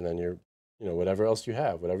 and then whatever else you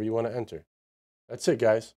have, whatever you want to enter. That's it,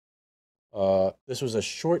 guys. This was as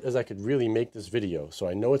short as I could really make this video, so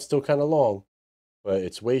I know it's still kind of long, but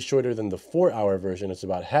it's way shorter than the 4-hour version. It's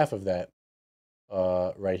about half of that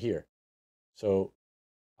right here. So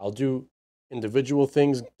I'll do individual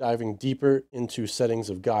things, diving deeper into settings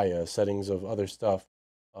of Gaia, settings of other stuff,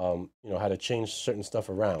 how to change certain stuff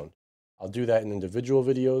around. I'll do that in individual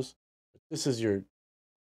videos. But this is your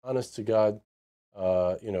honest to God,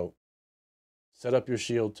 set up your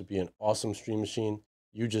Shield to be an awesome stream machine.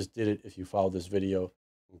 You just did it if you followed this video.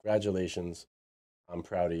 Congratulations. I'm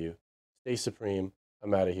proud of you. Stay supreme.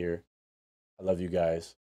 I'm out of here. I love you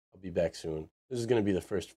guys. I'll be back soon. This is going to be the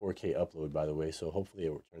first 4K upload, by the way, so hopefully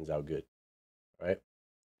it turns out good. All right?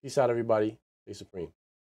 Peace out, everybody. Stay supreme.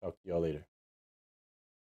 Talk to y'all later.